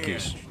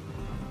turkeys.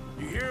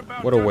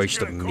 What a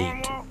waste of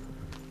meat.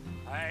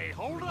 Hey,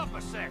 hold up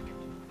a second.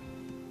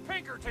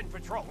 Pinkerton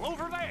Patrol,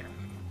 over there.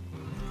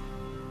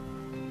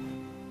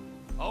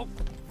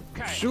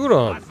 Okay. Shoot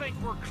 'em. I think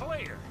we're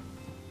clear.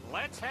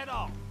 Let's head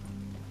off.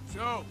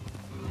 So,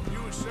 you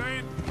were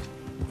saying?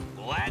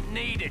 Well, that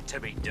needed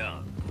to be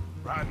done.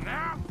 Right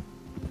now?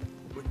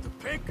 With the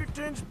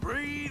Pinkertons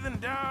breathing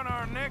down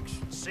our necks?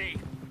 See,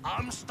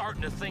 I'm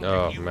starting to think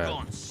Oh, that you've man.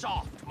 gone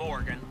soft,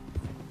 Morgan.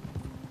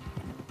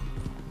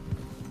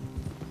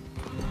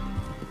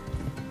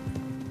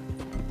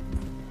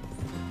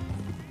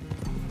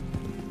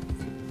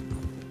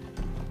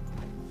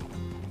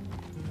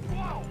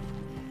 Whoa!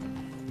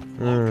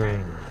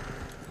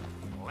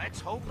 Hmm. Let's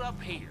hold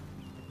up here.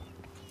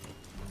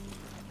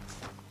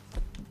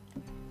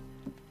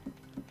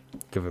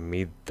 Giving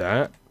me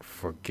that?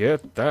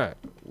 Forget that.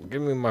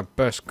 Give me my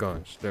best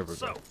guns. There we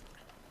So, go. the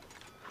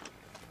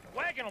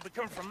wagon will be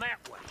coming from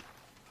that way,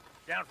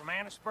 down from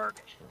Annisburg.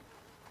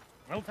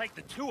 It'll take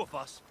the two of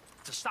us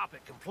to stop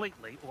it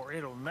completely, or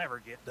it'll never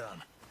get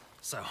done.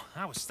 So,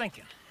 I was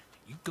thinking,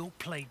 you go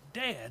play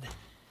dead,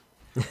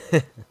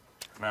 and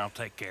I'll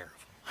take care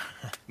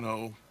of him.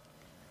 No,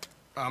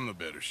 I'm the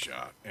better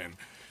shot, and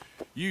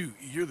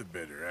you're the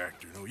better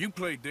actor. No, you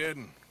play dead,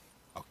 and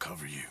I'll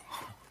cover you.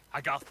 I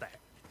got that.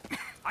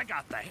 I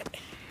got that.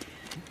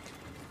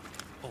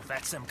 Oh,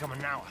 that's them coming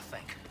now, I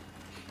think.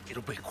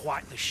 It'll be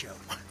quite the show.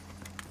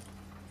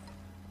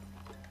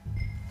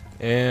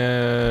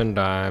 And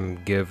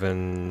I'm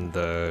given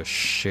the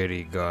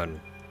shitty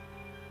gun.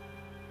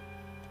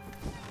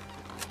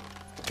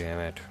 Damn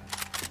it.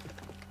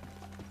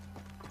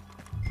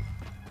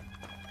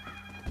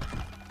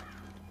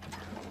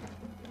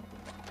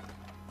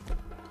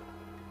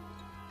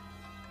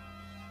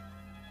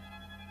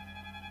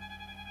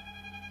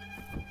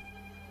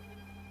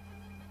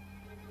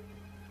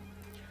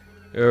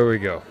 There we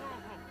go.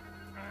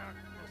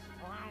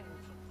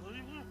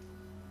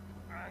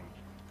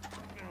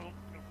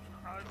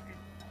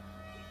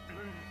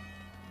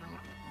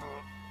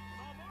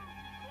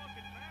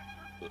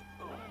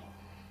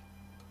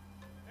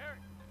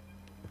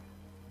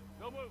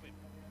 Go move it.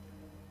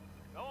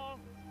 Go on.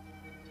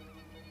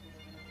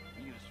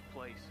 This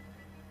place.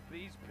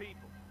 These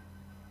people.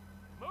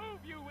 Move,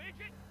 you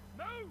idiot!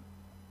 Move!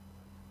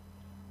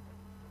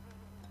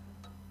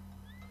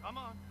 Come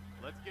on,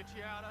 let's get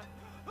you out of...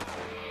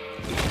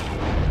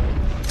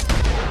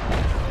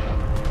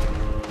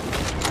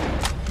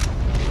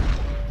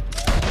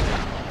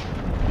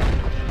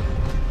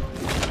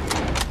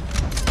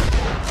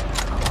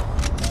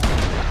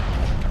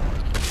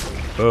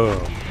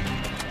 Boom.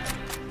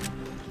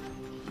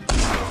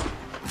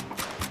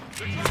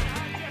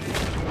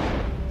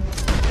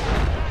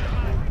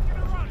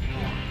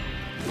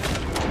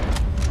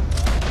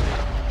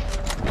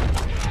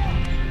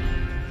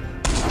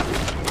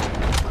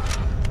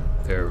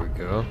 There we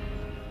go.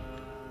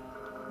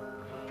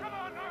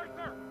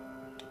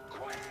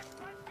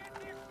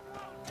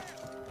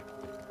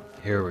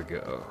 Here we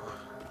go.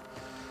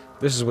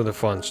 This is when the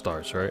fun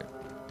starts, right?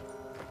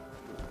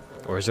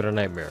 Or is it a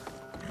nightmare?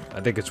 I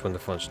think it's when the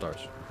fun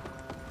starts.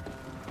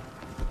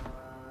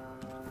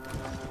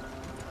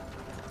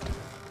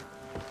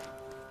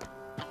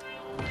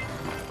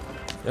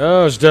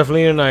 Oh, it's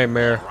definitely a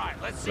nightmare. All right,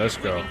 let's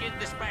go. We can get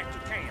this back to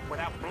camp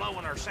without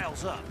blowing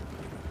ourselves up.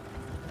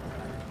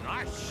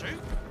 Nice shoot.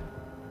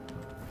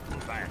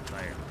 Back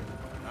there.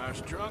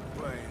 Nice drunk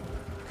playing.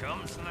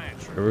 Comes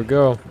natural. Here we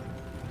go.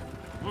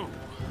 Ooh.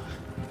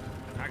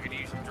 I could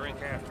use a drink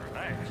after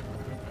that.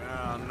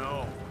 Ah,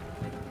 no.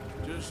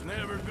 Just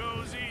never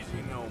goes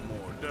easy no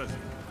more, does it?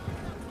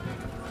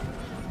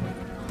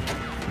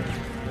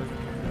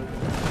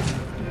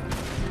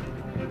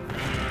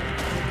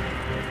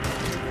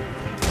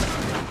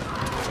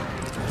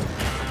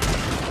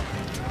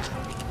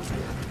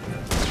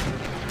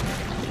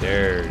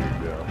 There you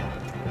go.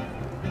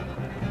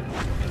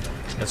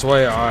 That's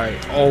why I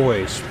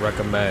always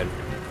recommend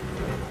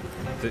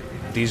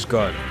these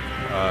guns.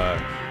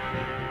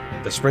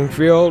 The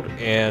Springfield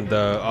and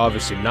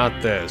obviously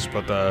not this,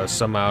 but the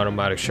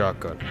semi-automatic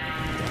shotgun.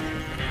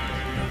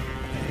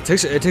 It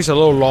takes a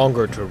little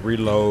longer to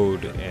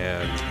reload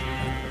and,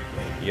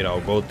 you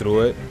know, go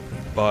through it,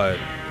 but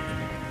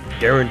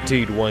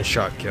guaranteed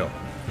one-shot kill.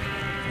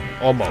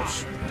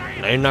 Almost.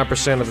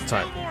 99% of the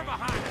time.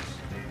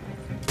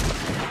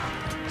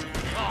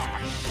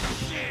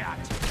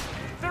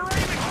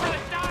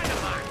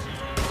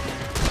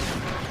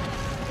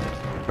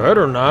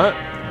 Better not.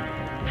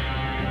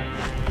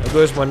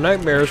 Otherwise my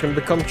nightmare is gonna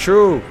become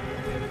true.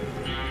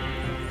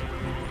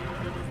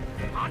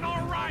 I'm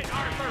all right,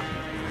 Arthur.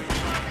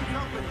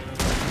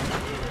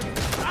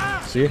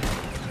 See?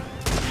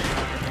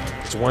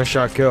 It's a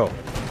one-shot kill.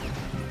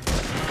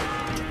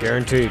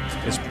 Guaranteed.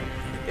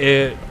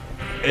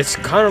 It's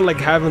kind of like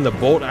having the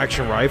bolt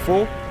action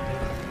rifle,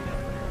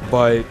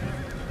 but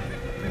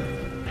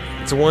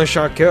it's a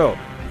one-shot kill.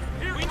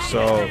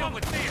 So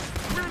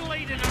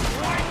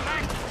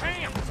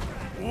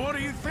What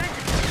do you think?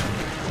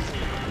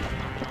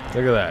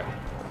 look at that.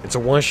 It's a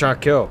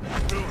one-shot kill.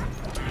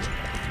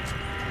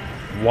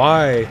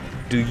 Why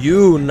do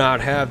you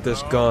not have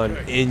this gun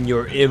in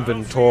your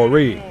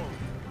inventory?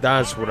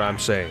 That's what I'm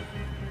saying.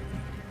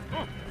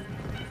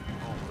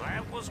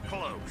 That was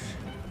close.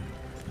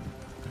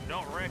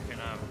 Don't reckon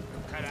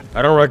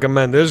I don't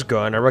recommend this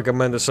gun. I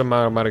recommend the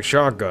semi-automatic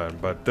shotgun,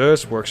 but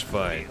this works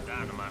fine.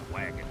 dynamite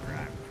wagon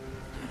driver.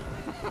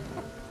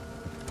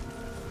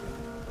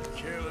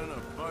 Killing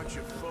a bunch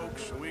of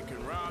folks so we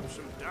can rob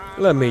some dynamite.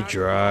 Let me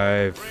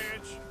drive.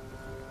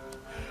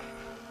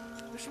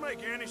 This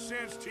make any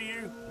sense to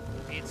you?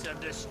 It's a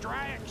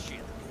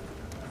distraction.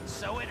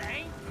 So it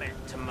ain't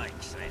meant to make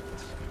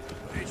sense.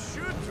 It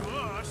should to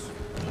us.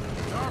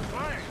 It's our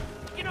plan.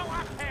 You know,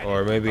 I've had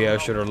Or maybe I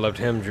should have left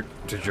him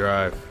to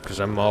drive, because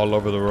I'm all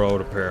over the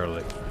road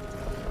apparently.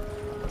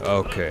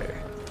 Okay.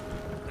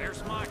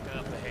 There's Micah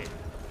up ahead.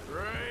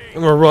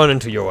 I'm gonna run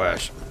into your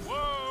ass.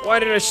 Why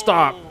did I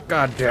stop?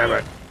 God damn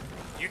it.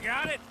 You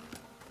got it?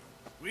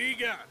 We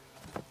got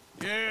it.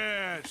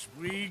 Yes,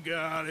 we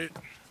got it.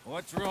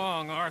 What's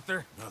wrong,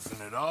 Arthur?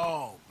 Nothing at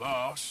all,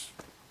 boss.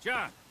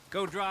 John,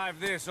 go drive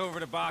this over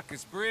to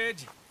Bacchus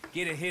Bridge.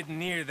 Get it hidden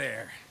near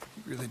there.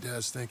 He really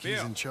does think Bill,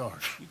 he's in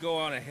charge. You go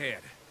on ahead.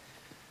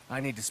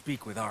 I need to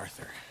speak with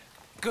Arthur.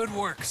 Good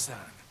work, son.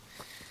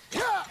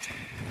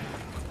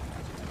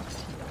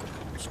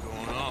 What's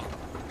going on?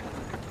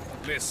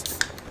 Listen,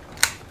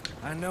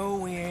 I know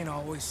we ain't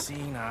always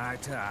seen eye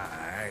to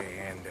eye,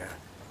 and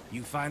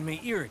you find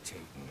me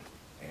irritating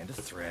and a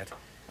threat,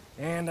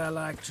 and I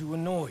like to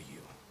annoy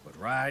you. But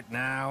right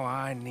now,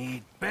 I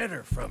need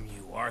better from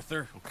you,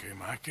 Arthur. Okay,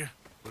 Micah.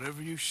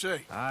 Whatever you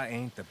say. I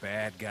ain't the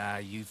bad guy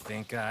you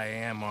think I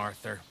am,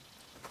 Arthur.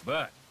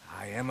 But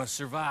I am a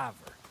survivor.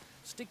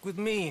 Stick with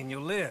me and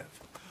you'll live.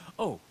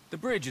 Oh, the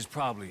bridge is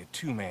probably a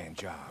two-man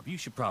job. You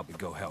should probably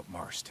go help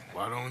Marston.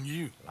 Why don't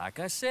you? Like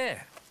I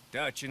said,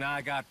 Dutch and I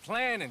got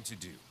planning to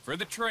do for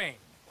the train.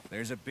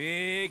 There's a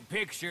big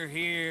picture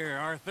here,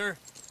 Arthur.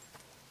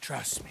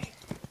 Trust me.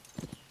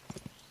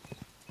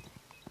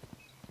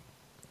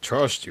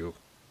 Trust you?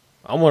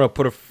 I want to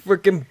put a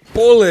freaking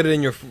bullet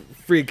in your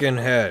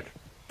freaking head.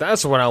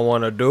 That's what I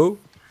want to do.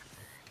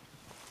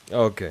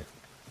 Okay.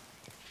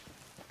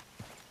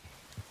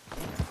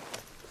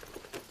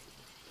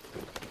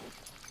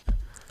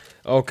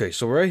 Okay,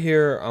 so right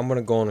here, I'm going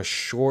to go on a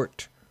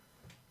short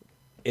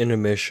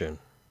intermission.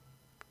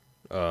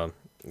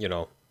 You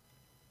know,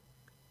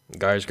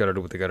 guys got to do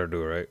what they got to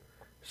do, right?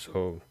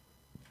 So,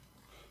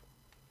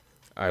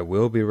 I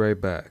will be right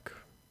back.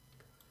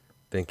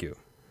 Thank you.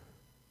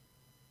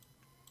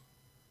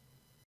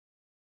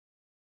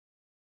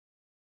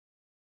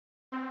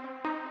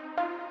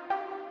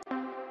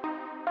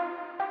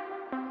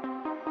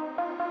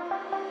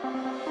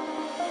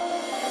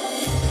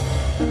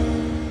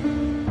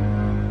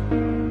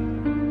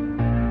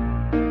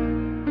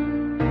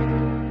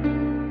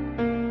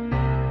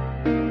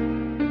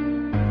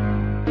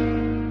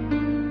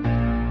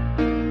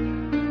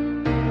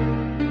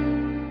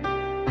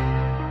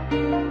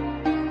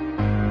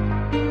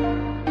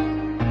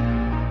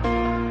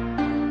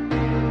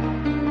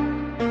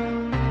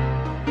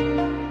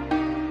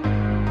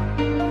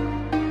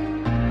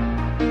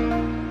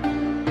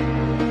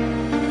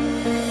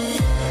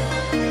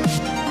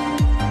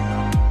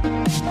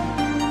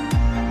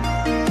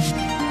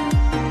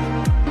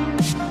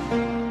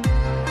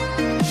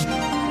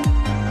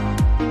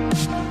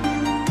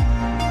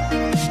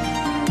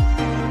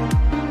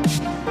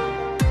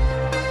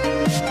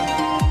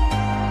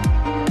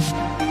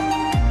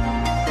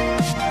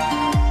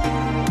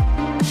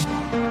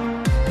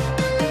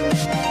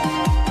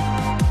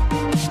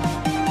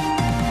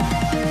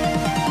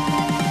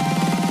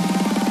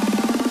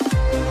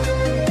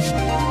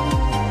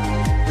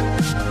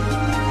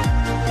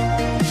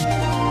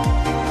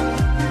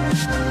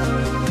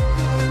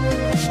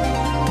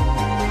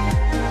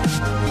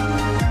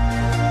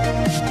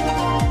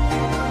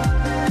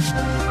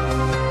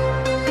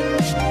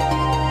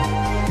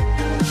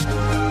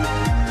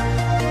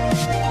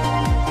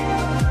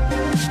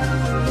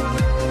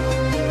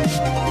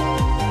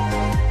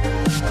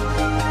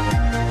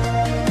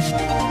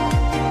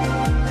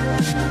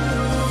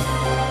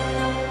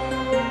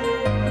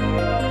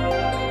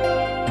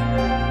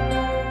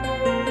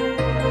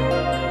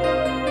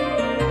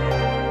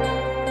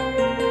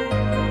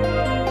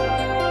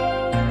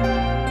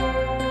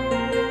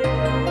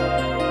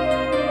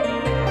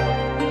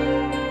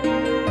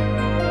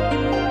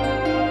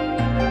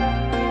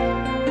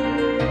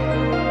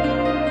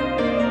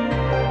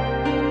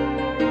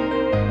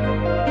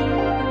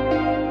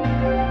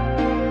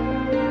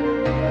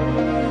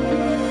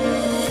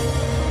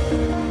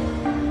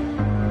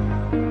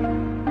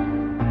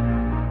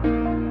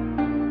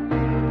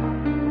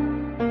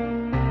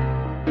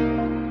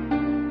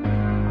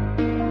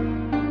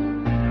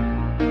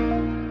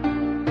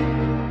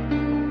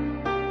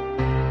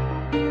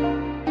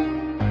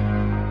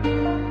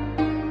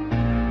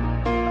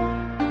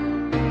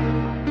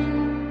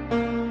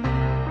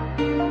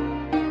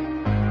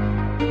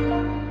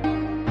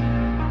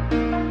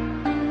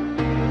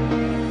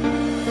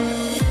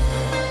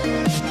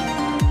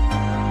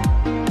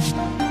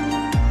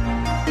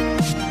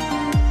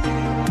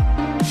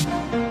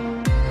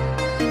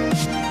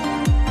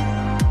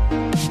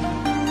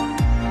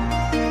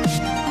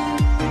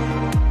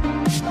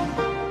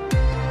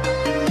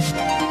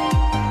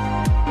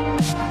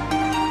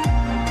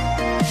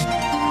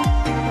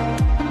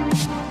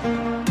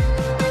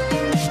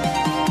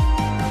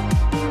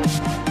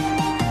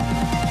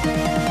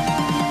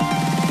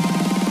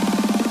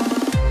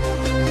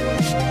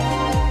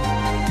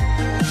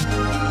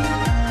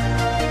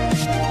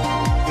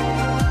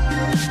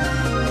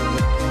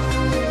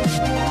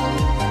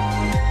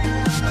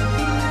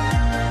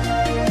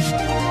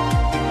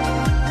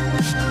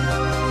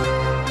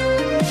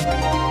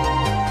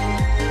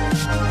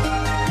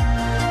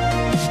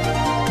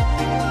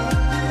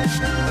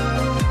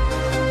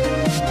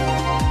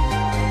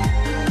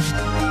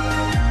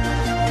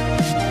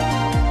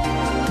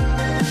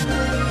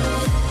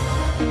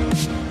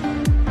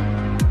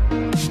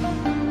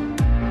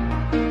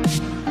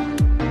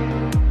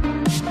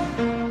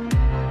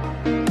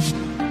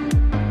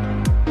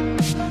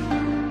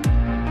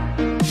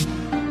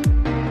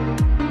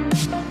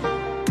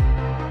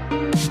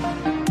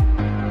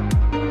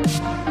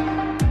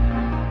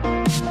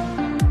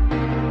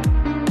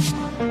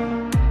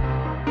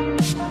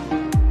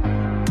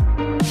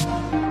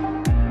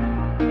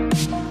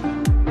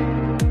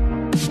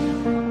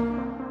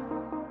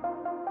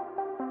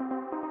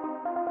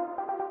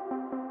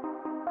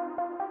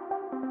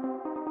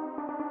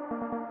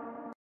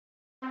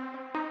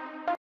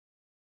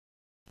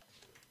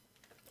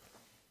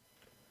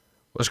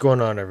 What's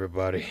going on,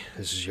 everybody?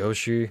 This is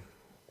Yoshi,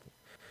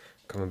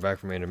 coming back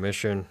from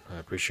intermission. I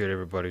appreciate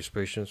everybody's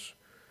patience.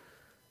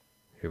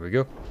 Here we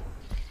go.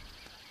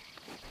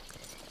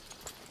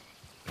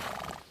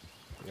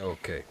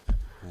 Okay,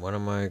 what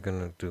am I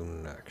gonna do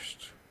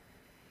next?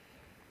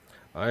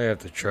 I have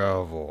to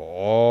travel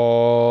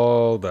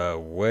all the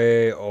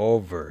way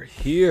over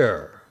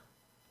here.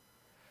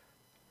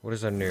 What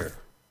is that near?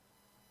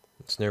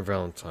 It's near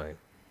Valentine.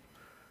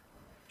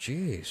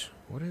 Jeez,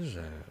 what is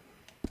that?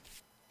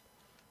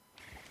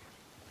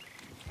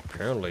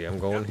 Apparently, I'm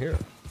going here.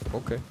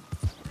 Okay.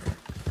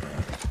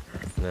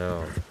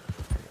 Now,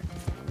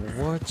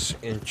 what's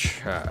in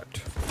chat?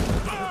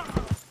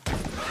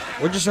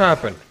 What just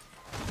happened?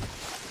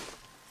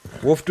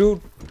 Wolf dude?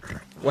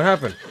 What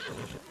happened?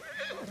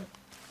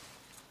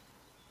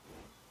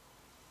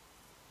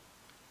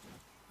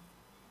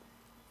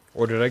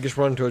 Or did I just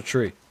run into a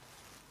tree?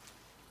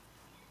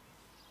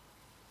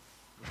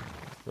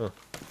 Huh.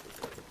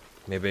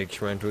 Maybe I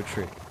just ran into a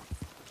tree.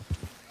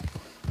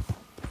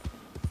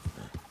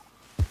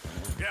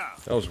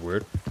 That was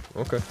weird.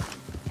 Okay.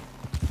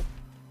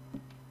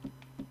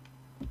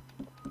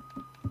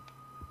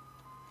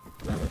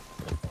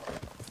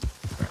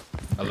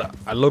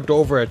 I looked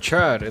over at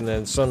Chad and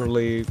then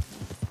suddenly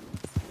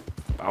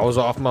I was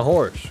off my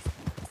horse.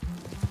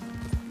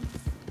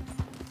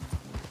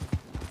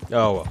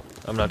 Oh well,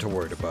 I'm not too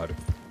worried about it.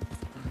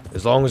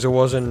 As long as it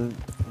wasn't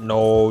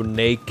no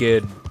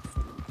naked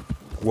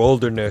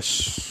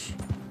wilderness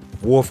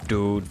wolf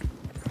dude,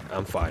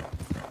 I'm fine.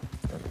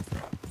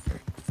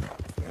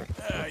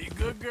 You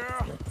good,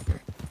 girl?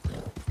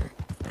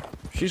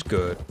 She's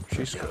good.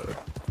 She's good.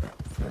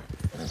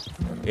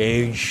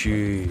 Ain't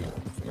she?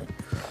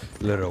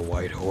 Little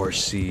white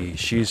horsey.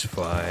 She's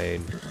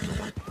fine.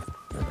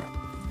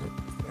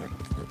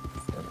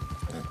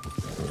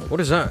 What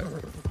is that?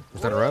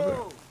 Is that a rabbit?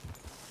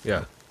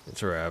 Yeah,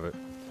 it's a rabbit.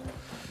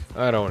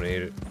 I don't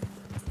eat it.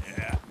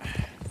 Yeah,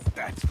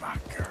 that's my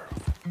girl.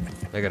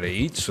 I gotta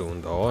eat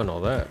soon, though. I know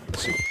that.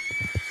 Let's see.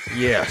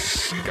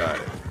 Yes, got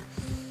it.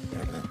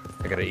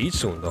 I gotta eat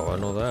soon, though. I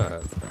know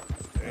that.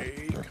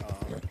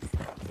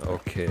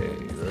 Okay,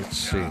 let's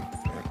see.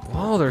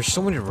 Wow, there's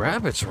so many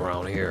rabbits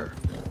around here.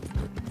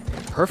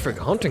 Perfect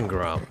hunting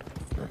ground.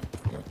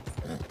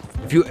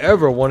 If you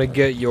ever want to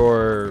get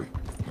your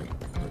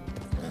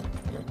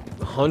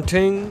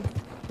hunting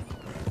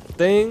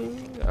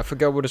thing, I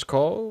forgot what it's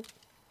called.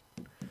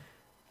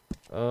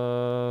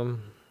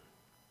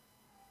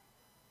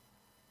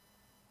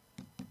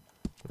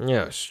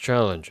 Yes,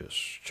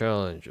 challenges.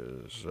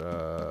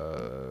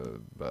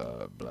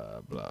 Blah,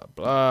 blah, blah,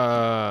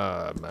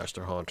 blah.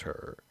 Master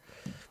Hunter.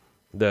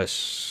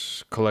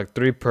 This. Collect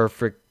 3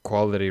 perfect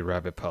quality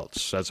rabbit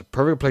pelts. That's a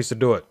perfect place to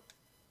do it.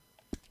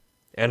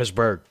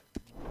 Annisburg.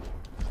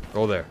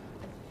 Go there.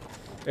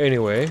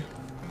 Anyway.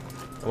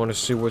 I want to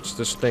see what's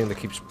this thing that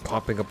keeps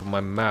popping up on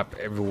my map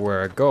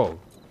everywhere I go.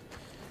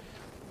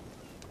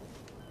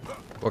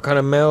 What kind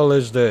of mail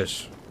is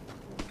this?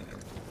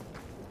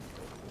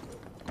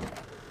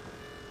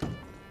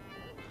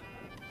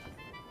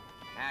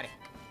 Howdy.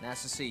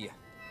 Nice to see you.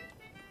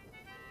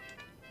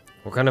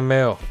 What kind of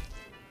mail?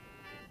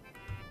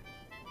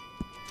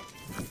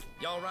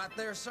 Y'all right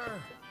there, sir?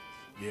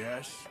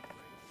 Yes?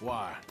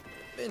 Why?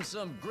 Been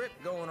some grip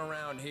going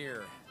around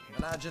here,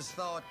 and I just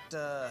thought,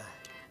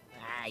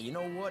 you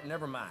know what?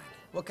 Never mind.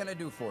 What can I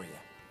do for you?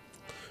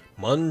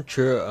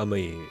 Muncher, I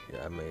made it.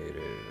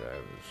 I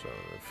was on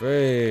the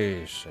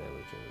face,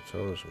 sandwich in the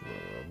toast, blah,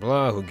 blah,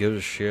 blah. Who gives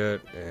a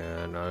shit?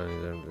 And I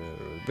don't know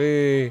what it would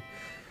be.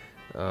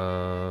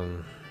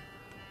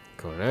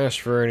 Couldn't ask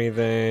for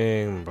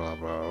anything, blah,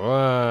 blah,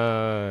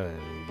 blah,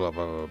 and blah,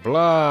 blah, blah,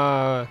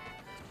 blah.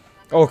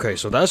 Okay,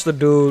 so that's the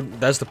dude,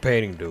 that's the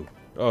painting dude.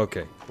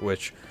 Okay,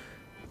 which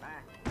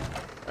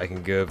I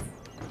can give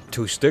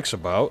 2 sticks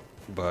about.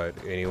 But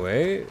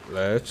anyway,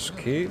 let's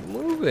keep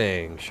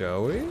moving,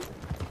 shall we?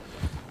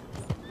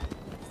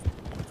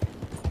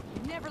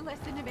 Never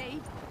listen to me.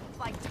 It's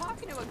like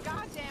talking to a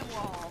goddamn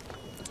wall.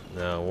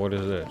 Now, what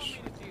is this?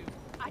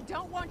 I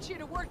don't want you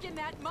to work in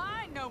that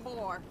mine no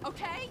more,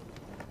 okay?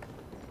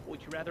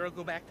 Would you rather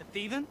go back to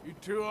thieving? You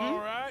two all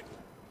right?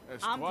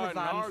 That's I'm quite an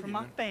providing for my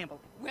argument. family.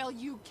 Well,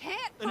 you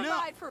can't Enough.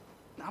 provide for...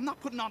 I'm not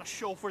putting on a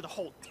show for the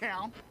whole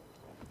town.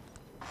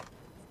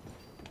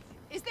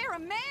 Is there a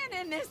man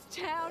in this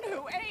town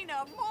who ain't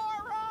a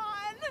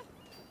moron?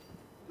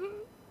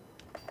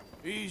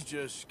 He's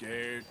just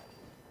scared.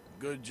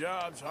 Good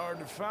job's hard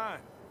to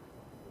find.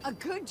 A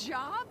good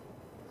job?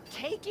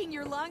 Caking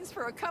your lungs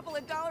for a couple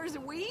of dollars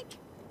a week?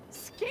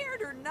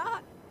 Scared or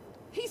not,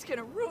 he's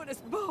gonna ruin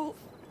us both.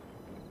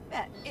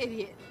 That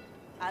idiot.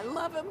 I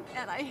love him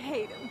and I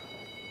hate him.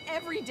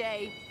 Every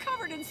day,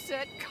 covered in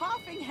soot,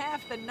 coughing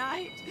half the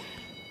night.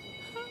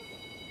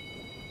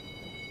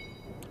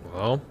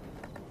 Well,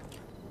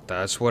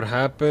 that's what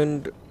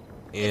happened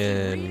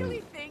in... You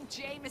really think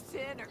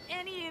Jameson or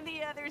any of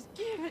the others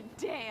give a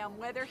damn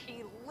whether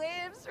he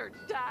lives or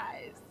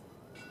dies?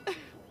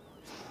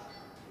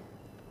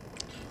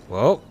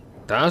 Well,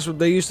 that's what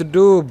they used to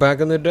do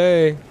back in the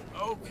day.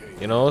 Okay,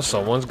 You know,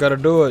 someone's got to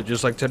do it,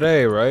 just like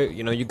today, right?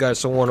 You know, you got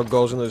someone who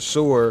goes in the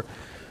sewer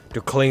to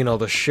clean all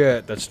the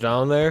shit that's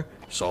down there.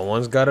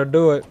 Someone's got to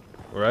do it,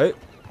 right?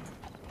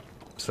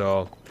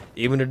 So,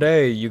 even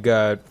today, you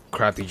got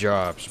crappy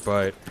jobs,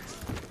 but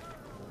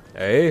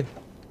hey,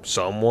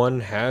 someone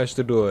has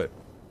to do it.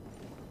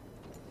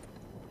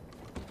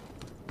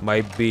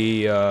 Might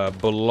be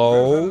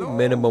below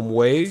minimum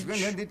wage, It's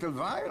been a little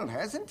while,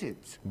 hasn't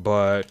it?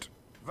 but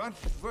What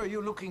were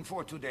you looking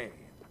for today?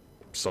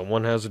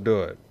 someone has to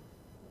do it.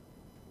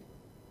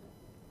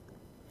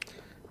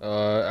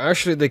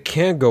 Actually, they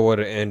can't go with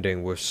an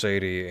ending with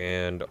Sadie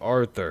and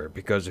Arthur,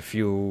 because if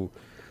you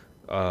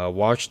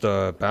watch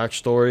the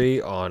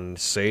backstory on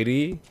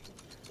Sadie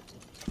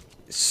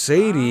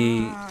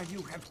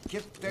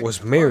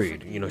was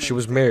married. You know, she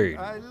was married.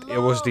 It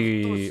was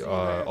the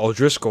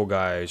O'Driscoll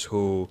guys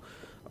who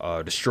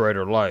destroyed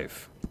her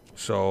life.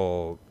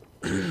 So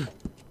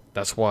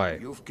that's why.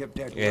 You've kept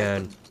that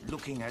And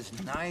looking as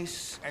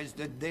nice as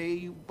the day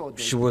you bought it.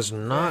 she was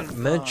not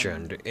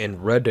mentioned in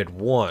Red Dead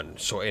 1.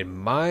 So in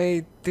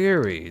my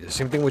theory, the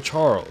same thing with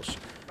Charles.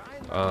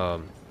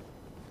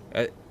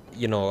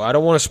 You know, I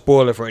don't want to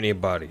spoil it for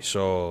anybody.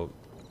 So,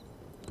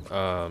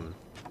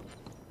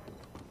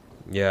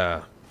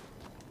 yeah.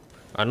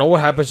 I know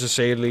what happens to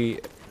Sadie.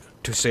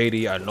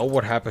 I know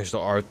what happens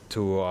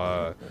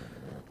to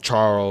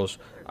Charles.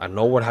 I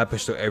know what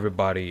happens to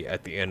everybody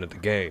at the end of the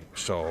game.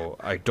 So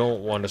I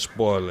don't want to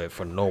spoil it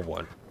for no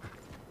one.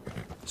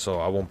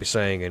 So I won't be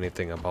saying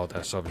anything about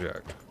that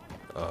subject.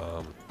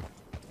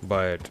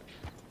 But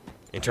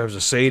in terms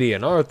of Sadie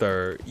and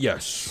Arthur,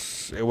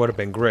 yes, it would have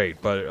been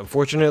great. But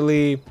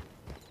unfortunately,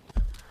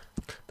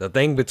 the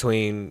thing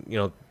between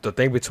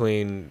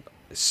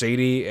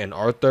Sadie and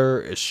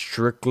Arthur is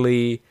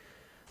strictly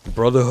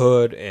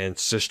brotherhood and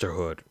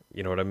sisterhood.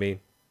 You know what I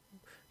mean?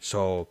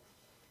 So,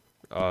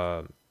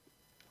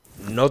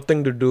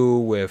 nothing to do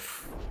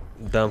with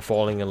them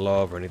falling in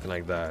love or anything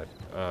like that.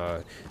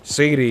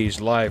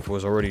 Sadie's life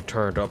was already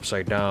turned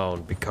upside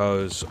down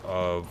because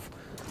of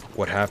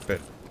what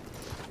happened.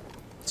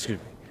 Excuse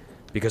me.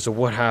 Because of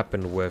what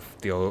happened with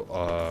the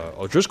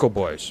O'Driscoll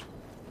boys.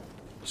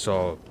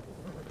 So,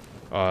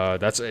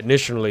 that's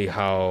initially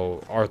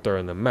how Arthur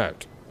and them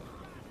met.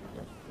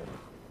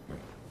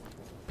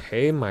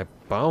 Pay my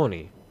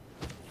bounty.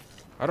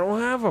 I don't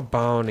have a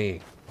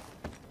bounty.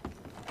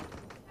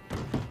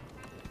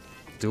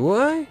 Do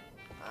I?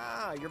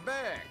 Ah, you're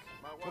back.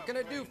 What can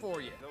I do for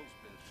you?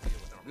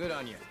 Good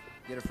on you.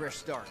 Get a fresh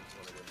start.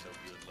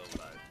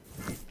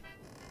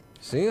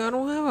 See, I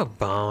don't have a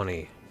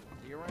bounty.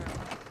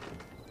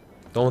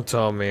 Don't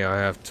tell me I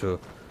have to.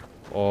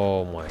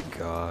 Oh my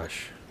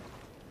gosh.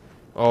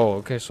 Oh,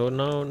 okay, so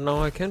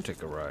now I can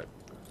take a ride.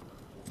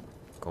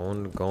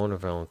 Going to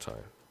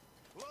Valentine.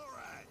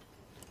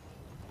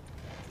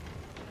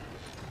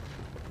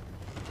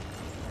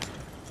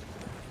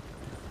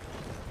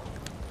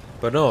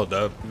 But no,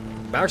 the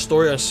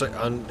backstory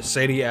on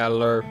Sadie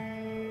Adler,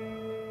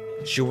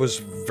 she was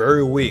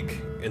very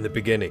weak in the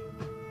beginning.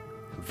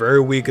 Very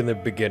weak in the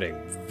beginning.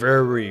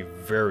 Very,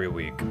 very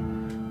weak.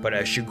 But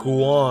as she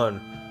grew on,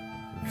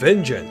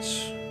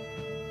 vengeance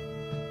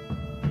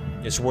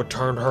is what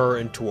turned her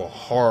into a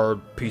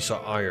hard piece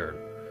of iron.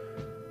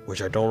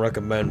 Which I don't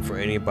recommend for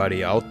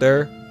anybody out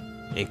there.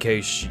 In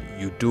case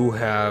you do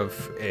have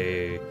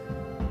a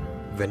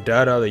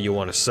vendetta that you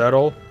want to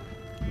settle,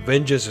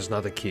 vengeance is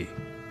not the key.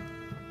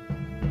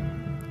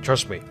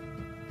 Trust me.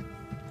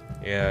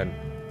 And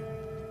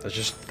that's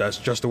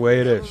just the way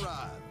it is.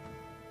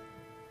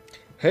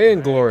 Hey,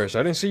 Inglorious,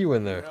 I didn't see you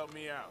in there.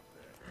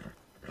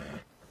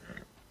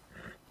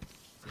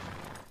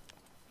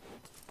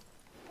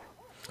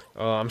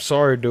 I'm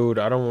sorry, dude.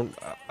 I don't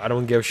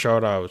give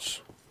shout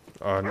outs.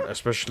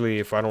 Especially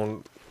if I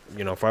don't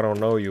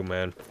know you,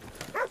 man.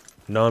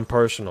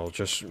 Non-personal,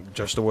 just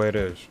the way it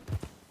is.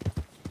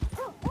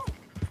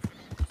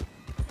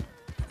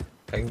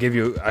 I can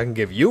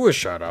give you a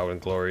shout out,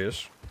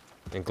 Inglorious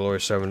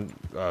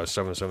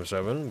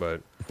 777,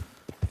 but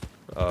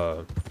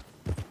I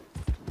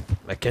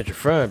can't your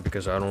friend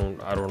because I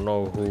don't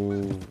know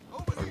who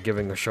I'm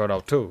giving a shout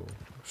out to.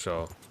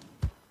 So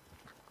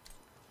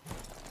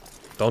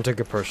don't take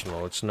it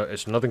personal. It's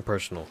nothing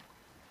personal.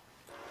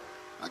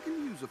 I can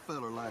use a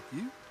feller like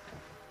you.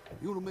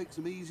 You want to make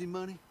some easy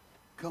money?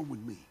 Come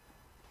with me.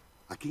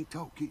 I can't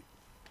talk here.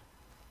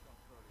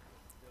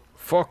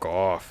 Fuck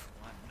off.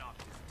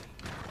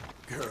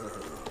 Girl.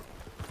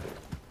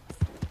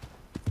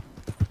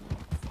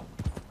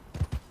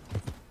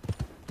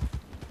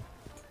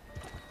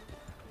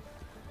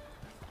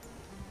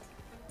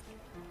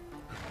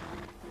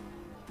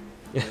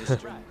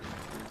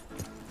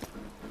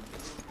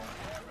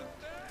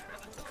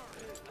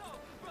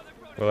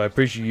 Well, I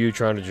appreciate you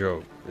trying to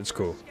joke. It's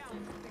cool.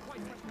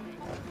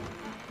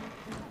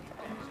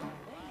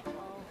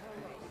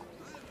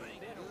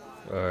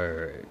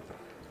 Alright.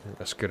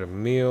 Let's get a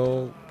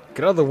meal.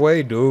 Get out of the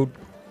way, dude.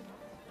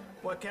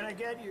 What can I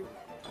get you?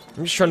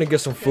 I'm just trying to get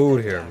some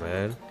food here,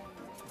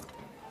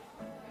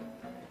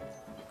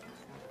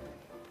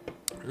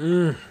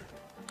 man.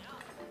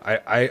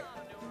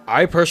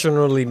 I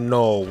personally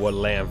know what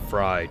lamb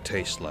fry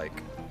tastes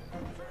like.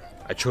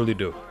 I truly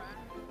do.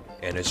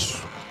 And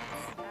it's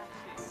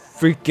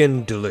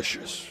freaking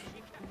delicious.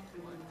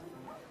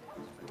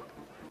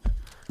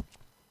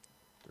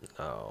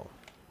 No.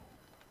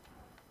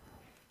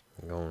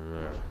 Go in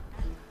there.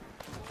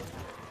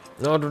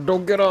 No,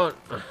 don't get on.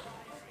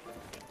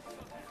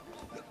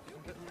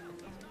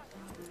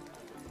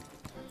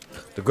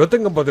 The good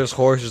thing about this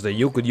horse is that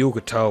you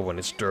could tell when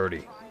it's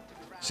dirty.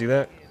 See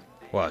that?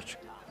 Watch.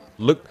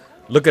 Look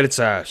at its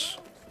ass.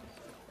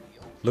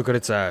 Look at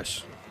its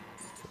ass.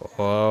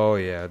 Oh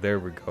yeah, there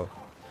we go.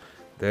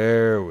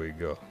 There we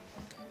go.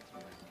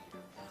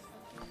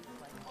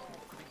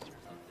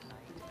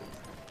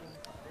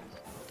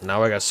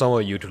 Now I got some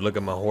of you to look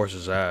at my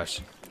horse's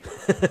ass.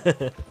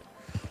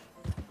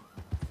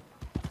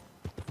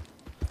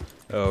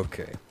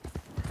 Okay.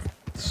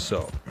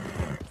 So,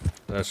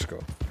 let's go.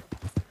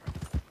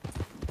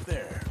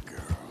 There,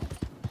 girl.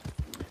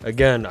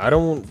 Again, I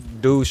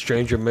don't do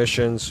stranger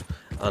missions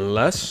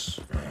unless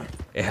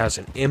it has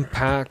an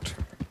impact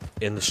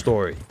in the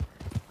story.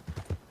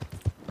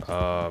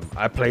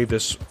 I played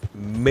this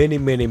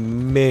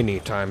many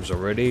times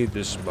already.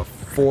 This is my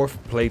 4th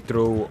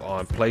playthrough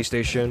on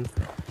PlayStation,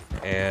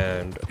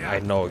 and I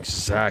know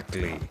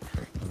exactly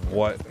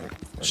what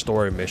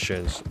story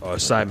missions or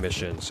side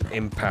missions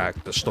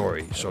impact the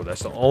story. So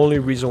that's the only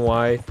reason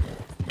why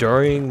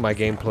during my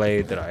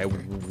gameplay that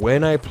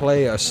when I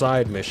play a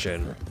side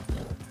mission,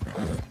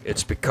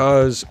 it's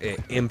because it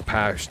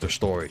impacts the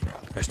story.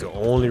 That's the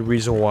only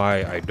reason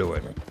why I do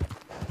it.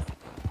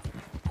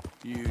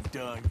 You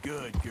done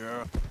good,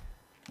 girl.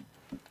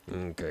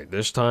 Okay,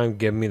 this time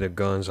give me the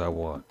guns I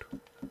want.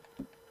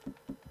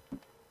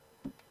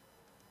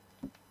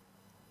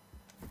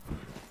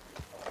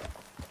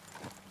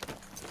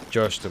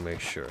 Just to make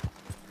sure.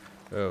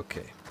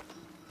 Okay.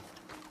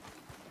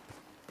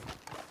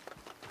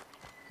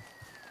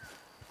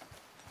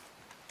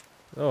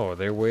 Oh, are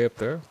they way up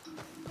there?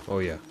 Oh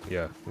yeah,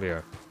 yeah, they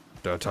are.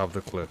 They're on top of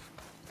the cliff.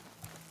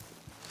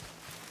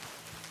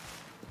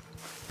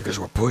 Because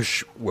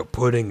we're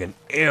putting an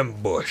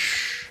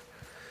ambush.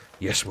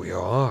 Yes, we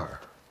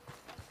are.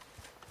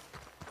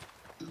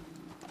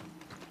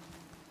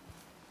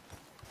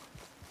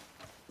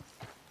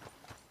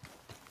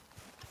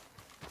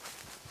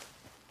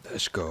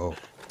 Let's go.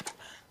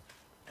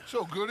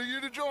 So good of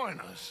you to join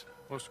us.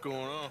 What's going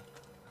on?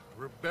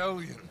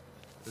 Rebellion.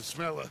 The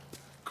smell of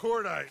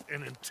cordite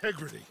and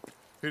integrity.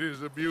 It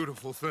is a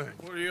beautiful thing.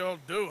 What are y'all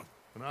doing?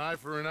 An eye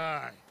for an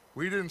eye.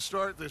 We didn't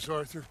start this,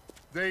 Arthur.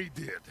 They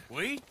did.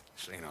 We?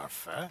 This ain't our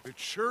fight. It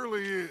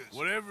surely is.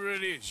 Whatever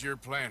it is you're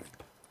planning,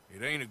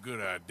 it ain't a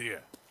good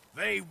idea.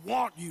 They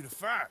want you to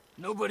fight.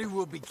 Nobody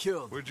will be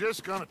killed. We're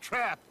just gonna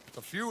trap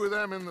a few of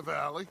them in the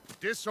valley,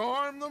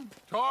 disarm them,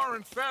 tar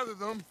and feather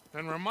them,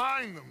 and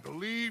remind them to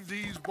leave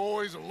these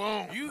boys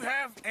alone. You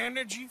have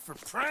energy for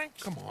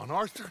pranks? Come on,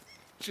 Arthur.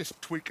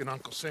 Just tweaking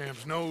Uncle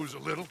Sam's nose a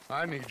little.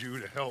 I need you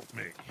to help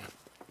me.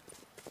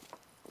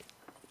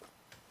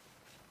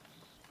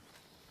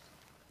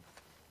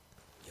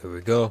 Here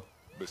we go.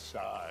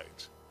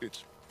 Besides,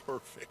 it's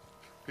perfect.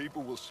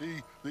 People will see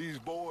these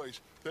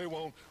boys. They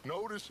won't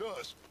notice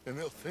us, and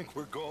they'll think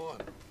we're gone.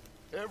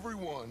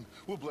 Everyone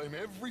will blame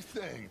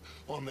everything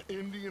on the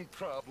Indian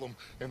problem,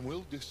 and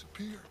we'll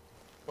disappear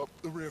up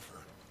the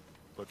river.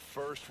 But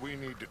first, we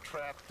need to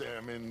trap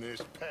them in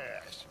this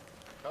pass.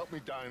 Help me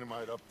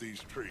dynamite up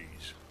these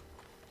trees.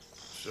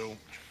 So,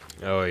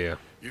 Oh yeah.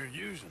 you're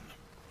using them?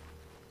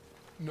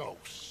 No,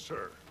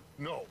 sir.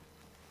 No.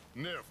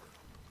 Never.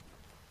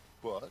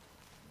 But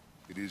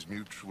it is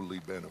mutually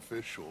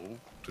beneficial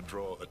to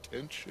draw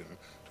attention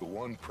to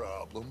one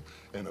problem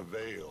and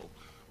avail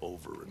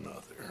over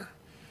another.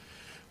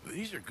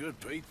 These are good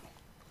people,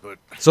 but...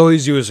 So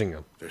he's using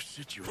them. Their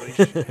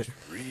situation is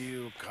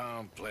real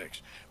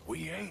complex.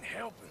 We ain't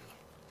helping them.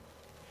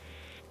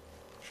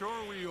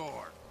 Sure we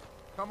are.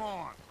 Come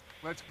on.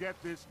 Let's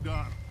get this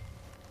done.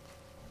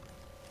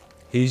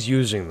 He's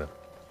using them.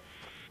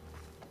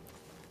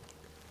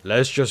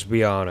 Let's just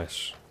be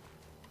honest.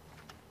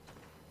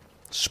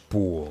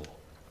 Spool.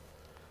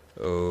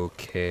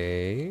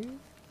 Okay.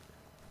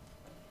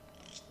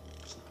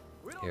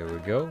 Here we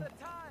go.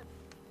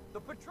 The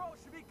patrol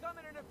should be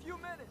coming in a few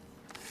minutes.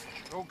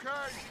 Okay.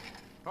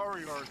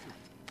 Hurry, Arthur.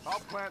 I'll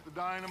plant the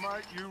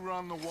dynamite, you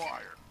run the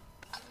wire.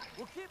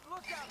 We'll keep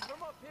lookout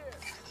from up here.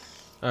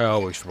 I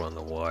always run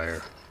the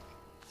wire.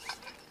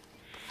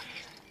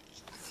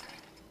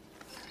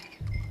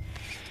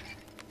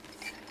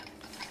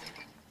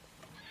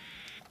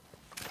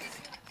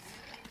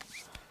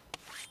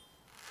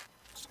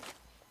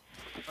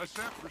 I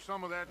sent for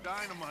some of that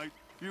dynamite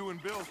you and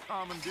Bill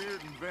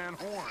commandeered in Van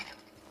Horn.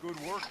 Good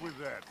work with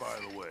that, by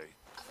the way.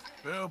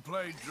 Bill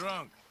played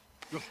drunk.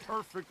 The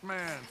perfect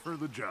man for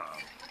the job.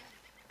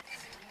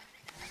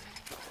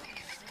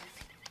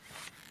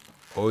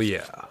 Oh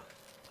yeah.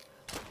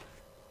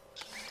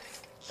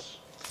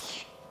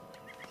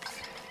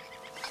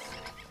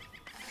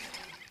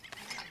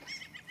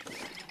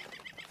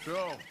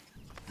 So,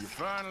 you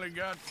finally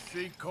got to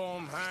see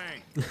Colm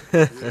hang.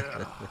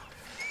 Yeah.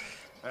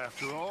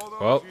 After all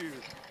those Well, years.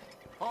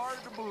 Hard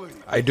to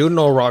believe. I do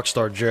know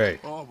Rockstar J.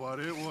 Oh, but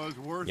it was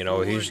worth You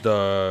know, the he's wait.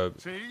 the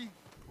See?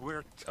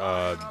 We're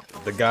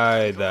the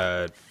guy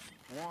that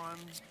one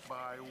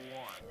by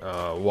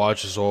one.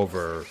 watches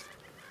over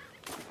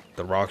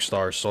the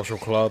Rockstar Social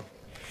Club.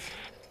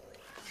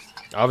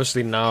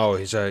 Obviously now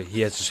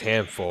he has his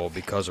hand full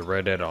because of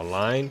Red Dead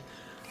Online,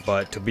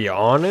 but to be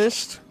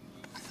honest,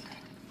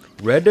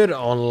 Red Dead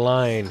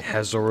Online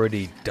has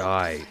already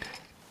died.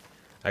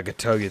 I can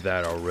tell you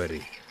that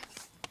already.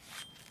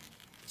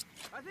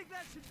 I think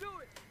that should do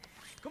it.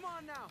 Come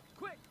on now,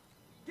 quick,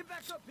 get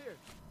back up here.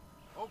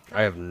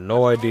 I have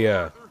no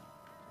idea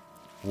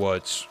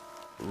what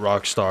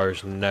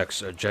Rockstar's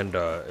next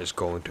agenda is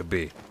going to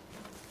be.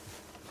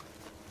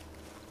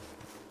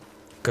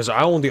 Because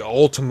I own the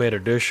Ultimate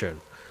Edition,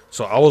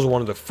 so I was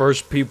one of the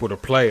first people to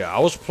play it. I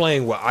was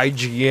playing with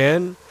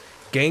IGN,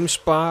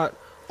 GameSpot,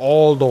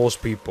 all those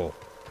people.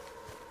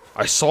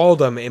 I saw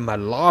them in my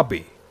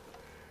lobby.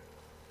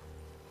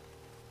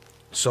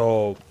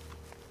 So,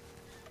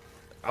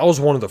 I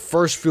was one of the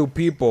first few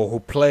people who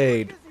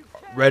played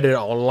Red Dead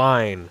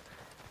Online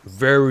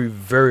very,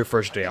 very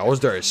first day. I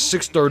was there at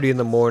 6:30 in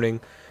the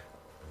morning.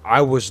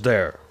 I was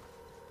there.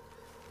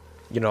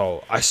 You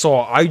know, I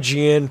saw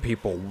IGN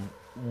people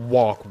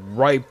walk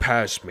right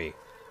past me.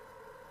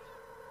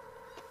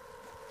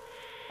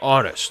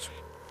 Honest.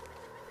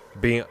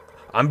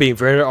 I'm being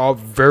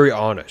very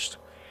honest.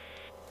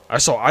 I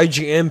saw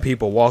IGN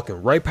people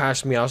walking right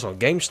past me. I saw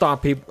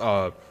GameStop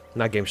people,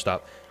 not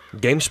GameStop,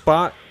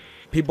 GameSpot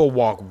people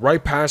walk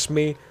right past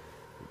me.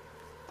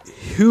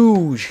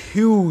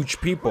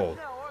 Huge people.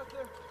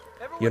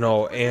 You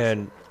know,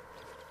 and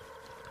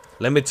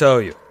let me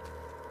tell you,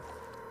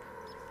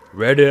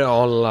 Red Dead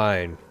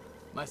Online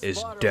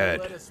is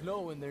dead.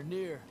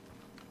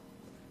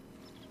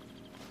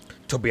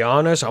 To be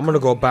honest, I'm gonna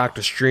go back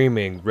to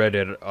streaming Red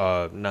Dead,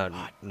 not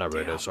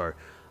Red Dead, sorry.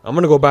 I'm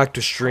gonna go back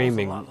to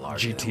streaming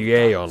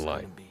GTA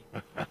Online.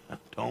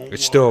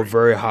 It's still a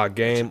very hot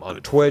game on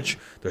Twitch.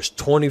 There's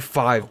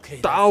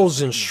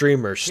 25,000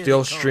 streamers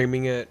still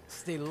streaming it.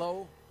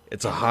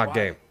 It's a hot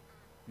game.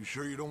 You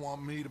sure you don't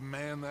want me to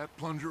man that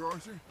plunger,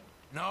 Arthur?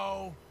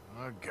 No,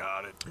 I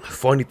got it.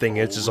 Funny thing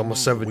is, it's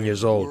almost 7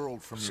 years old.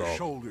 World from your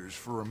shoulders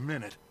for a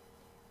minute.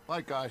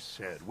 Like I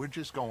said, we're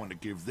just going to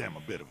give them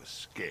a bit of a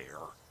scare.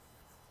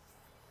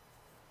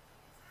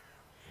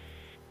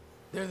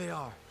 There they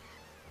are.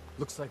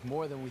 Looks like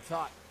more than we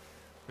thought.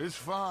 It's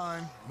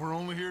fine. We're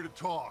only here to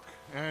talk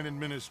and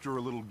administer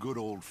a little good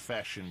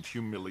old-fashioned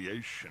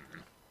humiliation.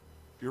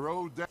 You're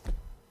owed that.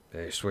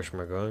 They switched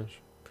my guns?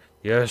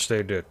 Yes,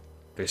 they did.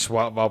 They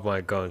swapped out my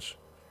guns.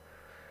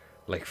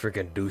 Like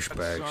freaking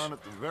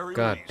douchebags.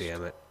 God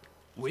damn it.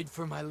 Wait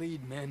for my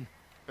lead, men.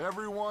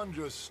 Everyone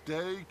just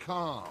stay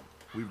calm.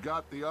 We've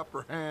got the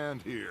upper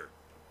hand here.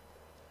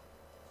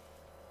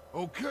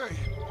 Okay,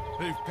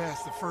 they've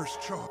passed the first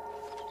charge.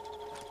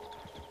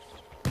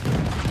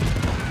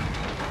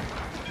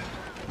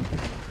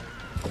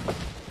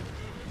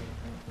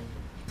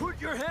 Put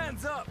your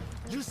hands up!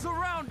 You're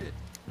surrounded!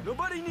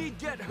 Nobody need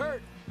get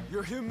hurt!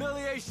 Your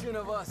humiliation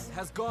of us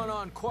has gone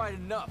on quite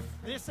enough.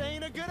 This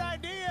ain't a good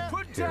idea.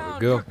 Put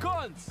down your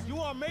guns! You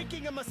are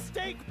making a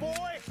mistake,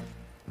 boy!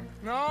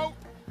 No,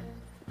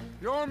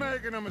 you're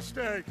making a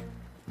mistake.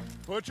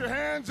 Put your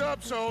hands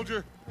up,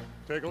 soldier.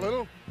 Take a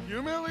little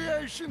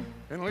humiliation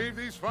and leave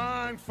these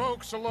fine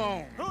folks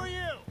alone. Who are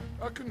you?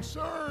 A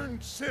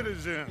concerned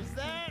citizen. Is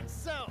that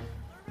so?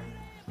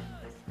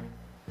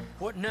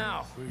 What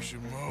now? We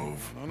should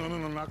move.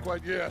 No, not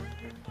quite yet.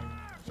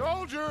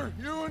 Soldier,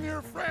 you and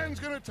your friends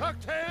gonna tuck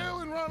tail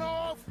and run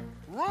off?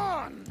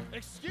 Run!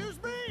 Excuse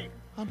me?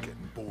 I'm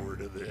getting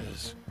bored of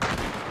this.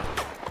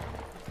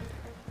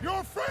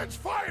 Your friends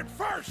fired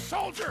first,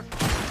 soldier!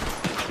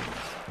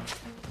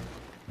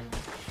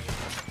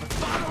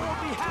 Father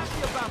won't be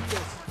happy about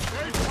this.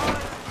 They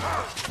fired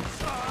first,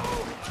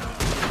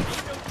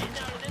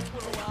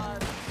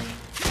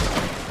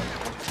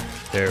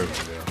 There we go.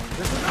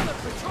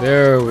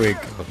 There we go.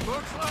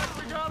 Looks like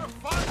we got a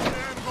fight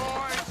then,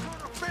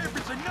 boys.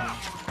 Baby's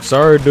enough.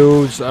 Sorry,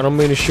 dudes. I don't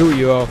mean to shoot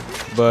you all,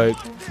 but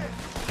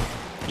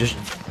just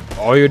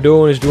all you're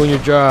doing is doing your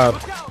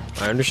job.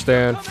 I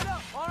understand. This is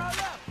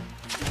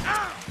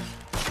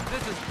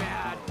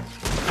bad.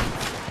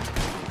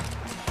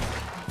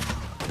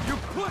 You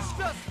pushed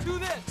us to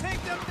this.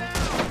 Take them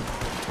down.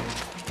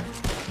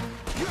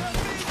 You have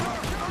been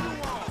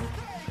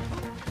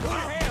Put your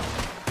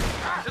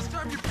hands. This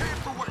time you paid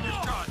for what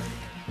you've done.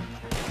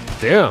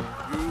 Damn.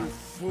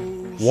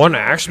 One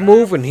axe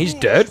move and he's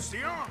dead? It is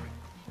one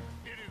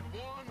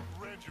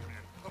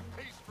regiment of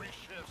pastry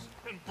chefs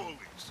and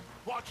bullies.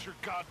 Watch your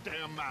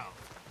goddamn mouth.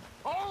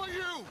 All of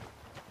you,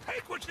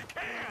 take what you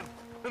can,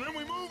 and then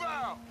we move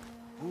out.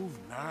 Move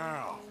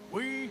now.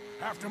 We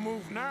have to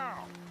move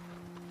now.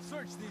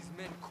 Search these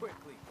men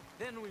quickly,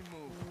 then we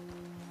move.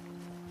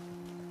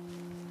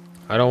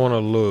 I don't want to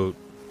loot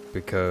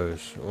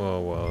because,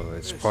 well,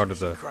 it's part of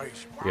the,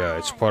 yeah,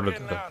 it's part of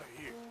the,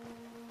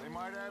 They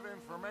might have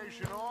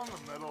information on them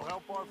that'll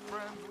help our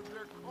friends with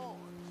their cause.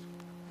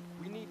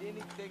 We need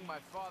anything my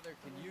father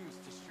can use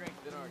to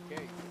strengthen our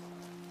case.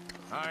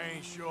 I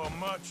ain't sure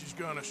much is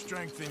gonna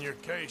strengthen your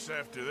case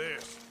after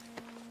this.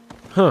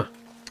 Huh.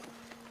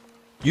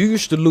 You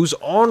used to lose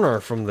honor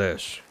from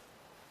this.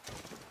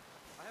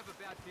 I have a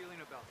bad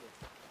feeling about this.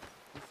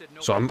 You said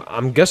no. So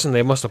I'm guessing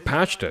they must have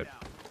patched it.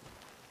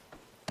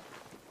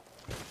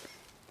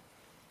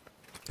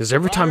 Because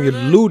every time you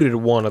looted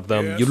one of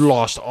them, you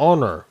lost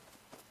honor.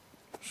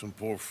 Some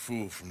poor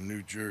fool from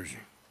New Jersey.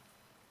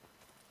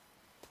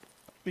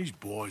 These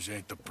boys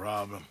ain't the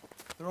problem.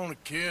 They're only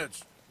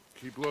kids.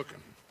 Keep looking.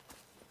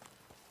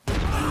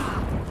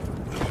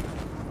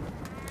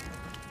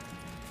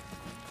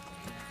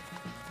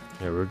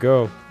 There we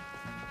go.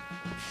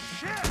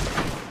 Shit!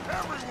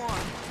 Everyone,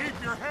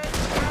 keep your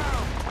heads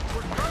down.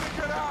 We're gonna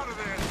get out of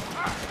this.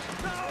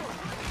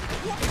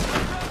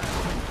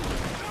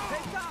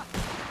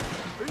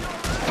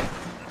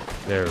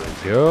 There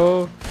we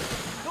go.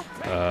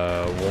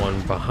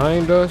 One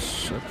behind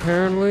us,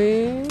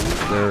 apparently.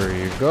 There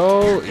you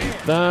go. Eat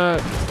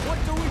that.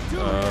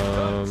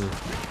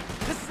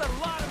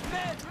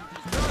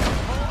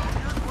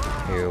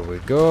 Here we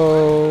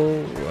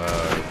go.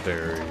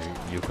 There,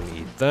 you can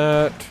eat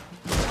that.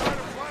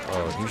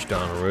 Oh, he's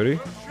down already.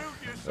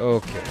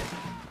 Okay.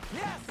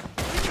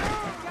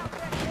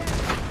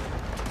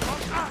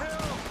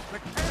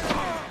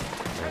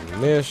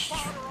 And missed.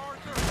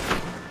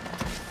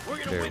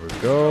 There we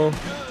go.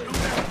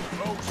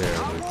 There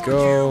we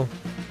go.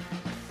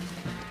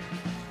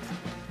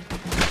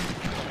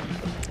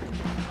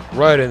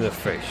 Right in the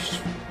face.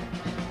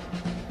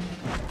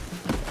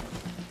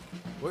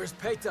 Where's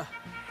Peta?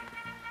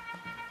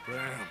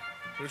 Damn.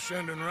 They're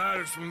sending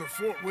riders from the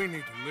fort. We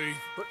need to leave.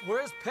 But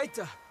where's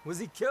Peta? Was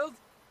he killed?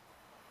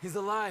 He's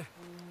alive.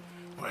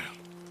 Well,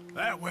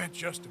 that went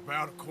just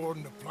about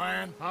according to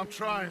plan. I'm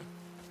trying,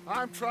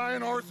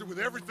 Arthur, with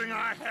everything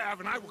I have,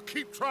 and I will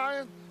keep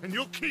trying, and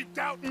you'll keep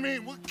doubting me,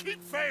 and we'll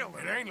keep failing.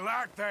 It ain't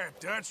like that,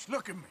 Dutch.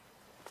 Look at me.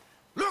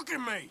 Look at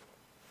me!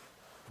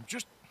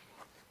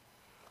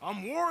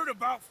 I'm worried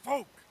about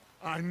folk.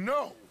 I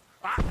know.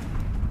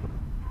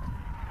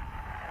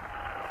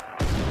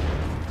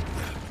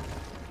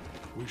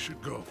 We should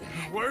go.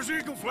 Where's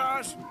Eagle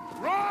Flies?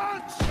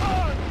 Run,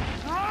 son!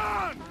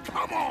 Run!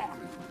 Come on!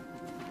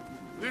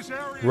 This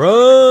area.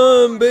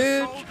 Run,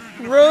 bitch!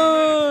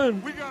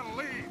 Run! We gotta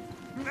leave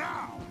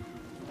now.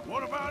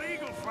 What about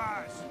Eagle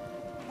Flies?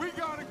 We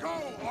gotta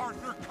go,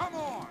 Arthur. Come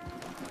on.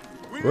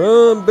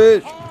 Run,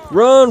 bitch!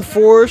 Run,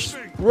 Forrest!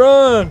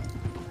 Run!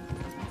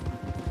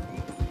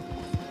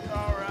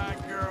 All right,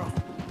 girl.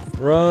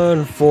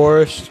 Run,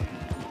 Forrest!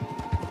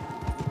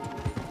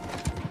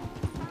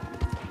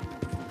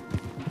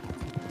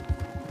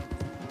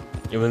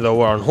 Even though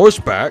we're on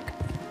horseback.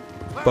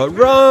 But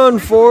run,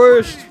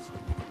 Forrest!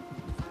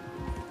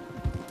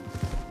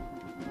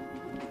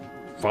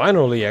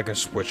 Finally, I can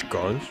switch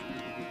guns.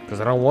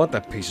 Because I don't want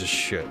that piece of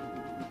shit.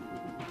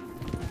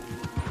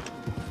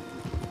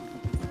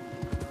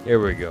 Here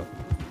we go.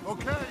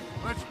 Okay,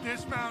 let's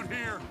dismount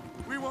here.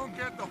 We won't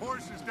get the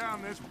horses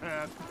down this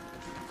path.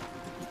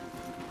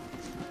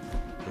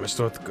 Am I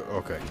still at the...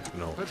 Okay,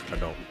 no, I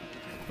don't.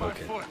 My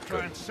Okay, foot,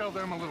 try and sell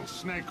them a little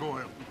snake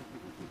oil.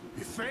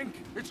 You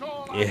think? It's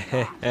all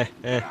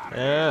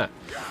Yeah.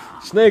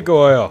 Snake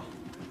oil.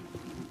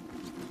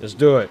 Let's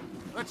do it.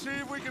 Let's see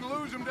if we can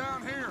lose them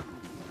down here.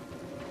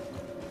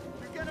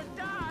 You're gonna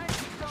die.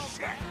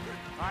 Shit.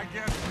 I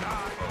guess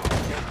not.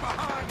 Get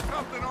behind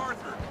something,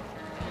 Arthur.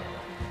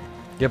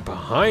 Get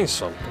behind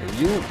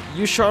something?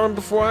 You shot him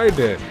before I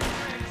did.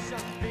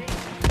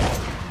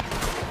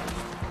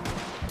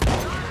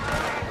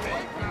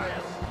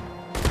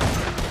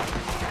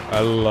 I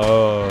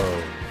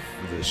love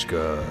this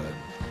gun.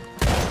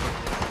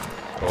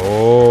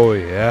 Oh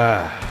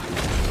yeah.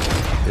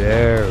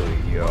 There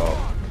we go.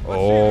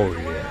 Oh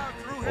yeah.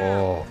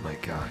 Oh my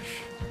gosh.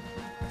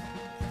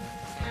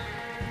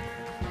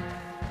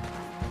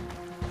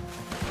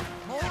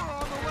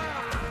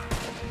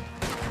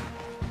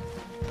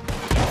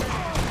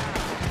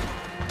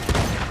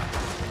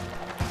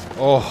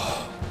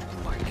 Oh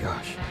my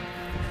gosh.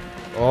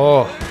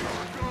 Oh.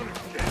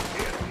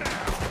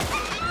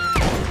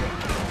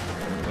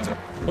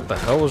 What the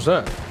hell was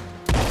that?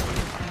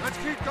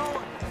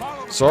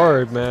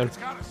 Sorry, man.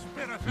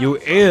 You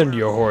and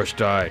your horse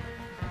died.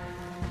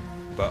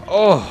 But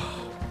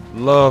oh,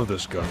 love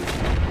this gun.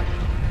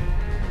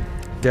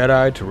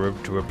 Deadeye to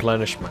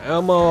replenish my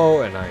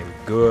ammo, and I'm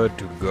good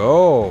to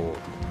go.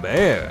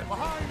 Man.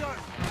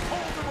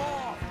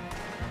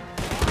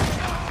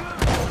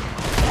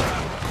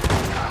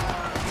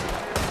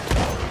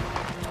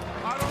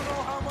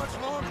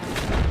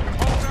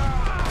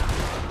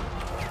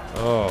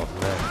 Oh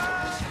man.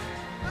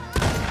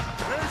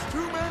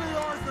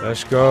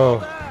 Let's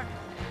go.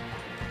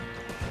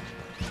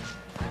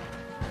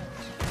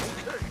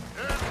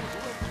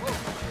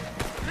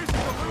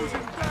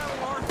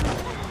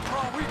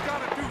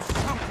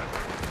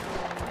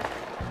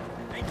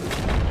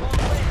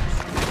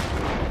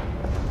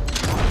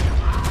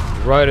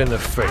 Right in the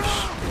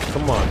face.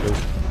 Come on, dude.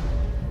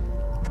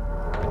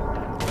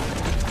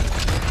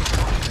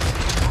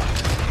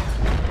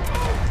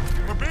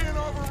 We're being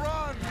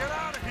overrun. Get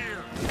out of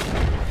here.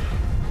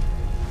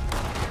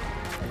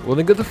 Well,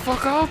 then get the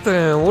fuck out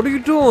there. What are you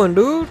doing,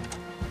 dude?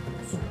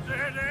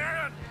 Dead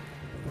end.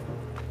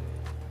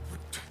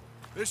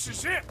 This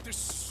is it.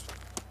 This.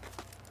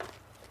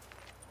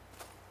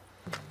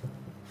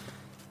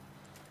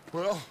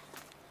 Well,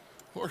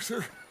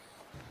 Arthur.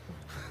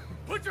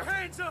 Put your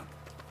hands up.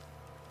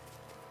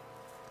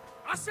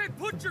 I said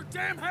put your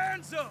damn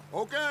hands up.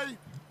 Okay.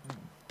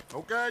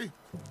 Okay.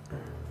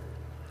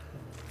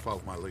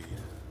 Follow my lead.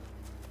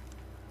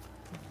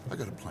 I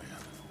got a plan.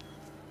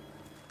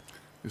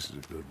 This is a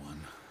good one.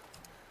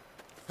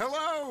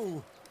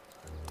 Hello,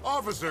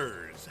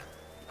 officers.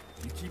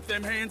 You keep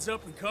them hands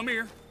up and come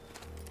here.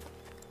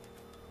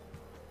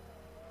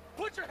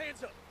 Put your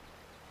hands up.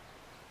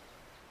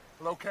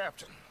 Hello,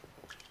 Captain.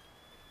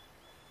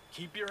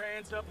 Keep your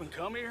hands up and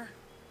come here.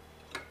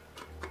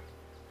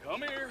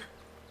 Come here.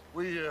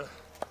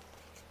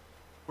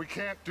 We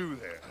can't do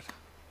that.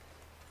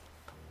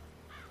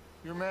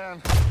 Your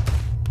man.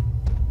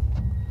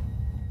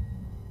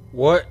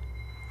 What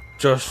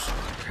just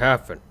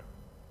happened?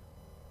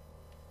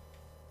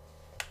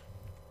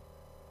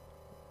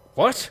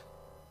 What?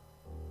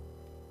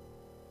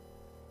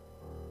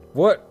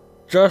 What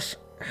just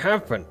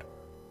happened?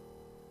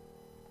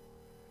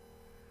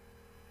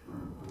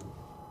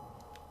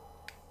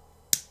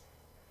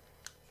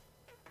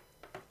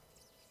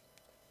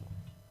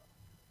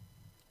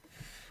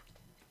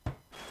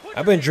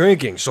 I've been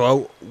drinking,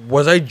 so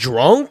was I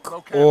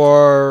drunk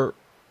or?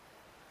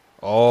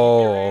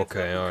 Oh,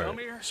 okay, all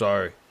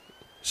right.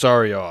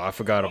 Sorry, y'all. I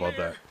forgot about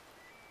that.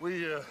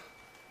 We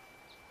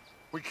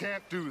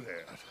can't do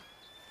that.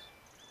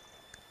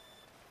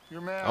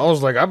 Your man. I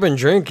was like, I've been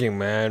drinking,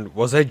 man.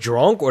 Was I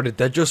drunk or did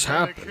that just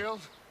happen?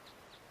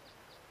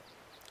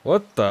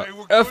 What the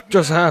F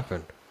just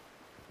happened?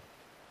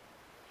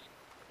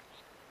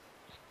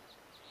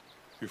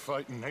 You're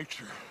fighting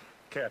nature,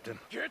 Captain.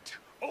 Get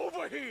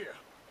over here.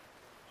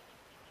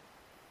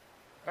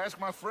 Ask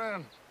my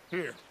friend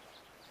here.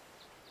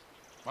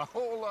 My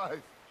whole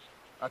life,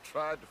 I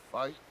tried to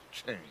fight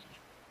change.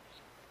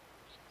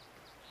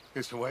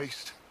 It's a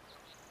waste.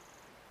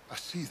 I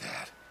see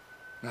that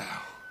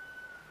now.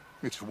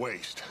 It's a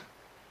waste.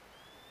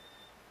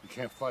 You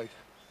can't fight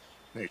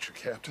nature,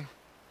 Captain.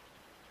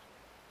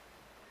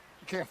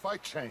 You can't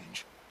fight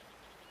change.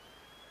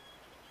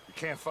 You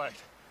can't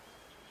fight.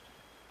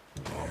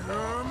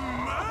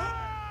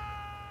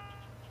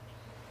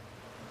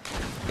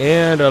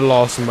 And I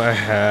lost my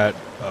hat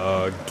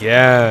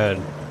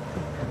again.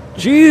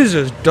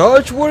 Jesus,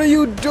 Dutch, what are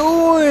you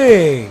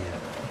doing?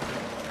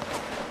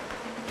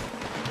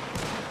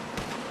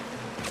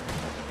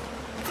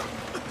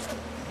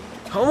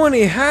 How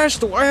many hats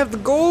do I have to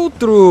go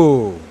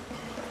through?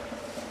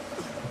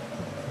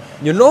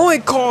 You know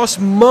it costs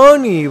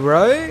money,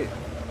 right?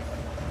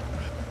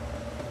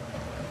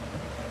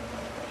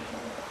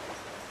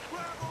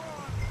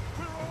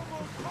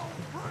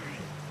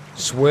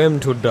 Swim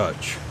to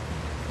Dutch.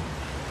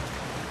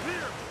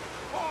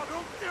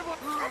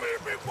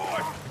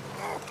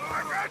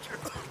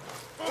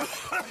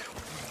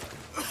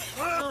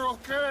 You're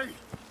okay.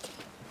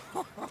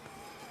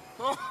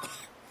 Oh,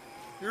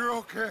 you're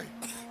okay.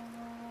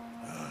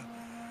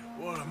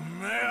 What a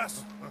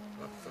mess.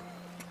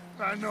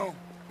 I know,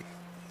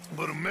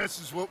 but a mess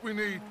is what we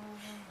need.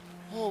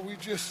 Oh, we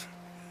just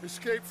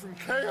escaped from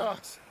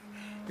chaos.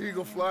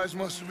 Eagle flies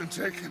must have been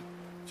taken.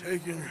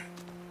 Taken or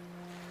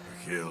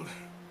killed?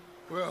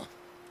 Well,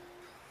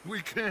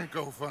 we can't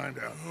go find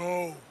out.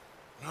 No,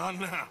 not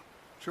now.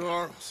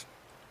 Charles,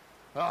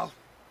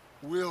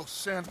 we'll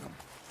send him.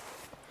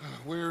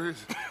 Where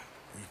is it?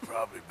 He's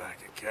probably back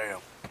at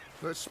camp.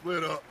 Let's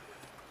split up.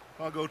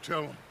 I'll go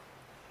tell him.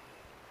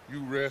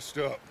 You rest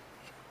up.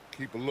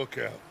 Keep a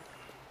lookout.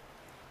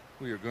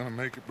 We are gonna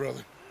make it,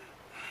 brother.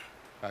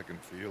 I can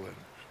feel it.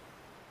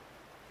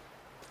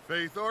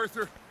 Faith,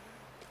 Arthur.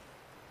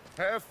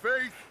 Have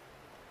faith.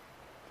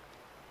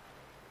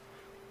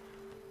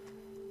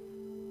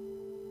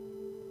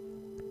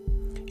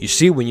 You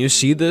see, when you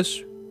see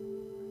this,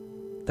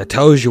 that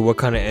tells you what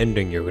kind of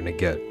ending you're gonna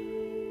get.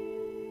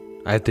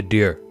 I had the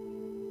deer.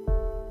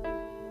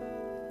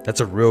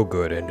 That's a real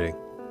good ending.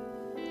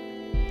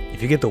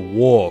 If you get the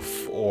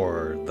wolf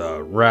or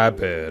the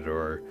rabbit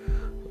or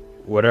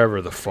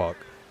whatever the fuck,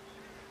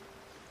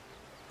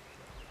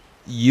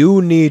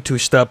 you need to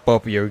step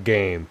up your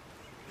game.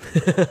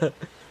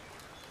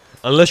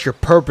 Unless you're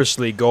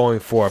purposely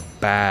going for a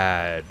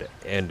bad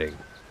ending.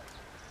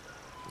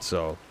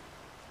 So.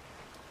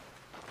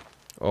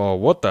 Oh,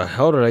 what the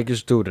hell did I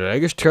just do? Did I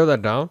just tear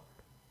that down?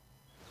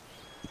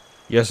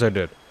 Yes, I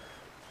did.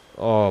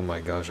 Oh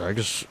my gosh, I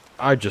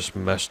just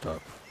messed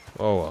up.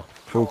 Oh well,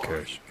 who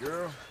cares?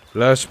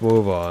 Let's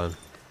move on.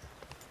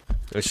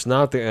 It's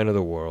not the end of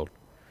the world.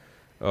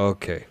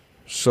 Okay,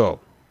 so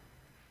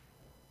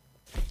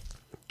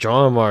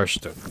John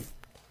Marston.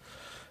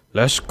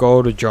 Let's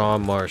go to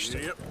John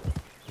Marston. Yep.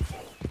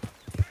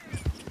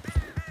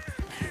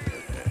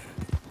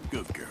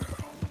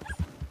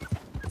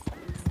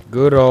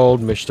 Good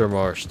old Mr.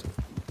 Marston.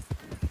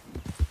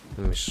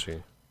 Let me see.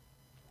 If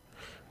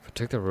I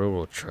take the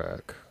railroad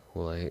track,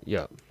 will I?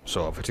 Yeah.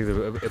 So if I take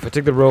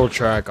the railroad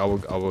track, I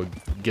will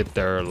get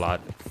there a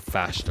lot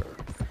faster,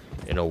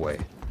 in a way.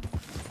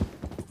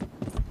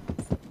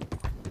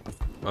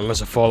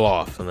 Unless I fall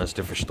off, then that's a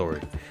different story.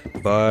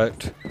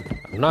 But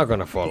I'm not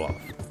gonna fall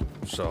off.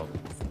 So.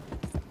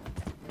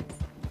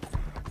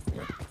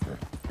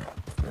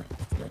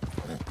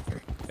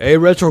 Hey,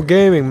 Retro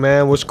Gaming,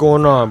 man, what's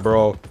going on,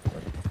 bro?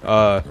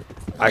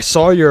 I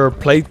saw your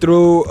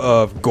playthrough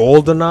of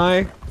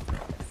GoldenEye.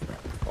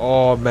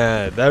 Oh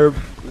man,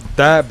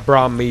 that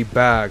brought me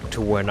back to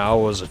when I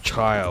was a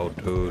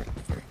child, dude.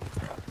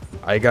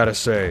 I gotta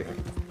say,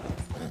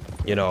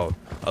 you know,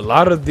 a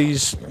lot of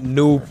these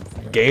new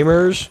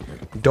gamers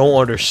don't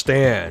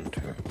understand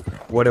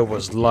what it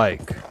was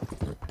like.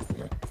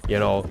 You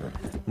know,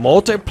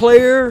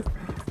 multiplayer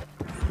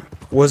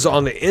was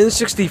on the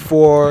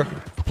N64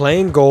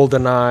 playing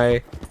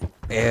GoldenEye,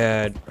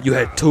 and you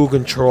had 2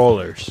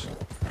 controllers.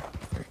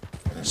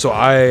 So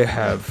I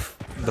have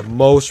the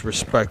most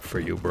respect for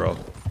you, bro.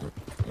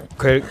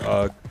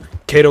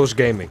 Kato's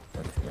Gaming,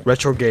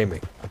 Retro Gaming.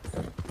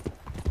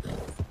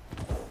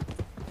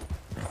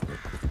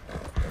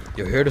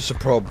 You're here to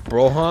support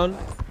Brohan?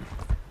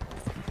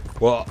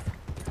 Well,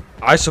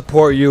 I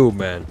support you,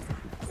 man.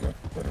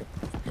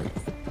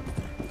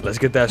 Let's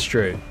get that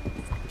straight.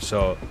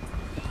 So,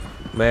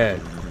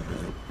 man,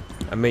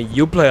 I mean,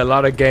 you play a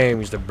lot of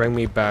games that bring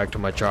me back to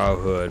my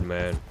childhood,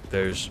 man.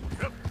 There's,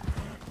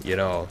 you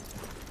know,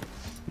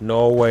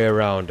 no way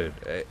around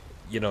it.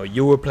 You know,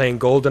 you were playing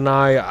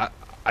GoldenEye.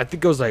 I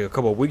think it was like a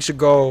couple of weeks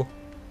ago.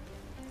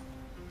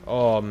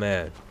 Oh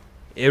man,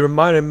 it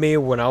reminded me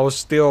when I was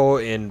still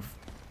in.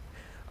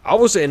 I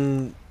was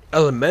in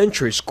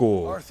elementary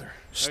school. Arthur,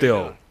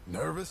 still.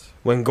 Nervous?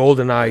 When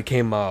GoldenEye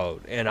came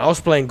out, and I was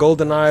playing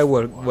GoldenEye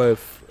with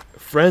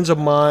friends of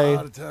mine. A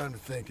lot of time to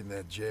think in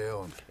that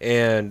jail,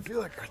 and I feel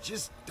like I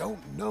just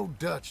don't know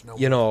Dutch no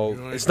you more.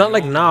 know, it's not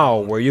like now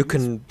where you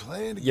can,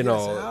 you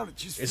know,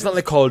 it's not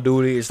like Call of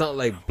Duty, it's not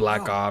like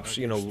Black Ops,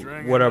 you know,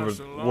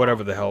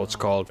 whatever the hell it's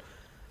called.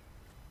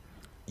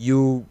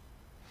 You,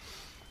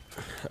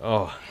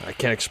 oh, I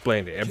can't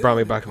explain it. It brought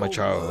me back to my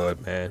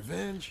childhood,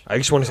 man. I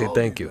just want to say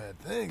thank you.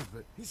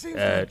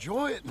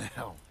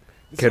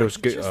 Kato's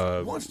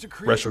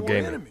Retro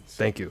Gaming.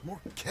 Thank you. More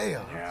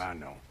chaos. Yeah, I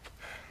know.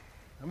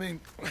 I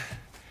mean,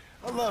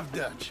 I love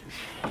Dutch.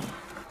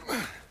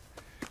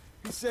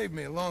 He saved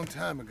me a long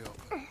time ago.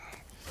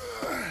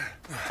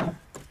 I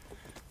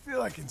feel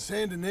like in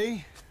Saint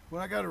Denis,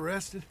 when I got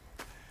arrested,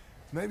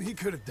 maybe he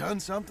could have done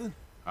something.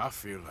 I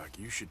feel like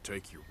you should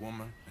take your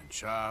woman and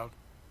child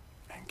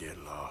and get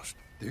lost.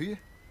 Do you?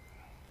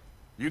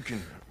 You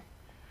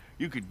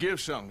could give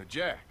something to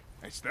Jack.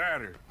 It's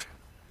that or...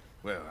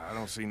 Well, I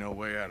don't see no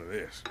way out of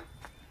this.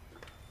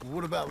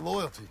 What about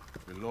loyalty?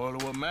 Be loyal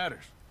to what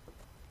matters.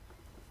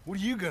 What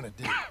are you gonna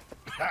do?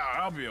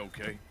 I'll be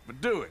okay,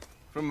 but do it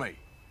for me.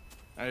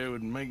 It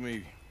would make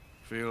me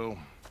feel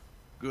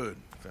good,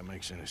 if that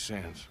makes any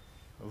sense.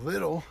 A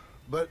little,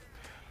 but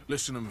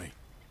listen to me.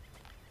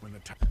 When the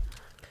time.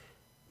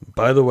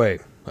 By the way,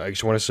 I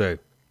just want to say,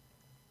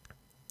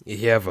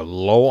 if you have a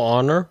low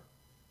honor,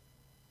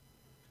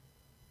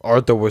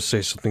 Arthur would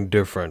say something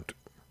different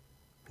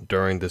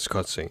during this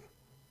cutscene.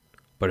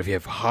 But if you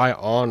have high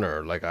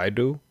honor, like I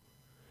do,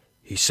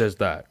 he says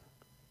that.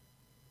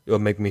 It'll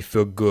make me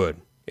feel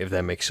good, if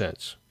that makes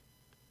sense.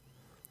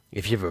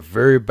 If you have a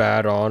very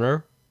bad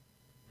honor,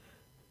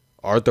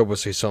 Arthur will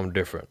say something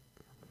different.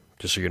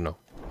 Just so you know.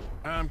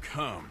 Time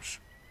comes.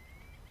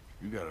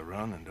 You gotta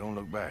run and don't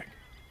look back.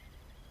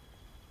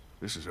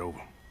 This is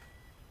over.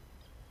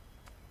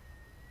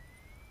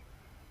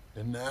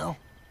 And now?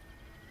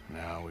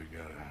 Now we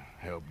gotta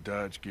help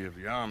Dutch give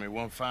the army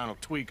one final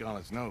tweak on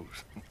its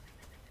nose.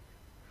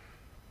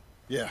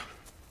 Yeah,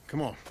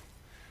 come on.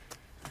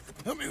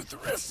 Help me with the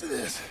rest of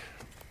this.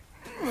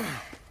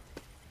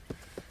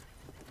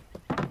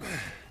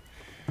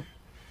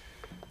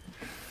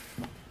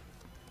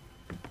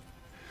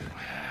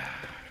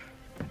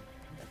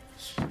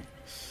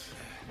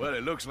 Well,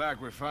 it looks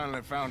like we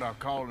finally found our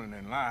calling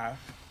in life.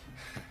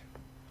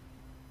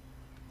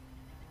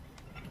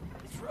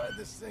 Let's ride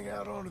this thing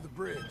out onto the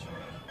bridge.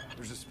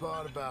 There's a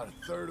spot about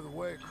a third of the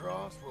way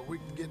across where we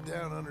can get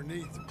down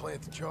underneath and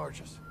plant the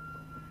charges.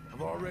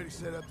 I've already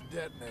set up the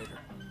detonator.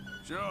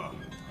 Sure,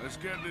 let's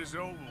get this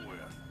over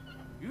with.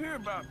 You hear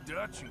about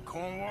Dutch and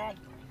Cornwall?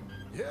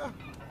 Yeah,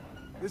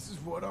 this is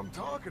what I'm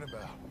talking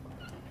about.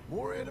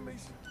 More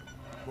enemies,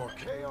 more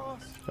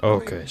chaos.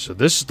 Okay, so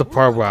this is the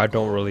part where I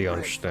don't really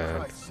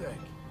understand.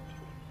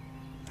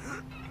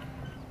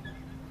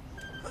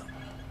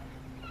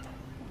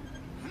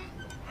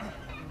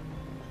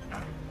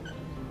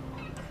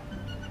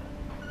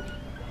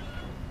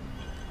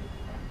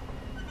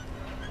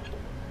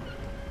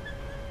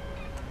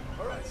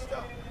 Alright,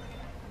 stop.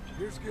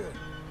 Here's good.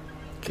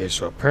 Okay,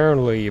 so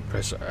apparently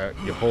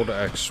you hold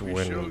X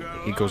when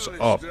he goes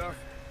up.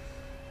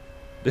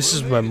 This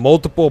is my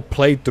multiple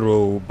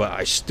playthrough, but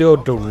I still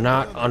do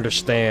not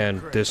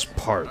understand this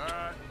part.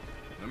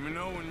 Let me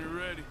know when you're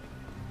ready.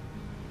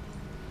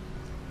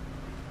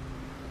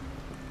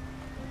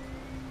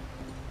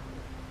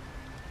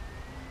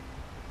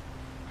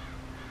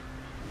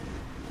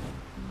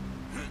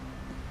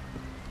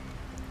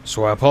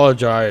 So I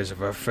apologize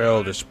if I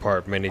failed this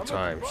part many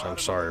times. I'm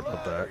sorry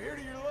about that.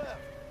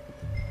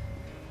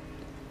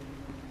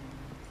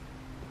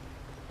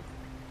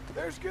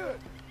 There's good.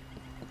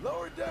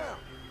 Lower it down.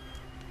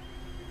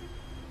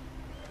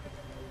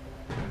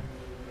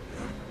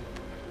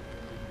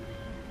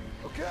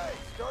 Okay,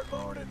 start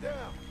lowering it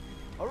down.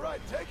 All right,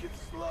 take it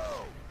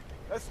slow.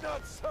 That's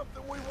not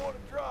something we want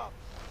to drop.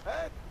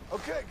 Hey?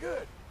 Okay,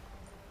 good.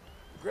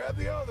 Grab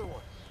the other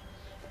one.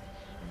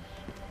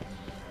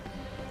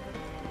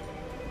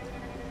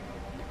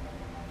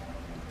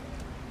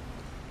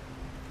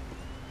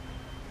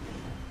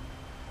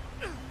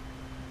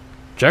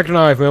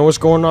 Jackknife, man, what's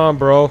going on,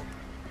 bro?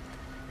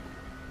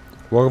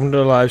 Welcome to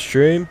the live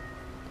stream.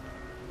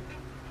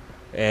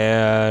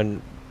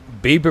 And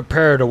be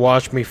prepared to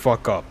watch me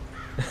fuck up.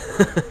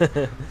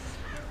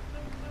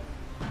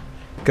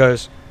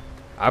 Because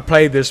I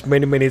played this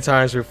many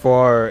times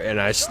before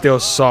and I still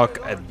suck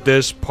at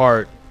this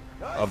part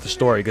of the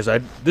story. Because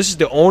this is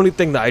the only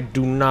thing that I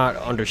do not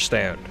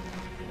understand.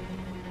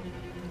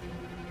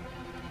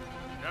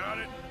 Got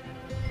it.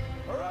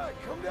 All right,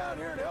 come down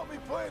here and help me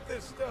plant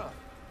this stuff.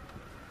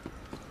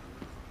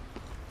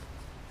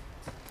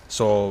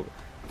 So,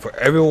 for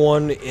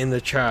everyone in the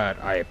chat,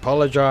 I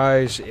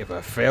apologize if I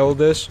failed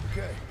this.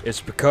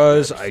 It's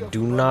because I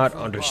do not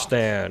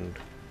understand.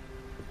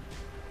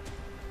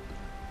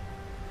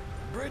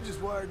 The bridge is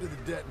wired to the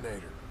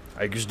detonator.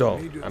 I just You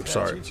don't. need to I'm attach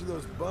sorry. each of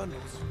those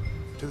bundles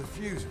to the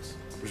fuses.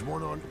 There's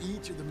one on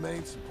each of the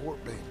main support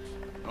beams.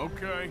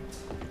 Okay.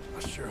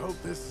 I sure hope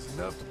this is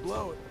enough to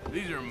blow it.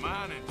 These are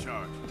mining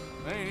charges.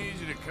 They ain't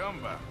easy to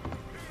come by.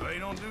 If they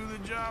don't do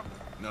the job,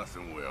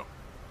 nothing will.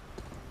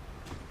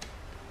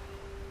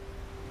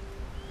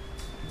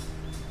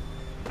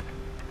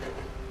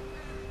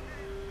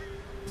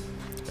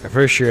 I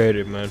appreciate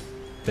it, man.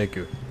 Thank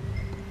you.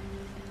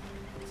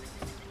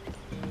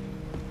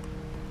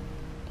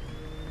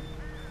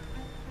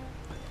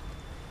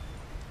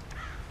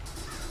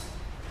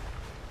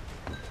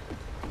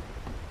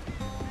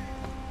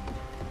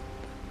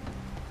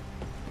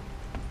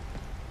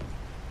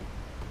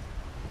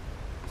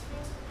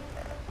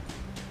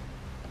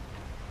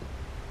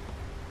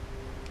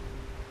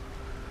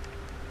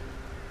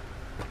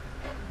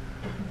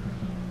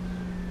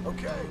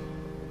 Okay.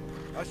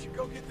 I should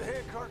go get the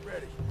handcart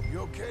ready.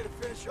 You okay to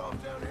finish off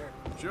down here?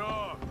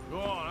 Sure. Go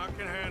on. I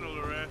can handle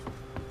the rest.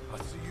 I'll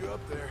see you up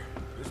there.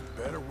 This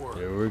better work.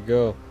 Here we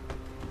go.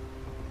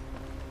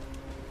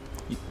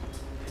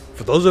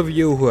 For those of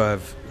you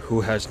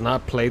who has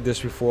not played this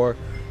before,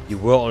 you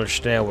will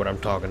understand what I'm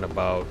talking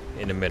about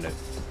in a minute.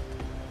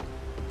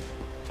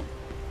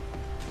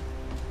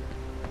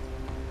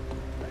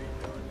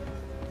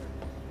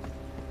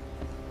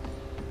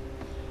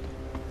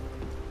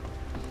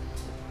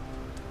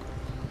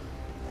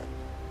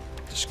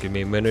 Just give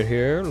me a minute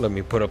here. Let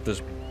me put up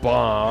this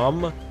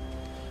bomb,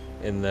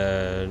 and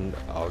then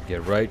I'll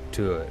get right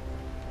to it.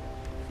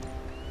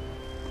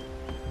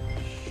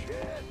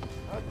 Shit!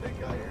 I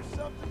think I hear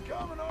something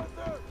coming,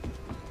 Arthur.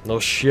 No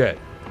shit.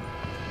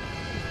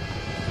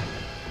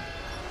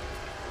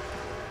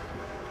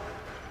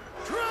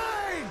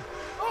 Train!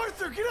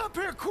 Arthur, get up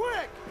here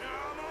quick!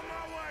 I'm on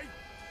my way.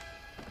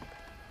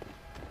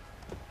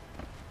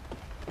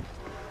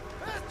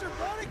 Faster,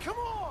 buddy, come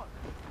on!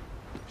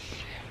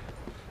 Shit.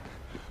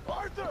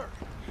 Arthur!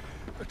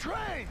 The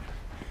train!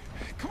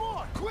 Come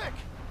on, quick!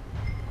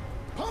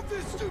 Pump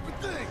this stupid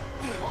thing!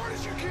 As hard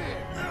as you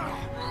can!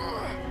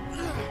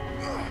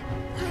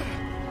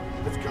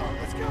 Let's go,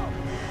 let's go!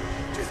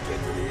 Just get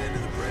to the end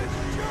of the bridge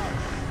and jump!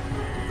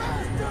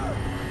 Faster!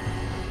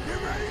 Get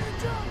ready to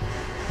jump!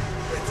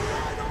 It's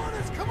right on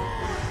us, come on!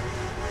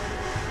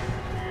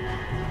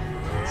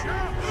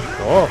 Jump!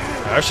 Oh,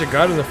 I actually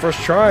got it in the first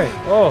try.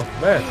 Oh,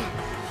 man.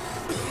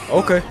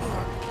 Okay.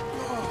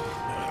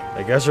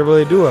 I guess I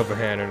really do have a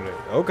hand in it.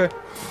 Okay.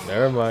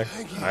 Never mind.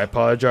 I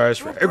apologize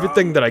for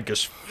everything that I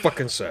just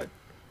fucking said.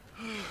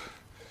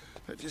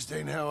 That just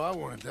ain't how I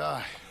want to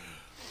die.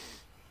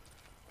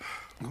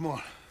 Come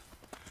on.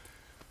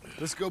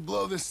 Let's go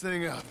blow this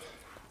thing up.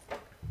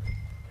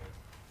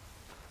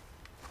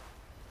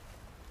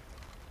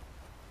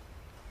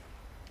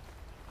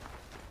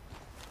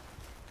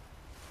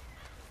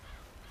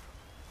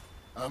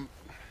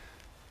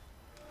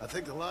 I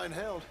think the line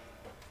held.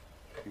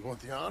 You want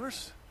the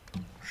honors?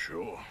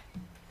 Sure.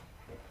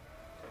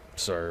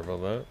 Sorry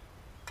about that.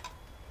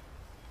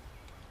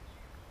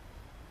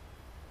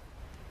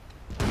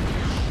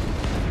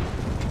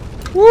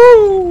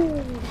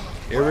 Woo!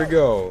 Here we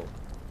go.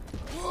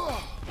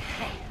 Well,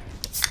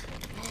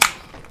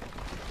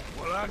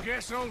 I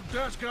guess old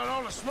Dutch got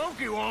all the smoke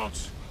he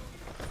wants.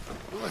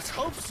 Well, let's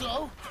hope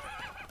so.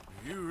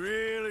 You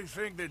really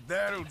think that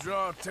that'll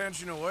draw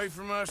attention away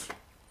from us?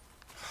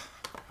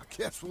 I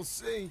Guess we'll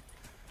see.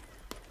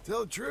 Tell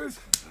the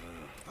truth,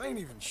 I ain't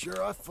even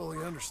sure I fully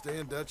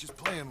understand Dutch's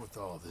plan with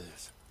all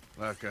this.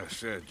 Like I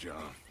said,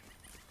 John,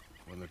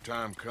 when the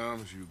time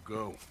comes, you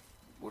go.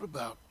 What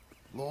about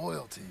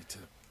loyalty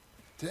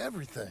to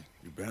everything?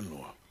 You've been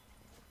loyal.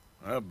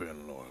 I've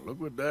been loyal. Look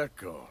what that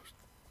cost.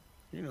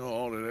 You know,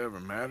 all that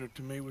ever mattered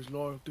to me was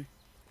loyalty.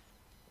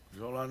 It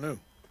was all I knew.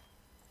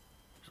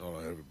 It's all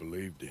I ever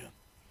believed in.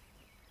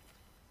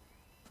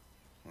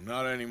 Well,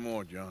 not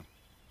anymore, John.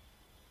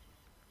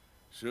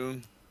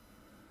 Soon,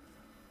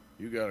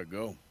 you gotta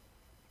go.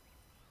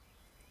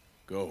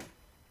 Go.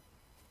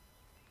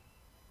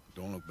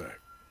 Don't look back.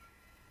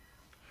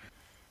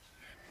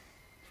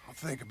 I'll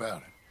think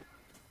about it.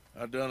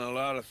 I've done a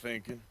lot of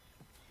thinking.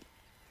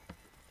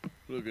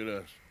 Look at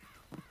us.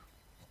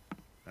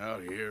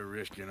 Out here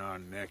risking our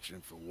necks,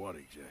 and for what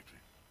exactly?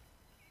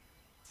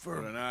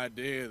 For an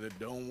idea that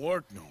don't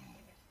work no more.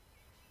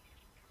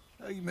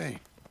 How you mean?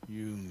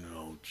 You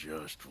know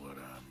just what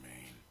I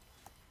mean.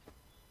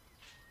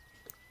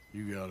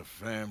 You got a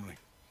family.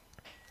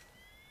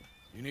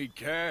 You need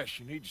cash.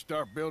 You need to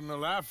start building a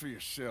life for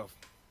yourself.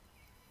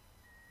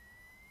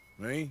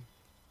 Me?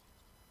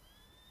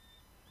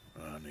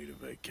 I need a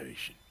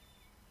vacation.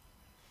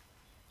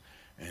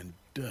 And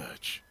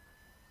Dutch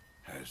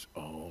has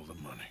all the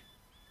money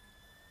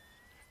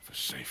for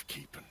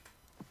safekeeping.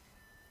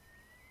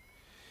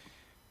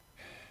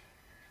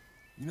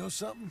 You know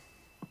something?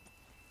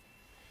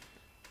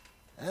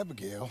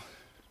 Abigail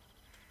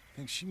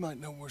thinks she might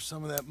know where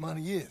some of that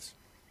money is.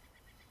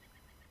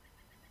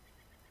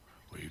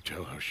 Well, you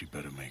tell her she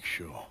better make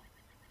sure.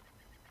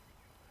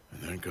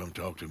 And then come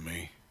talk to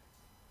me.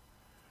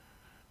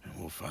 And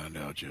we'll find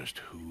out just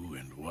who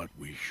and what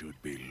we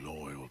should be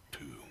loyal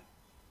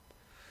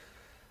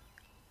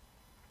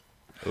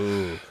to.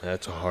 Ooh,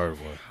 that's a hard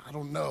one. I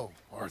don't know,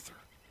 Arthur.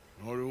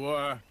 Nor do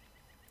I.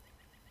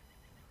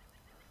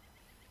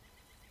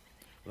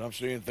 But I'm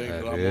seeing things a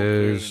That lot more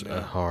clearly is now.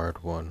 a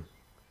hard one.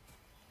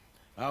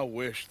 I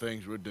wish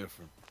things were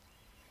different.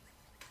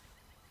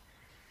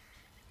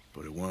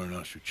 But it weren't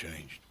us who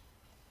changed.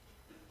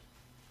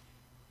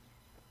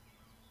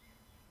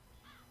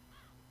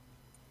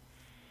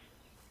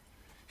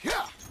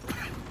 Yeah.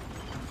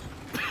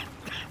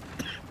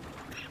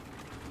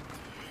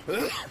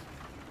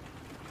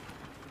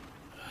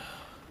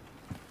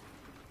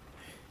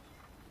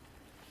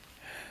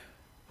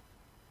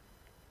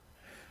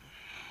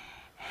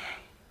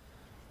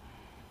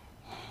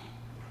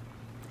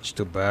 It's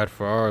too bad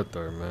for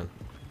Arthur, man.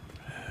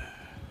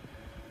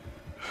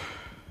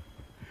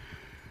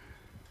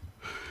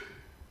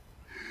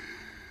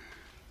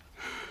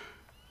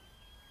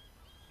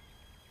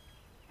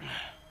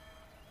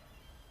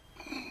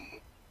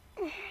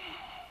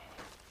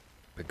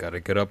 But gotta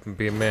get up and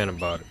be a man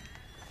about it.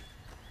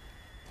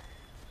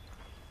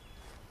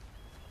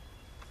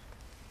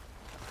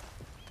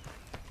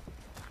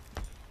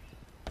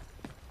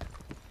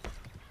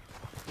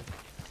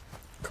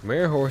 Come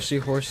here, horsey,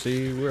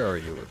 horsey. Where are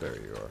you? There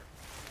you are.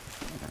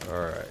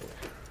 Alright.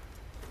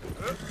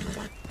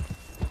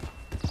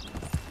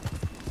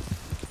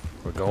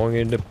 We're going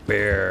into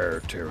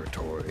bear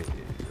territory.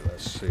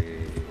 Let's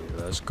see.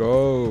 Let's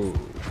go.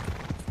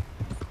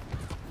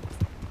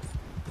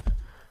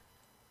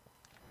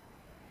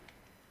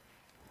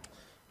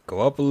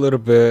 Go up a little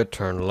bit,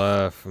 turn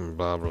left, and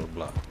blah, blah,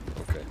 blah.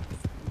 Okay.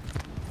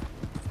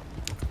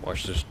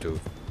 Watch this dude.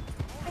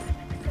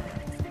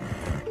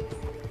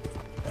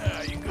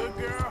 You good,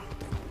 girl?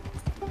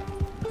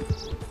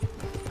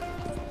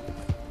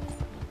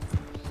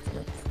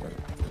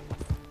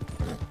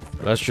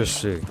 Let's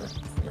just see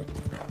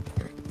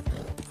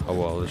how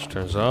well this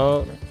turns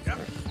out.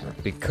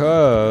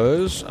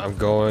 Because I'm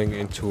going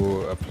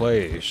into a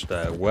place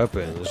that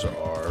weapons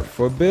are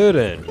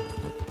forbidden.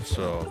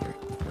 So.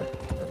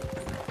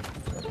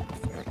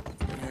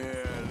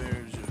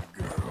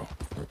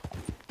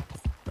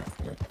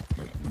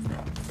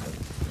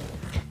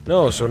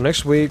 No, so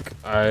next week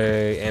I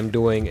am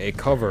doing a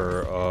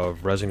cover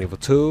of Resident Evil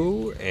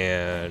 2,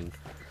 and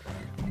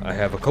I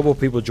have a couple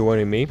people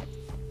joining me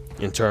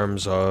in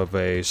terms of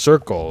a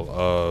circle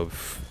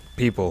of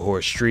people who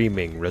are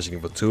streaming Resident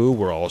Evil 2.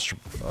 We're all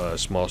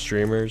small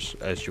streamers,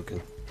 as you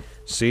can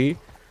see,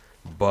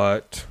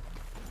 but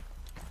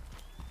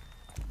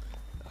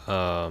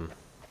I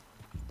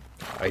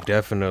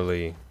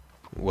definitely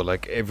would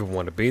like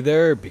everyone to be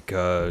there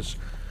because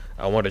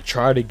I want to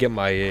try to get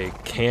my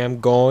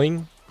cam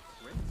going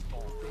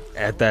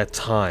at that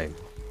time.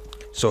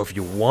 So if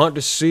you want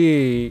to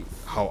see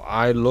how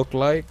I look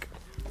like,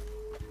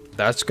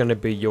 that's gonna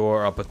be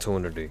your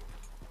opportunity.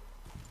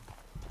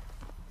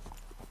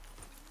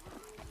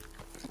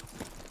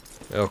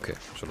 Okay,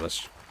 so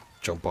let's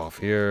jump off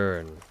here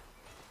and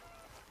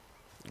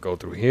go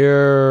through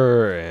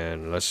here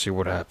and let's see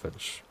what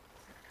happens.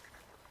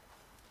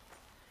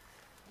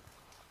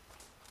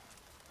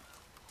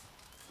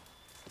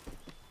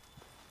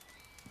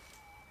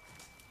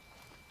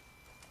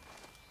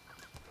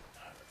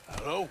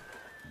 Hello?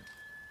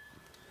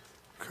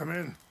 Come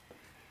in.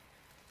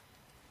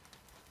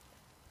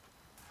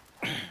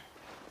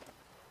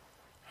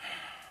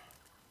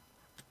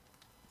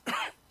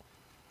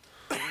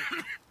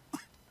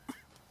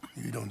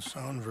 You don't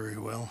sound very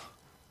well.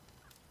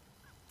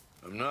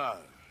 I'm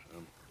not.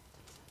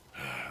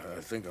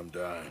 I think I'm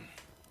dying.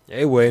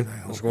 Hey, Wade.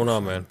 What's going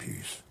on, man?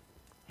 Peace.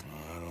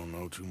 I don't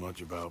know too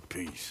much about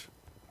peace.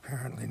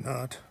 Apparently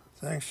not.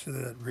 Thanks to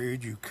that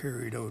raid you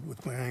carried out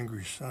with my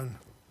angry son.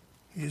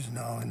 He is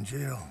now in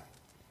jail,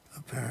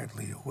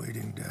 apparently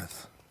awaiting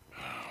death.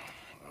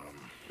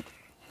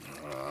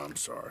 I'm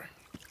sorry.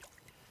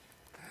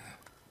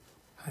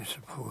 I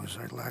suppose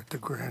I lack the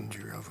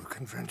grandeur of a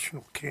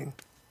conventional king.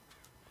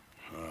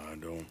 I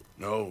don't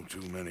know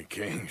too many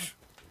kings.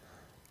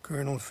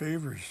 Colonel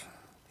Favors,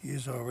 he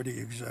has already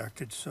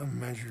exacted some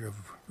measure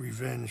of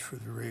revenge for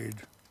the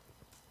raid.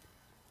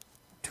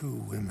 2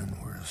 women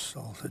were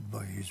assaulted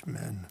by his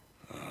men.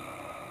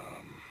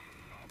 I'm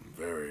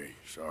very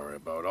sorry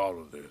about all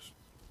of this.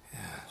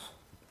 Yes.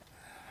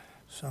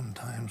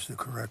 Sometimes the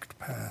correct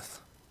path,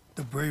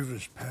 the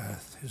bravest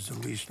path, is the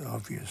least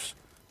obvious,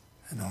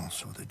 and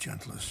also the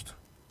gentlest.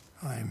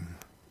 I'm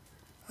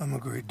a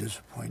great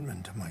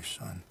disappointment to my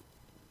son.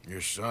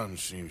 Your son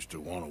seems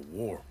to want a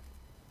war.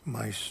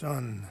 My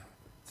son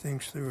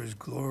thinks there is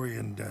glory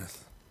in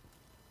death.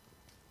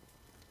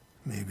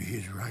 Maybe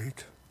he's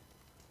right,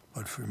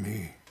 but for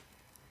me,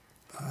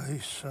 I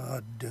saw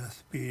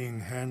death being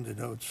handed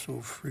out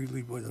so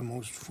freely by the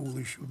most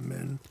foolish of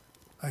men,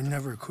 I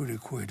never could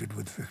equate it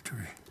with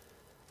victory.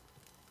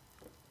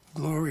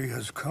 Glory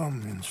has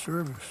come in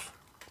service.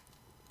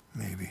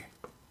 Maybe.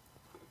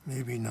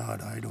 Maybe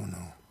not, I don't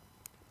know.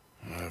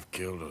 I've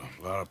killed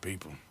a lot of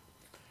people.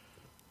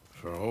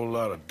 For a whole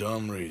lot of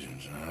dumb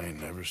reasons, and I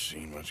ain't never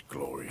seen much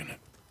glory in it.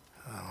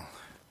 Well,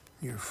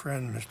 your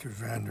friend, Mr.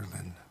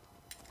 Vanderlyn,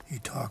 he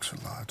talks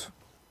a lot.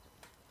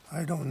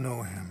 I don't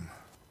know him,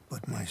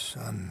 but my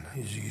son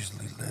is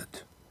easily led.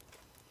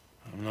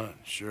 I'm not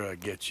sure I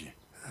get you.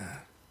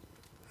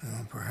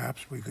 Well,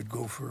 perhaps we could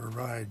go for a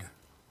ride.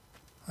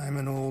 I'm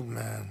an old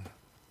man.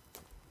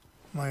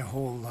 My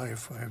whole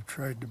life I have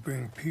tried to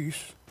bring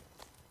peace.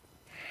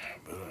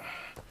 But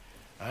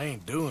I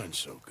ain't doing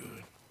so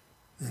good.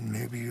 Then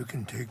maybe you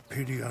can take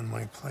pity on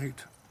my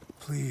plight.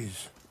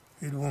 Please,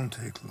 it won't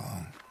take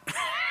long.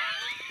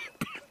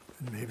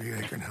 And maybe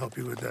I can help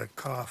you with that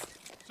cough.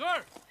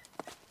 Sir!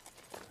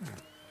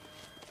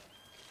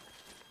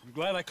 I'm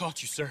glad I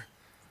caught you, sir.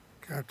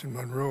 Captain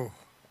Monroe,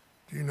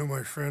 do you know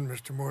my friend,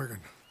 Mr. Morgan?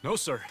 No,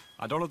 sir.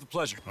 I don't have the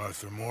pleasure.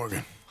 Arthur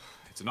Morgan.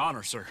 It's an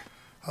honor, sir.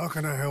 How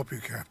can I help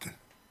you, Captain?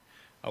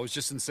 I was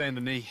just in Saint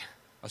Denis.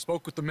 I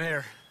spoke with the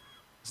mayor.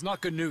 It's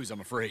not good news, I'm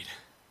afraid.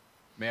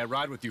 May I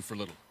ride with you for a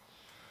little?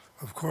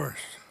 Of course.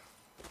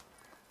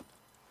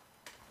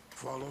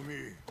 Follow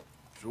me.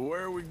 So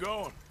where are we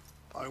going?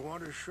 I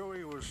want to show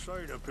you a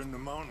site up in the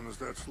mountains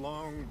that's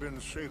long been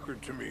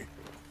sacred to me.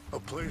 A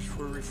place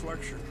for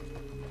reflection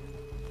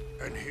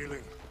and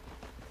healing.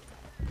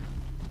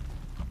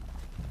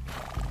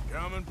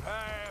 Coming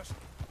past.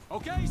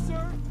 Okay,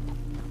 sir.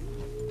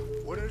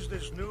 What is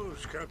this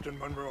news, Captain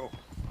Monroe?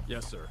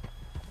 Yes, sir.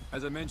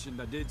 As I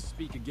mentioned, I did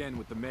speak again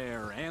with the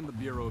mayor and the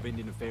Bureau of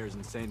Indian Affairs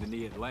in Saint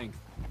Denis at length.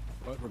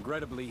 But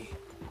regrettably,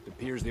 it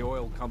appears the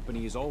oil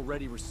company has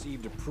already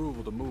received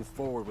approval to move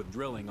forward with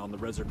drilling on the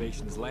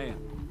reservation's land.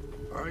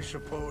 I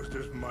supposed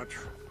as much.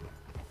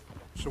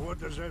 So what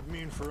does that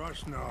mean for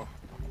us now?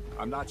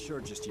 I'm not sure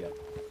just yet.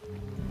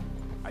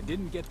 I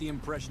didn't get the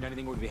impression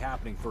anything would be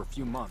happening for a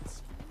few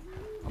months.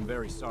 I'm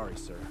very sorry,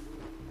 sir.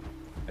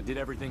 I did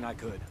everything I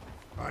could.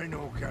 I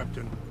know,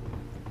 Captain.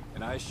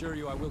 And I assure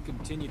you I will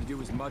continue to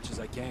do as much as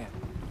I can.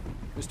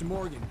 Mr.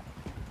 Morgan,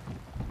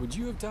 would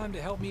you have time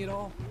to help me at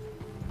all?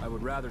 I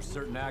would rather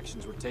certain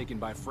actions were taken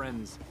by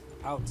friends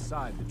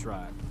outside the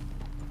tribe.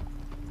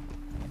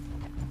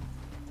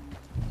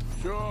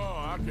 Sure,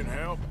 I can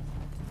help.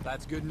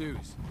 That's good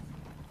news.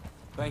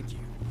 Thank you.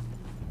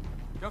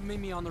 Come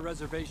meet me on the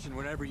reservation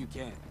whenever you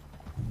can.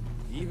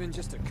 Even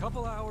just a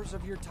couple hours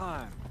of your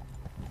time.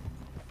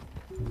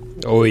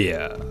 Oh,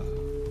 yeah.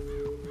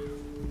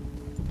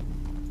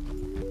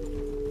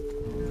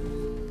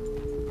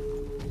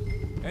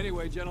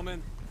 Anyway,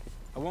 gentlemen,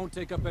 I won't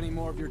take up any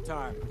more of your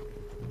time.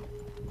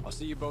 I'll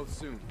see you both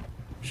soon.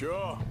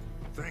 Sure.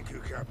 Thank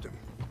you, Captain.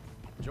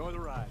 Enjoy the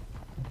ride.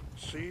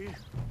 See?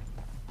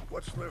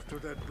 What's left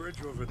of that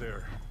bridge over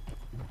there?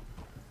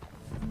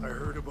 I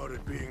heard about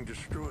it being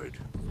destroyed.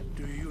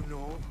 Do you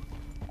know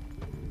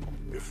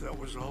if that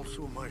was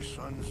also my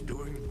son's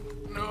doing?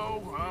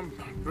 No, I'm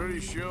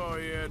pretty sure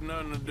he had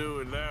nothing to do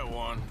with that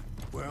one.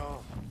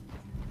 Well,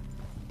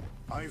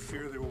 I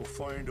fear they will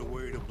find a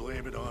way to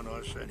blame it on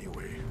us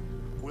anyway.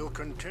 We'll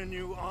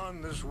continue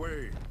on this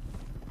way.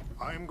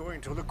 I'm going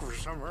to look for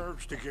some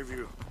herbs to give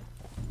you.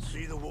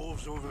 See the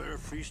wolves over there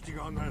feasting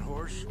on that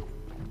horse?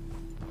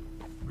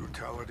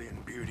 Brutality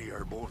and beauty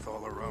are both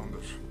all around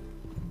us.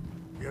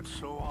 Yet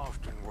so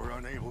often we're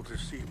unable to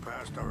see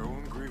past our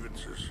own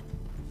grievances.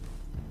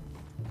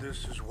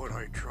 This is what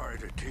I try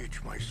to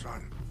teach my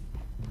son.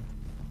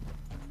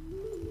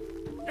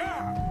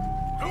 Yeah!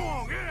 Go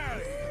on, get out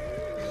of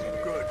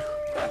here! Good.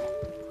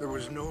 There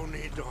was no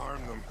need to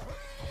harm them.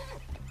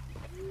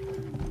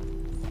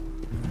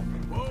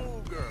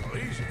 Whoa, girl,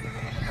 easy.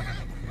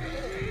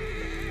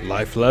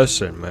 Life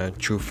lesson, man.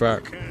 True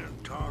fact. You can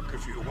talk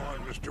if you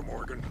want, Mr.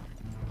 Morgan,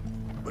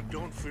 but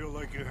don't feel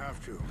like you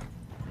have to.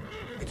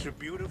 It's a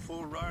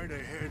beautiful ride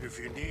ahead if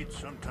you need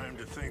some time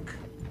to think.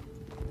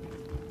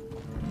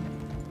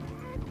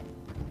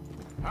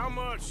 How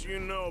much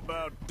you know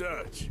about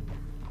Dutch?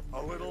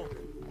 A little.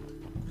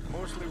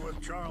 Mostly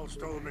what Charles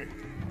told me.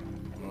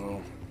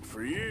 Well,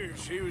 for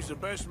years, he was the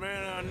best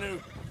man I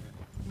knew.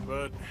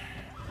 But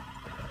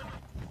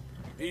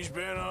he's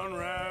been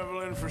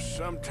unraveling for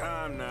some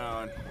time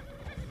now, and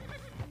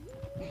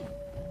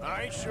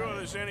I ain't sure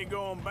there's any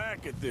going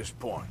back at this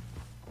point.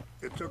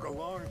 It took a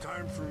long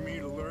time for me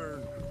to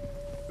learn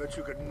that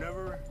you could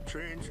never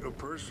change a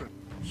person.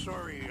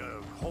 Sorry,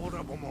 hold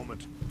up a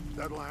moment.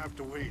 That'll have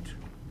to wait.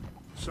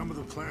 Some of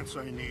the plants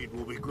I need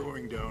will be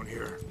growing down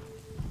here.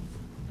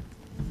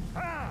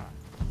 Ah!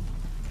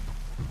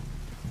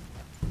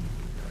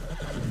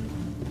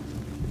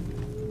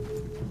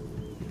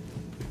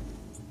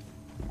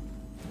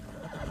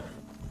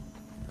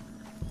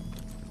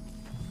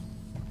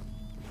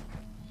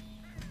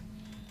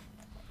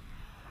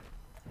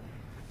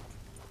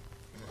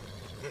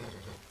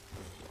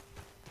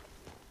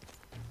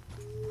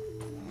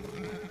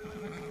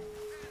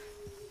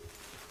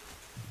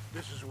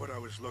 This is what I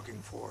was looking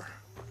for.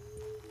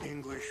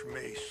 English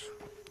mace.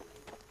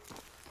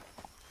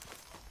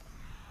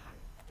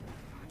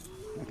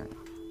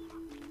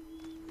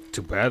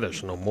 Too bad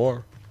there's no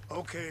more.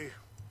 Okay,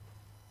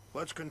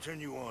 let's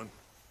continue on.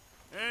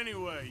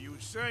 Anyway, you were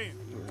saying?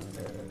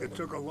 It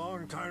took a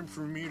long time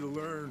for me to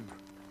learn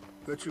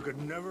that you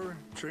could never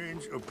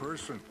change a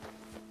person.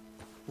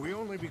 We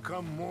only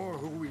become more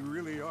who we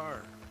really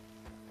are.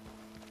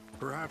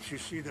 Perhaps you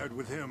see that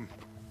with him.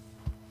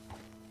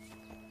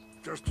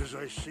 Just as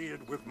I see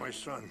it with my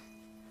son.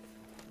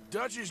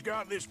 Dutch has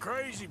got this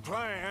crazy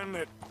plan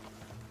that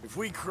if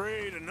we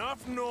create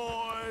enough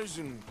noise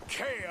and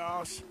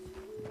chaos,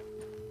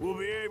 we'll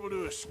be able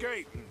to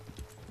escape and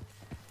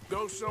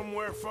go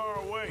somewhere far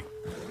away.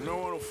 No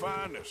one will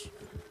find us.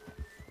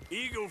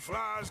 Eagle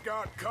Fly's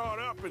got caught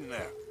up in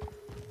that.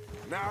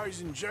 Now he's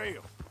in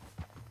jail.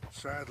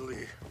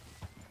 Sadly,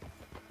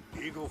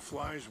 Eagle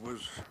Flies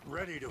was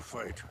ready to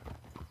fight.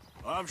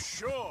 I'm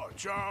sure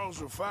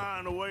Charles will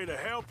find a way to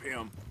help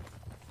him,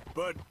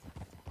 but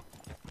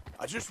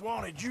I just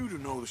wanted you to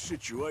know the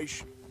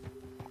situation.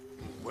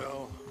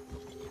 Well,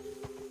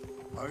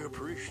 I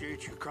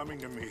appreciate you coming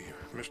to me,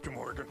 Mr.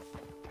 Morgan.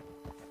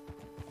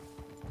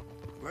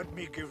 Let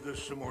me give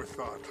this some more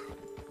thought.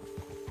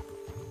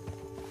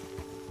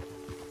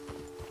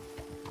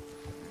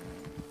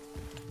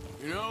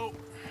 You know,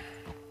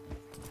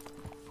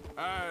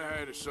 I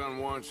had a son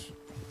once,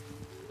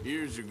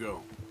 years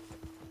ago.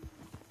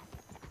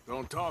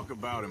 Don't talk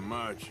about him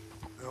much.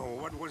 Oh,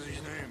 what was his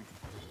name?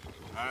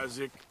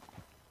 Isaac.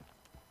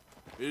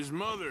 His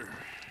mother,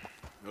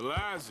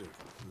 Eliza,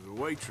 was a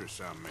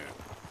waitress I met.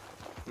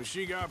 When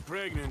she got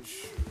pregnant,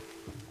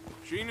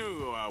 she knew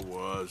who I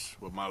was,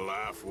 what my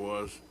life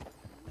was.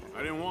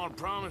 I didn't want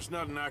to promise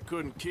nothing I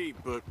couldn't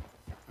keep, but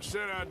I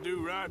said I'd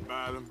do right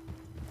by them.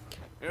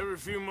 Every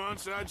few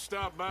months, I'd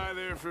stop by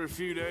there for a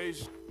few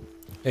days.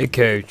 Hey,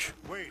 Cage.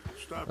 Wait,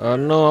 stop.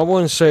 No, I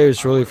wouldn't say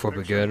it's really for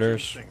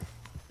beginners.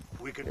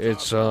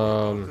 It's,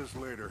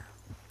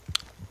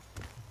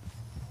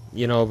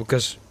 you know,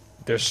 because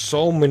there's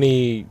so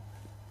many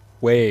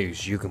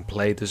ways you can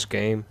play this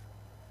game.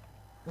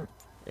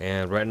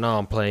 And right now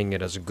I'm playing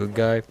it as a good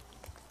guy.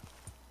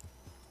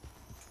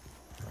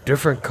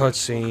 Different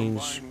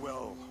cutscenes,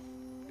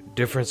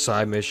 different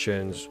side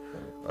missions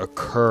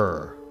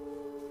occur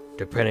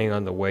depending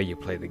on the way you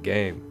play the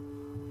game.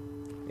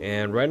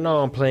 And right now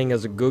I'm playing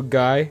as a good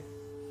guy.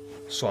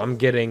 So I'm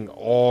getting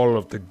all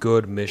of the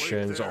good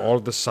missions, all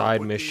of the side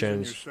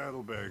missions.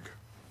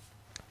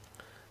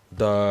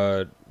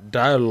 The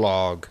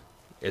dialogue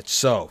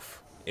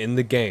itself in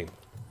the game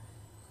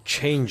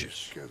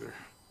changes.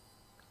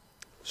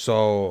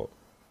 So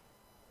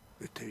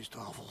it tastes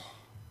awful,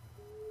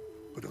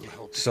 but it'll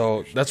help.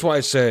 So that's why I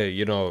say,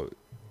 you know,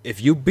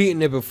 if you've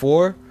beaten it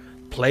before,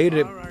 play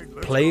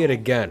it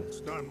again.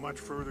 It's not much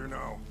further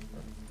now.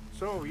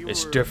 So you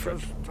it's were different.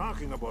 Just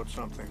talking about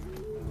something.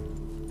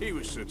 He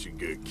was such a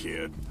good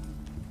kid.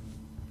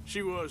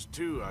 She was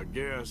too, I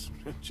guess.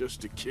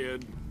 Just a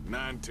kid,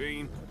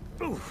 19.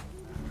 Oof.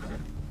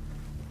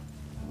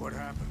 What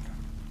happened?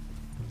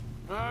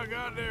 I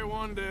got there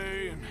one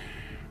day and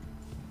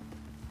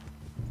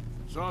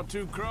saw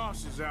two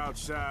crosses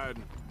outside.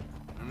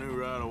 I knew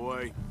right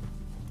away.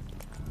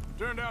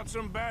 Turned out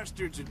some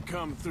bastards had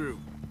come through.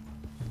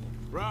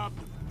 Robbed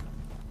them.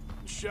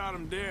 And shot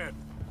them dead.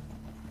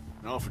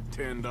 And offered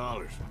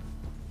 $10. It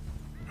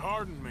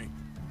hardened me.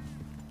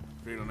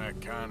 Feeling that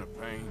kind of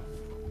pain.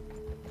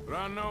 But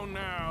I know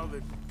now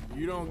that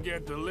you don't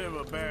get to live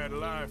a bad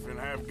life and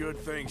have good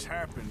things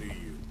happen to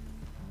you.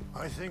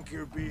 I think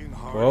you're being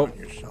hard on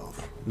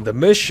yourself. The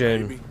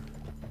mission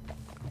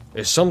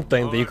is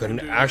something that you can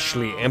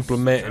actually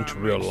implement into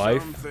real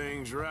life.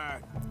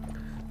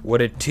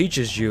 What it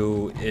teaches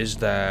you is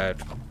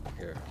that...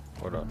 Here,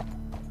 hold on.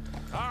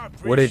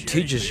 What it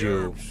teaches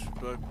you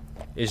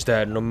is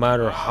that no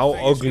matter how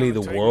ugly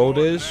the world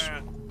is,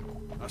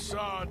 I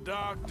saw a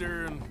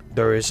doctor and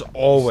there is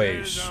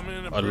always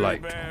a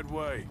light. bad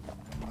way.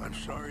 I'm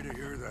sorry to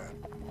hear that.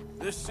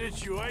 This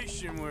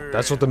situation where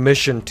That's what the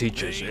mission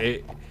teaches.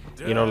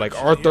 You know,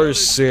 like Arthur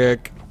is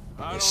sick,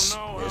 his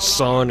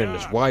son and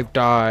his wife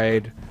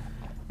died,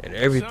 and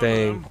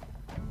everything.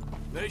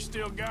 they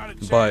still got a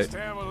chance But to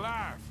have a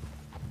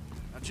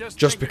life.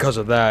 just because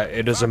of that,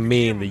 it doesn't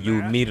mean that you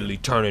immediately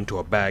turn into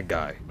a bad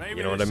guy.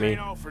 You know what I mean?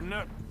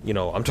 You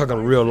know, I'm talking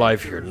real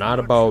life here, not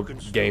about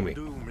gaming.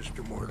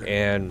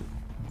 And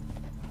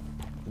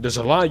there's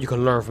a lot you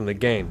can learn from the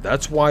game.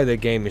 That's why the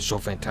game is so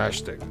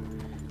fantastic,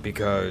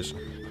 because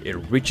it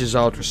reaches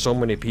out to so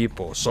many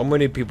people. So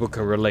many people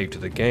can relate to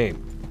the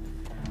game.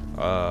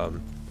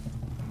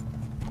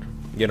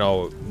 You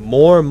know,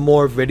 more and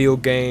more video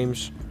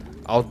games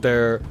out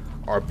there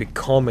are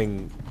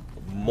becoming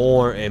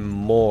more and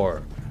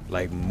more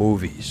like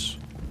movies.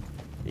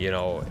 You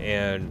know,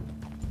 and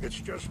It's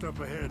just up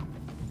ahead.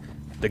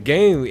 the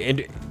game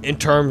in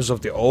terms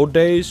of the old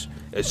days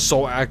is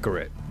so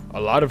accurate. A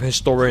lot of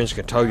historians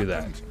can tell you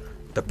that.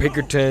 The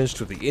Pinkertons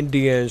to the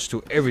Indians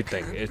to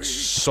everything. It's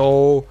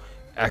so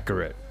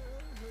accurate.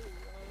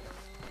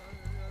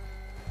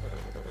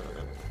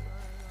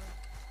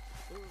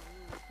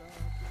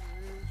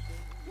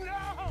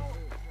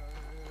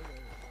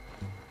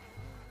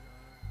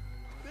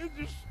 They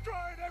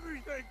destroyed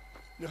everything.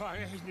 I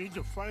need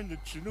to find the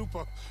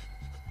Chanupa.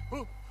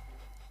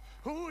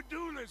 Who would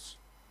do this?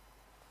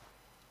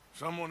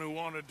 Someone who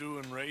wanted to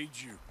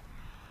enrage you.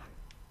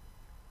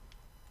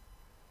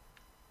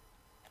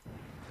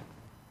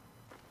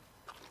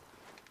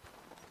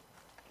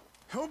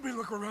 Help me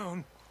look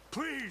around,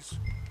 please.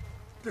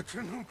 The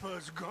Chanupa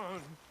is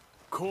gone.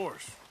 Of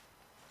course.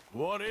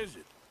 What is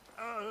it?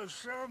 A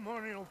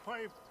ceremonial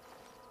pipe.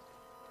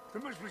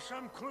 There must be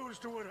some clues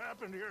to what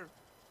happened here.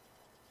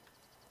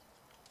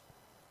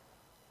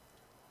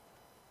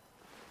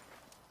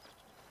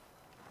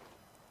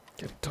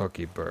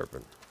 Kentucky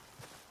bourbon.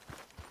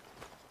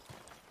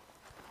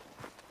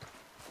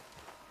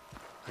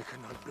 I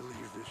cannot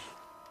believe this.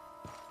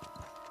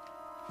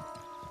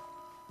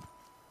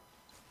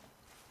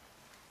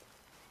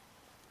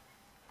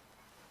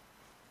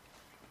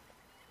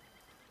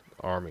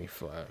 Army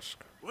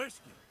flask.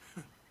 Whiskey.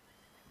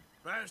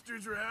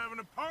 Bastards are having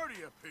a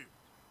party up here.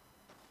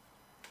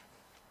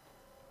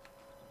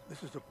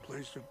 This is a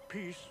place of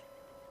peace.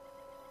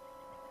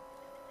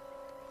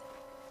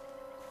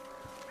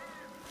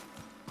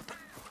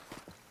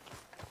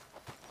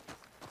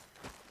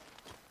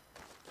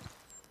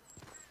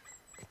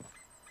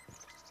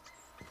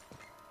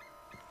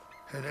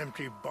 An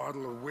empty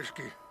bottle of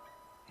whiskey.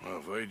 Well,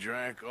 if they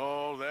drank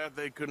all that,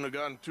 they couldn't have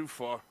gotten too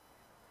far.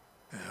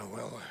 Yeah,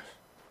 well,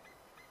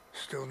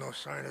 still no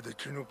sign of the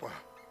Chanupa.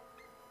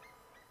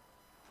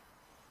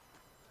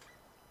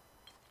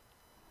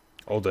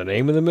 Oh, the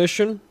name of the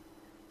mission?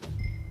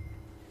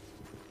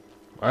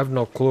 I have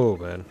no clue,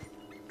 man.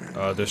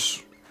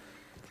 This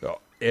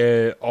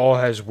it all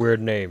has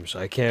weird names.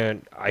 I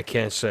can't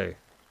say.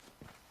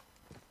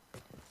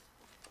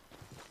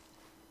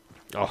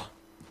 Oh,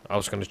 I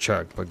was gonna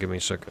check, but give me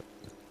a second.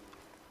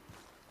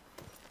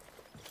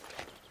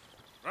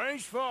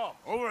 Range fall,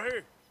 over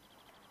here.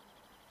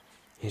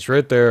 He's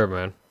right there,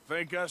 man.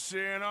 Think I see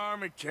an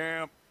army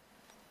camp.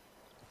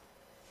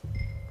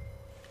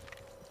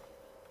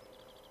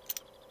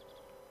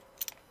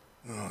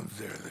 Oh,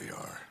 there they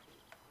are.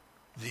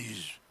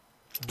 These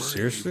brave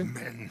Seriously?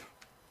 men.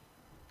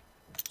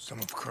 Some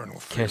of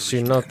Colonel Can't see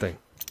Fair's nothing. men.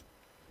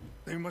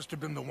 They must have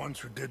been the ones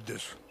who did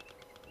this.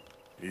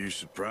 Are you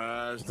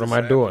surprised? What am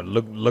I doing?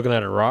 Looking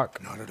at a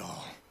rock? Not at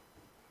all.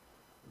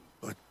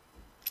 But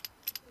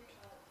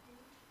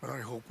I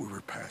hope we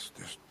were past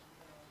this.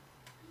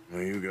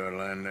 Well, you got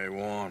land they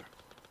want.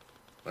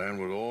 Land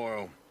with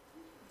oil.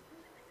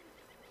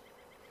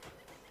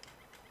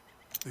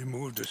 They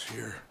moved us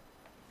here.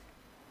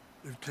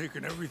 They've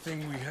taken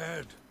everything we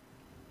had.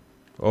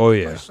 Oh I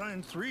yeah.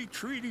 signed 3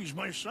 treaties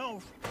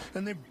myself,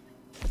 and they...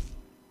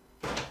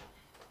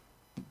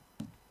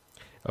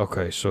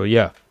 Okay, so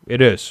yeah,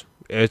 it is.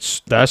 That's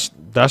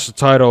the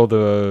title of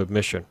the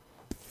mission.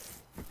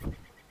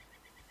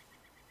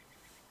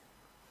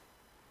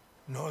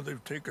 No,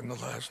 they've taken the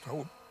last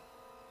hope.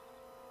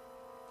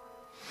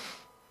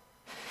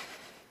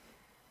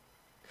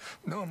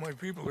 Now my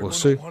people are We'll going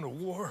see. to want a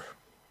war.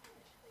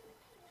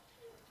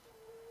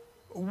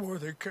 A war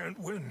they can't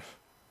win.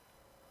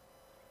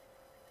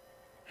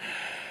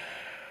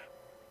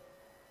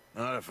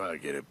 Not if I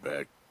get it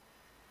back.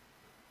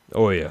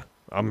 Oh yeah,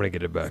 I'm gonna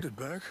get it back. Get it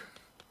back?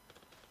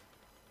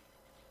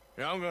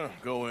 Yeah, I'm gonna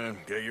go in,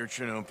 get your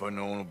Chanupa,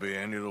 no one will be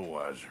any the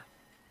wiser.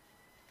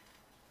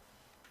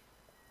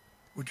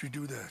 Would you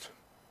do that?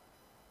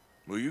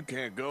 Well, you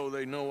can't go,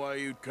 they know why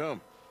you'd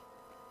come.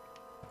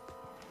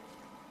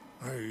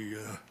 I,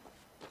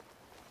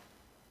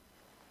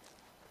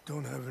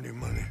 don't have any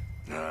money.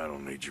 No, I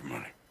don't need your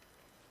money.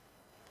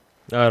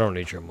 I don't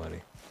need your money.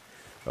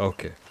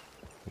 Okay,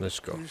 let's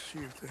go. Please see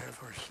if they have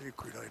our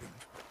sacred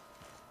items.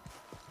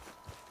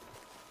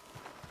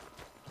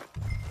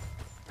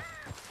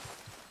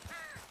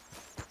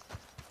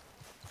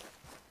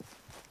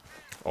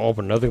 All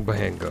but nothing but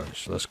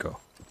handguns. Let's go.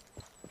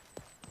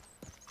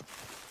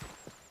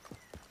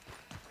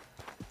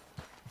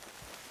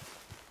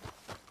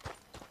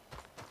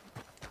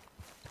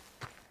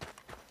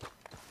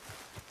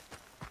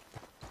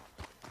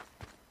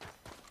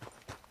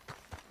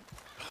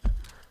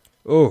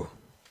 Oh.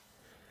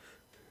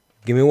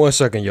 Give me 1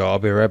 second, y'all. I'll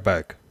be right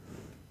back.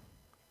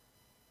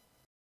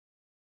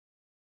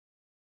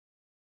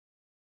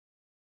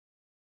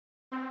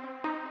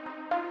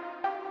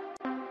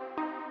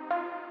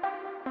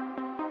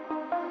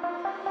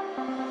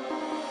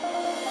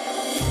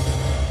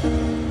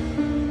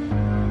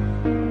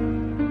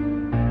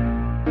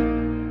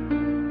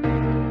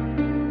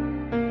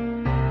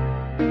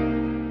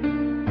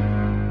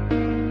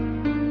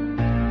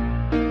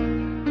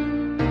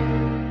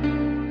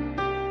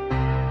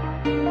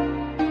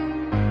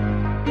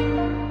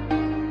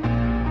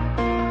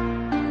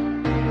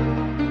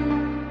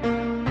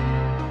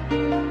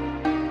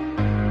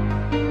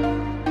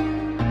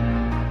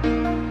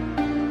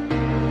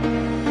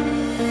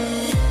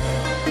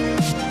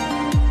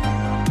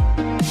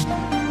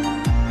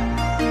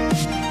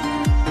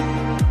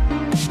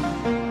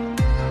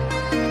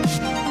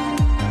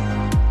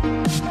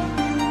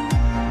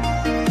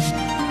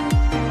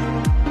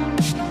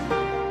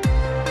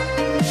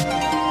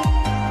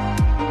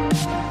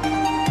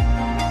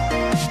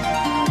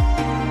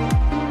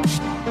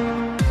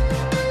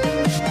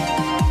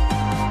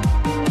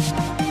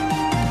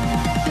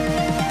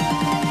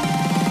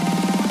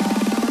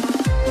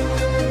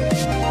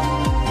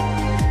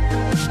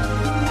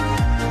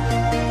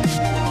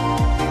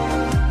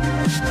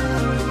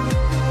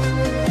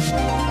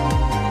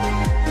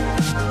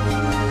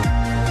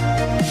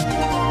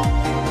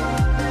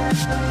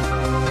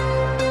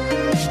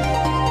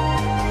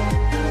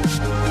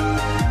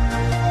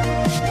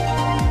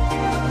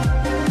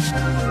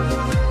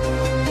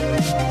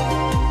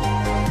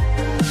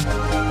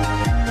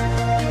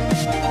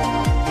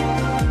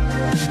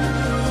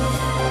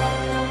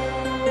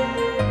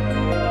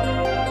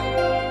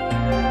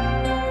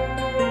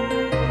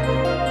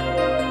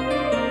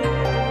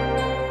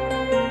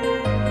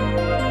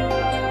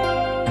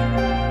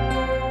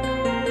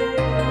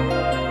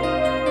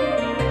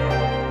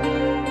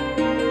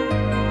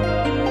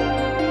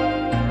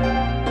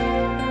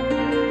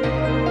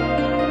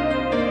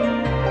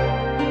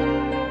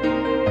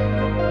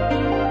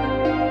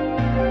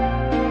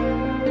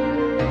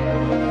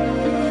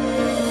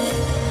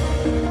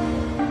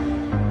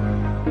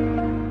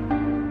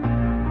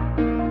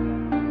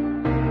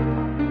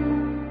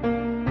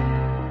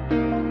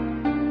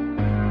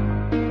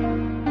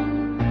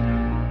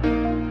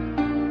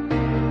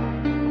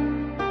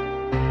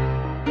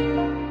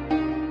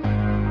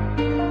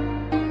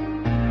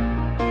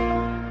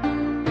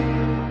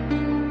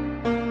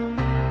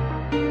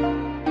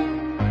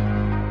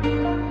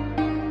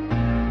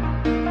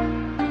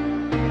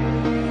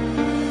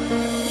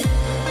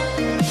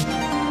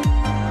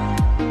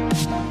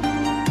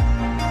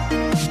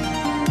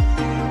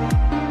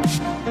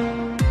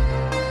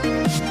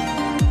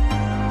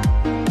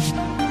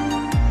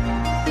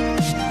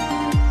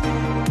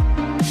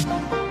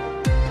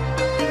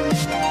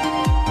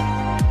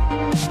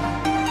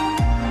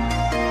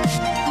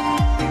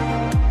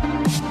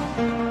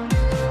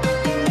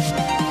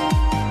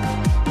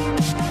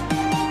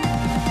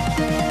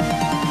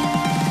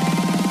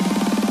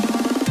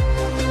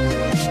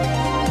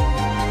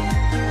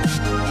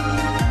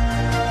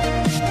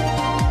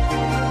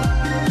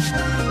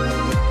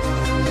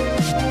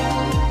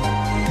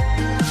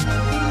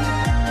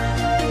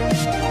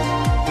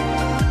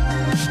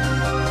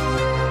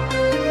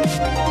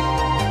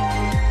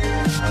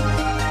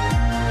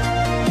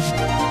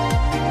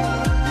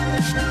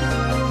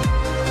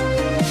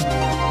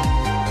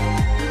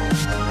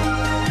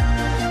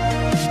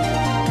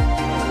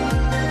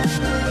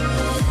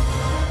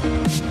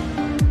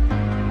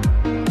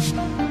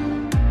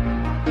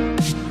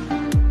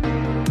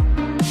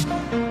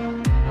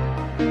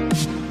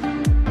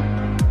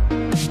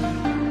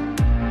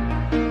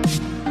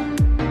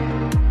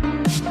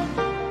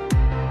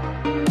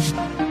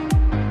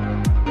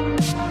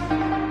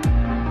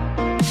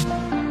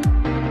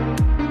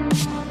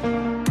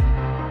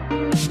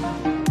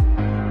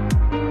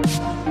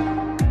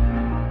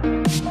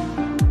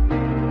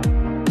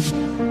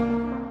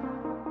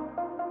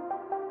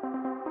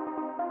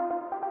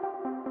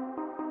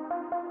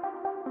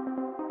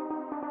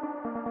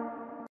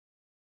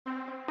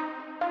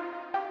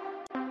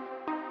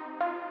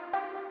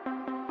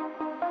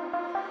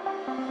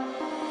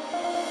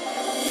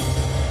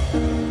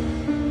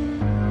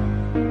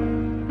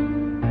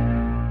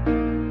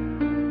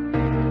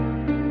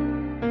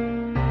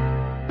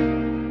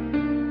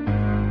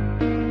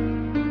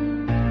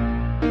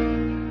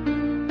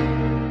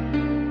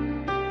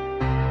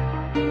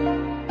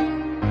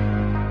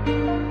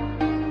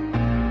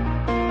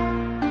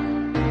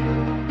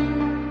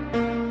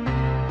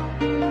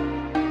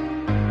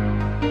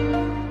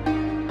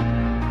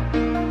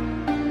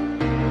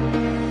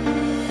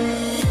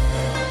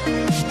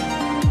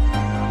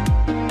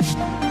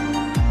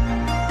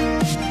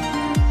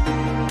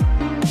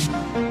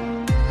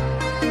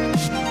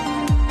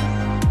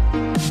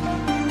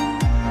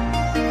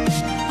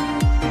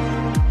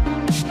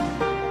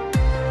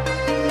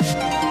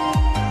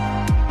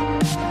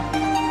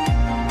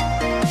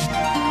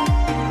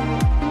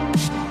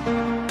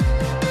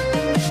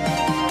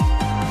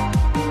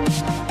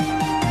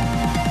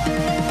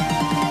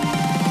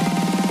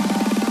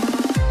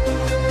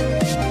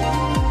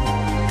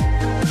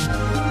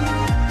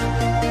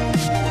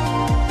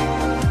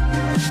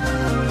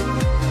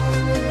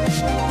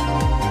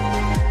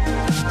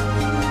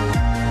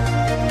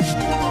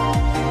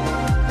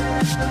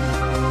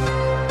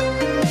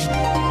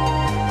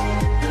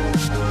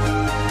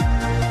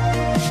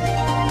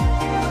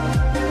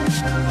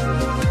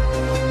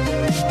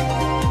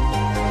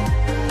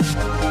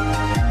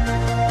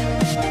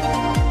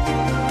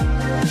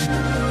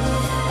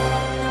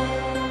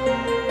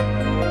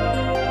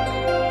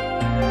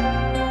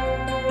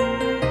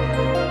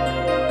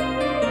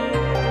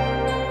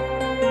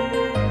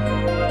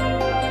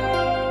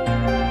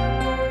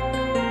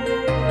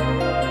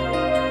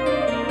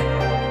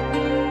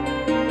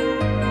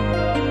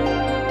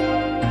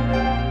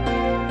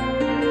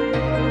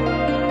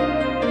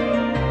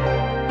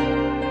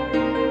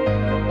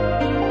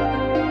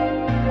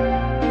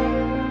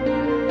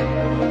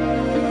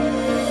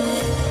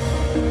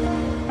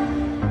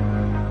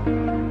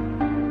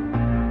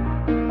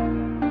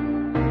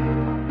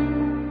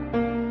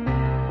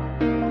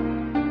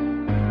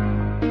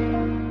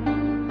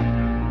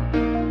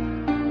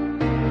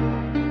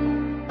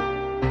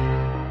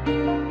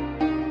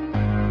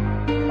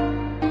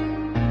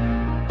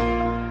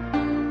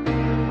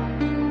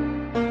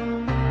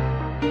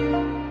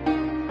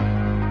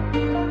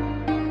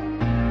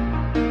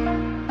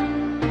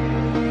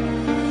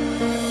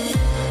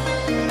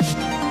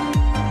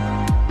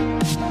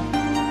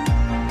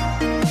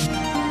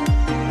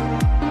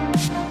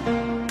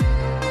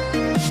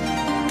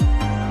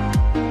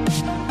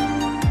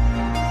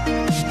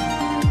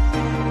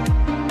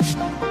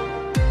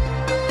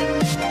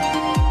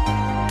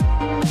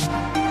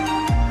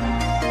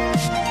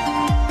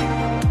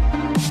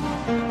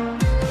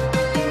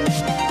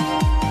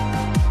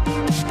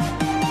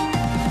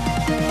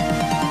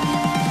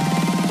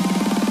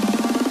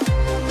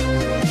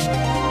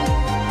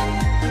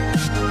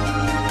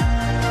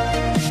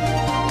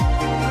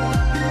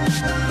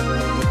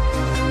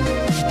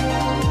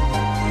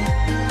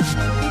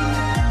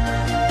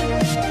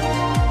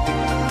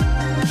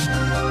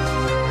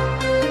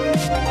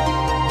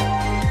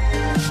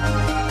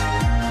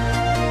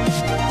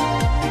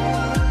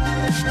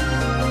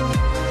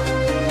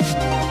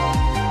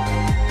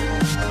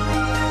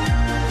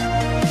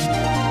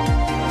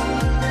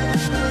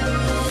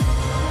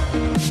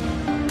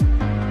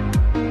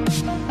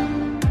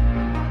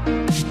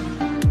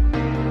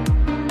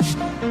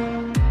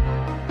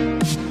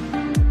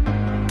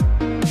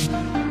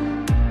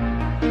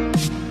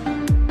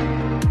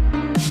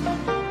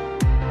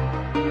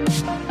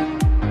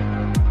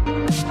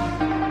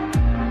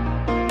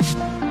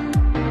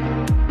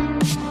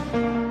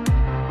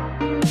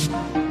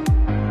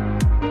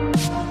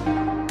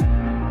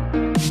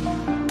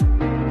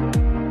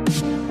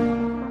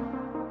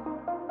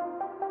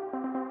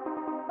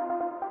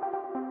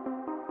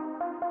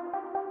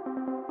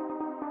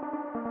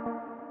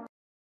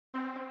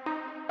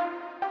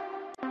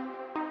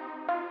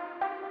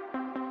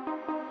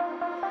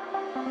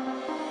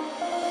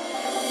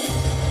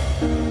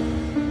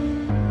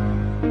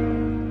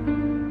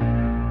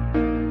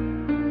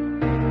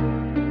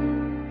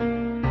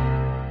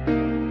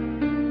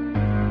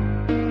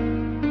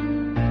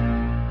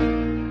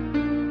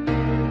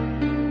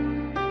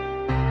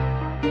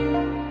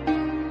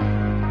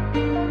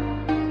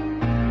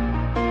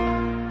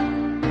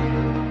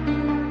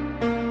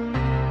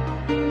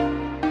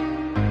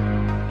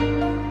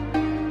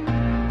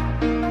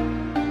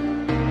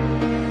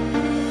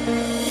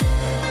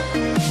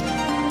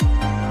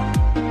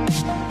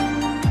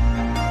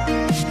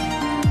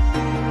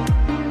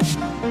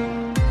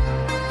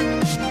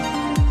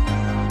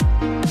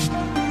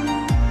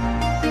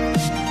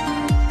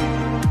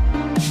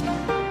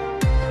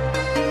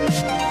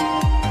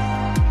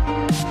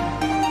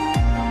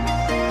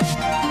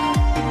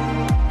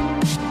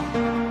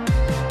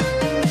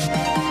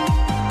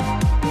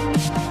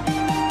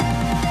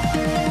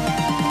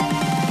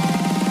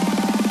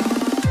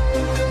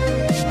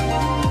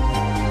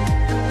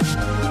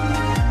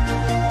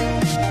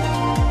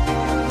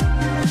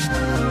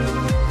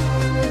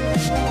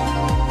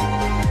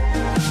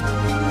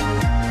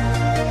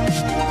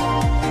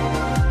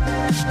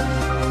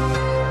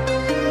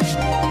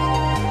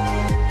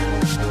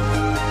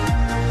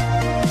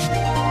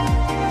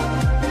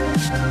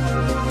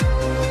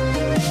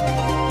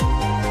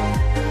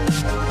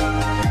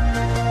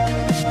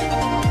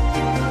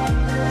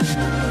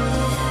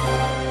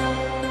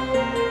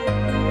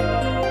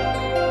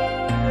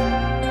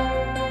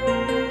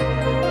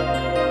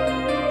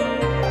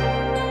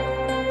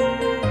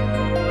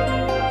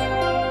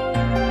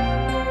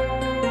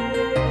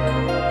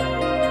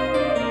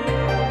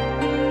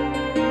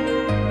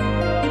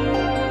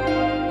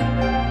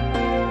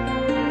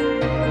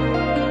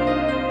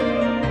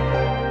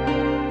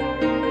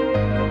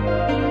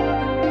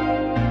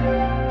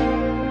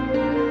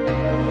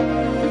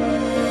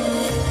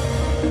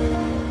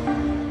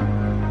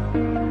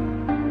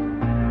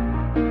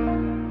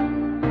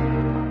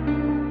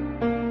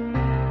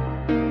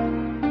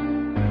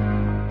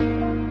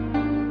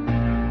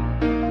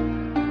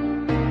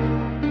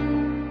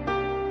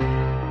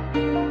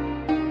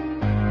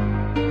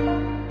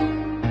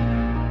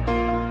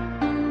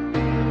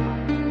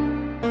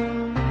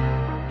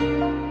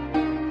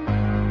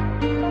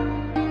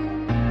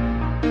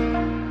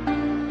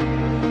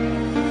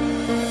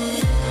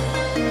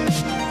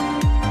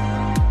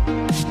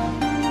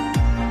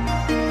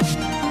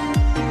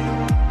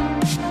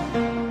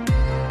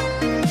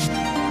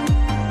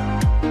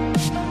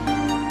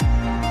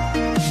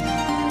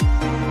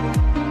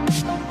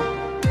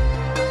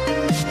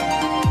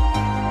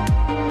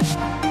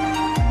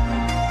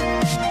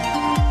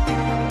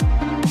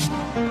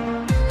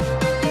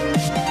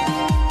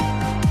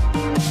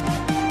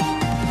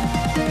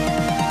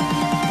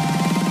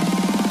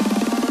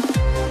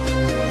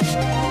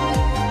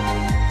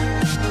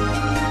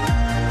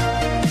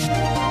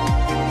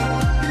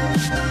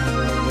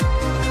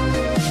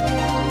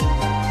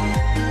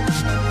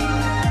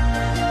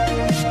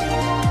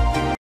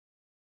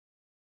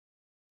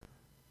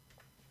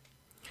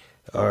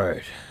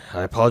 Alright,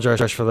 I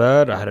apologize for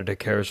that. I had to take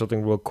care of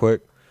something real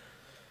quick.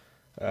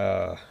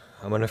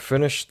 I'm gonna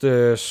finish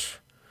this,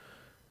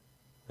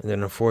 and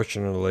then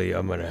unfortunately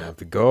I'm gonna have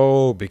to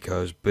go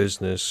because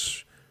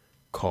business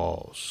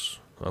calls,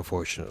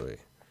 unfortunately.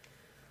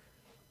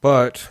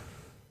 But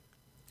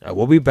I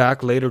will be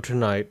back later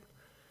tonight.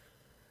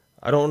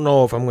 I don't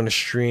know if I'm gonna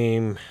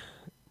stream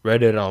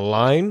Reddit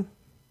online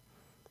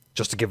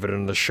just to give it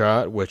another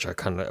shot, which I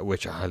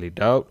highly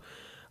doubt.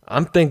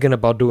 I'm thinking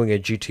about doing a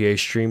GTA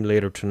stream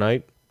later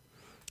tonight.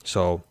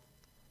 So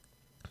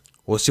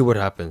we'll see what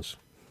happens.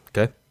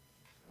 Okay?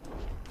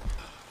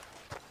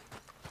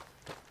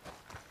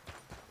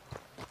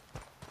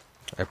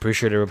 I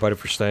appreciate everybody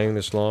for staying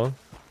this long.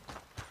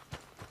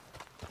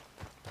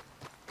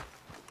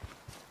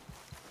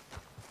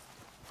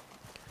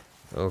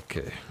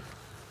 Okay.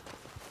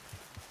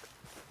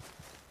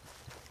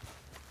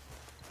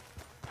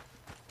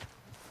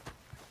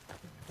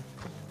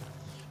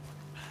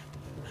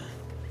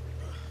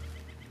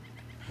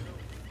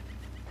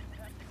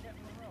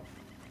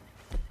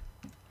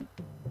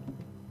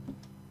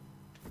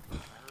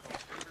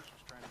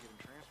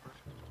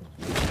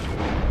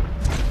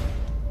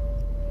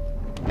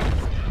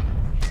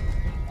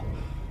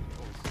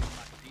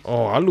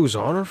 Oh, I lose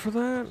honor for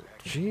that?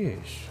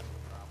 Jeez.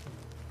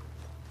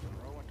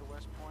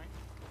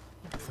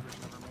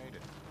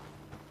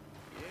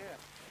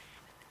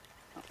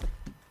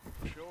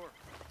 Sure.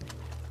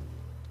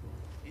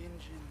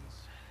 Engines.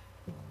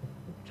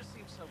 Just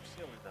seems so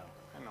silly, though.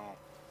 I know.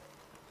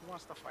 Who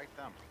wants to fight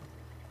them?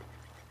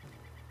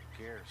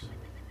 Who cares?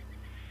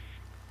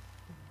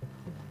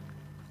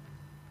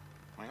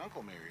 My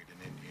uncle married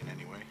an Indian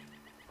anyway.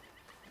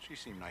 She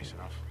seemed nice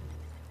enough.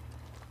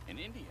 An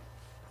Indian?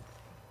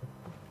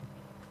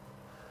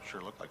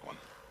 Sure looked like one.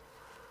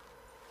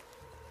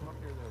 Up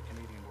near the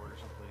Canadian border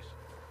someplace.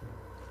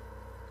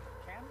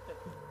 Canada?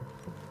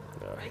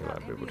 He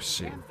might be able to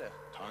see.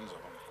 Tons of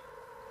them.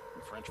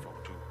 And French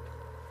folk, too.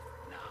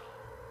 No.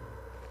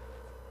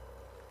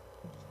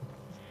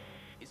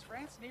 Is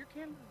France near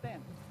Canada,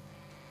 then?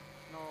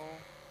 No.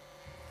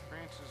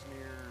 France is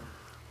near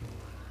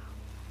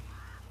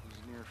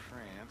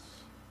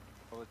France.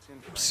 Well, it's in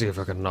France. See if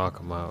I can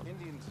knock him out.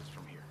 Indians is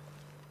from here.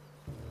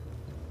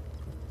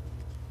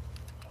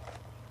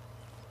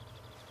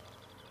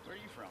 Where are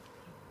you from?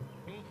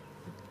 Me?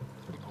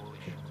 I'm Polish.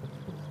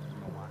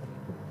 Milwaukee.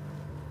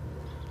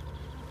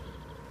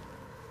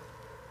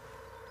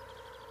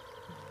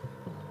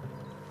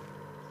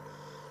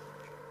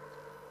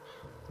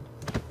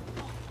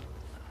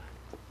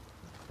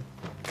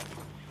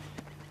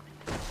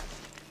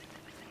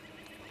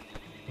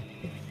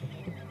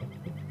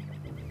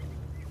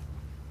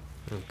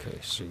 Okay,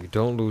 so you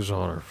don't lose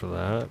honor for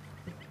that.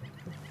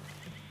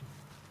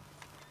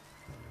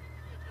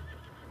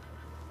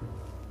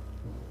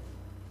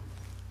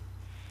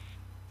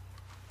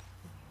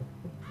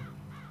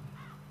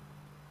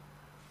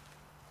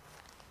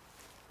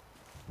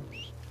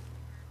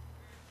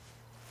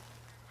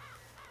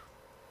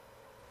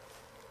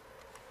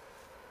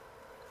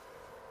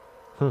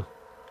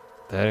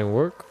 That didn't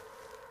work?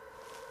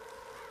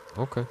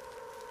 Okay.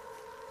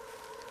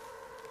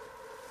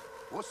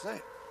 What's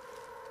that?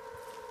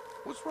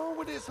 What's wrong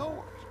with this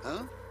horse,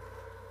 huh?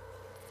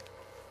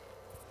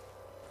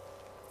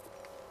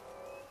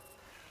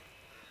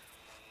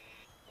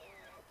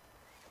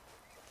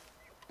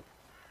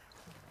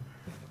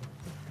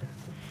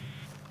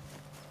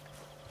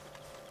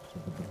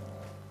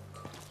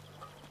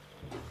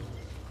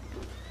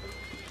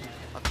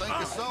 I think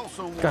I saw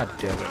someone. God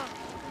damn it.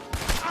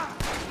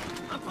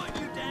 I'll fight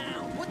you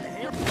down. What the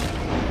hell?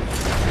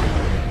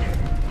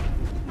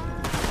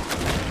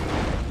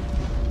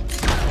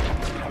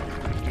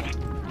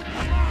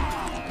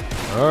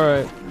 All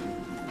right.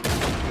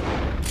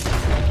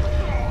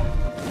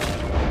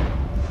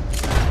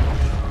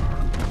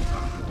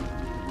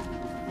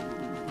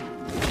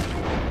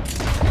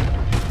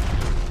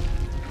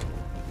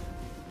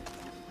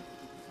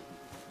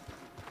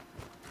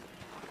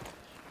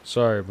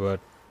 Sorry, bud.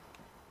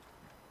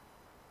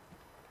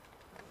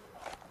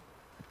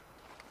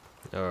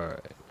 All right.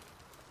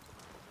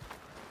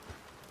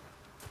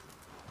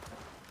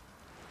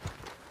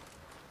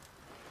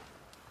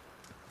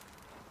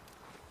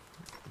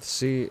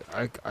 See,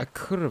 I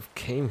could have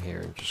came here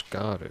and just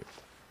got it.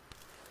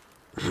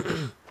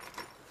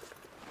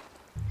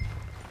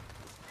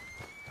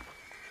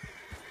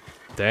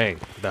 Dang,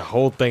 that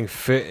whole thing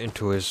fit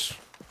into his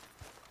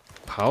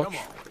pouch? Come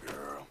on,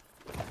 girl.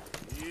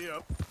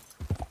 Yep.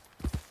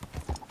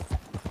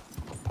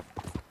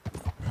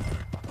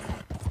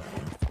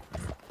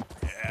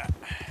 Yeah,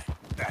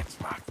 that's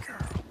my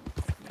girl.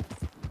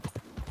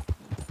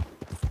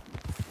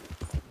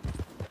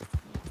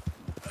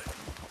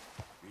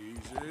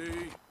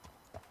 Easy.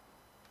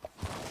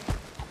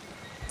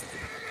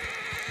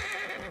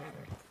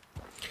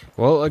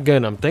 Well,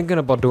 again, I'm thinking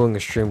about doing a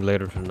stream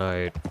later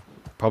tonight.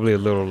 Probably a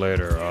little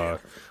later.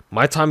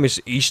 My time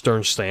is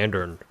Eastern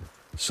Standard.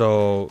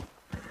 So,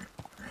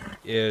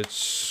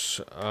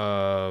 it's,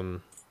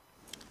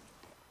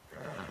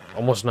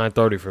 almost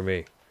 9:30 for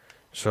me.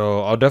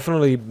 So I'll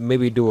definitely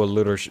maybe do a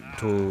later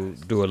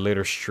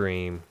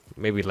stream.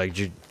 Maybe like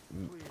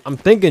I'm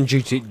thinking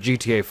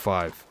GTA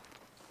 5.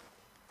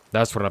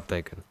 That's what I'm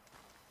thinking.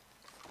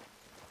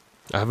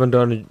 I haven't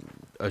done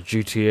a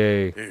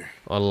GTA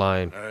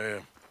online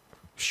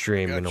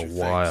stream in a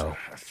while.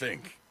 I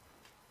think.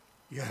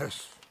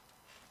 Yes.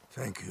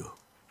 Thank you.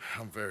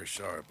 I'm very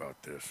sorry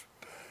about this.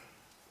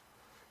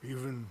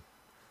 Even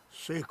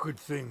sacred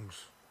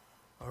things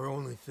are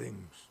only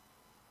things.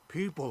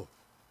 People,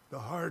 the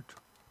heart,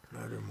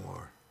 matter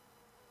more.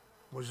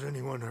 Was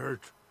anyone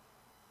hurt?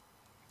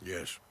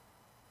 Yes.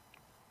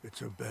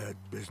 It's a bad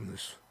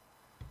business.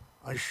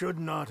 I should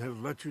not have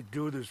let you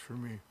do this for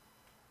me.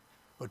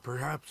 But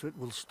perhaps it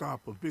will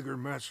stop a bigger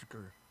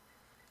massacre.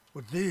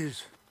 With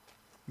these,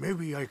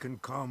 maybe I can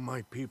calm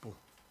my people.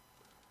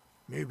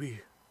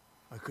 Maybe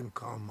I can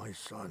calm my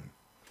son.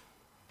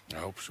 I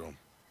hope so.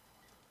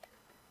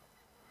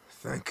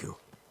 Thank you.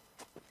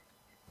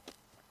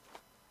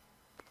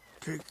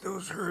 Take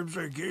those herbs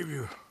I gave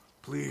you,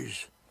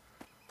 please.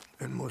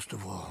 And most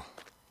of all,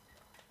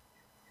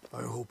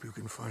 I hope you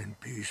can find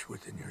peace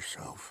within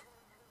yourself.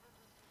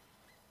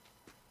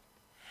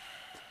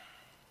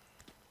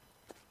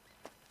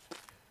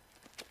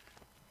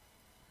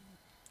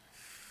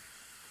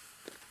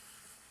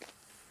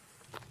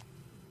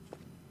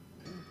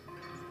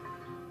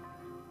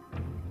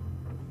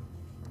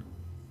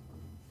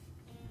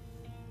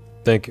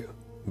 Thank you,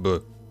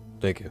 but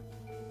thank you.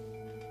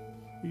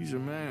 He's a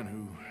man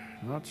who,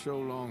 not so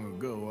long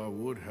ago, I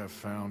would have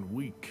found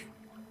weak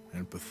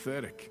and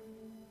pathetic.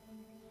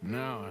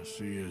 Now I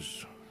see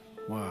as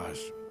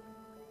wise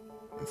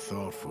and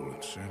thoughtful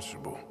and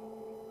sensible.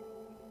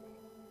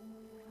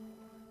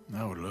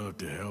 I would love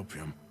to help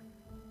him,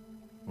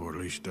 or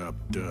at least stop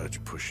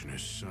Dutch pushing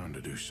his son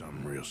to do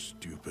something real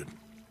stupid.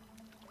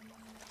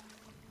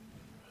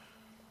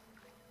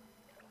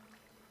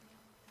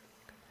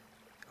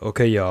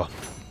 Okay, y'all.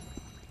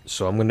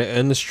 So I'm gonna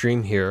end the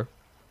stream here,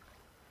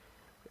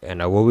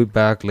 and I will be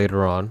back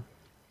later on.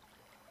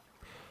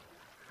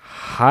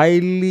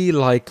 Highly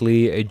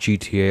likely a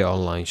GTA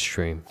Online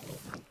stream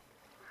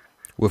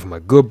with my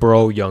good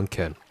bro, Young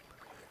Ken.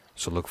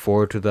 So look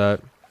forward to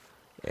that,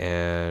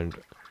 and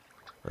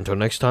until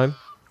next time,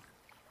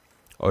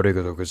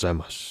 arigatou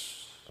gozaimasu.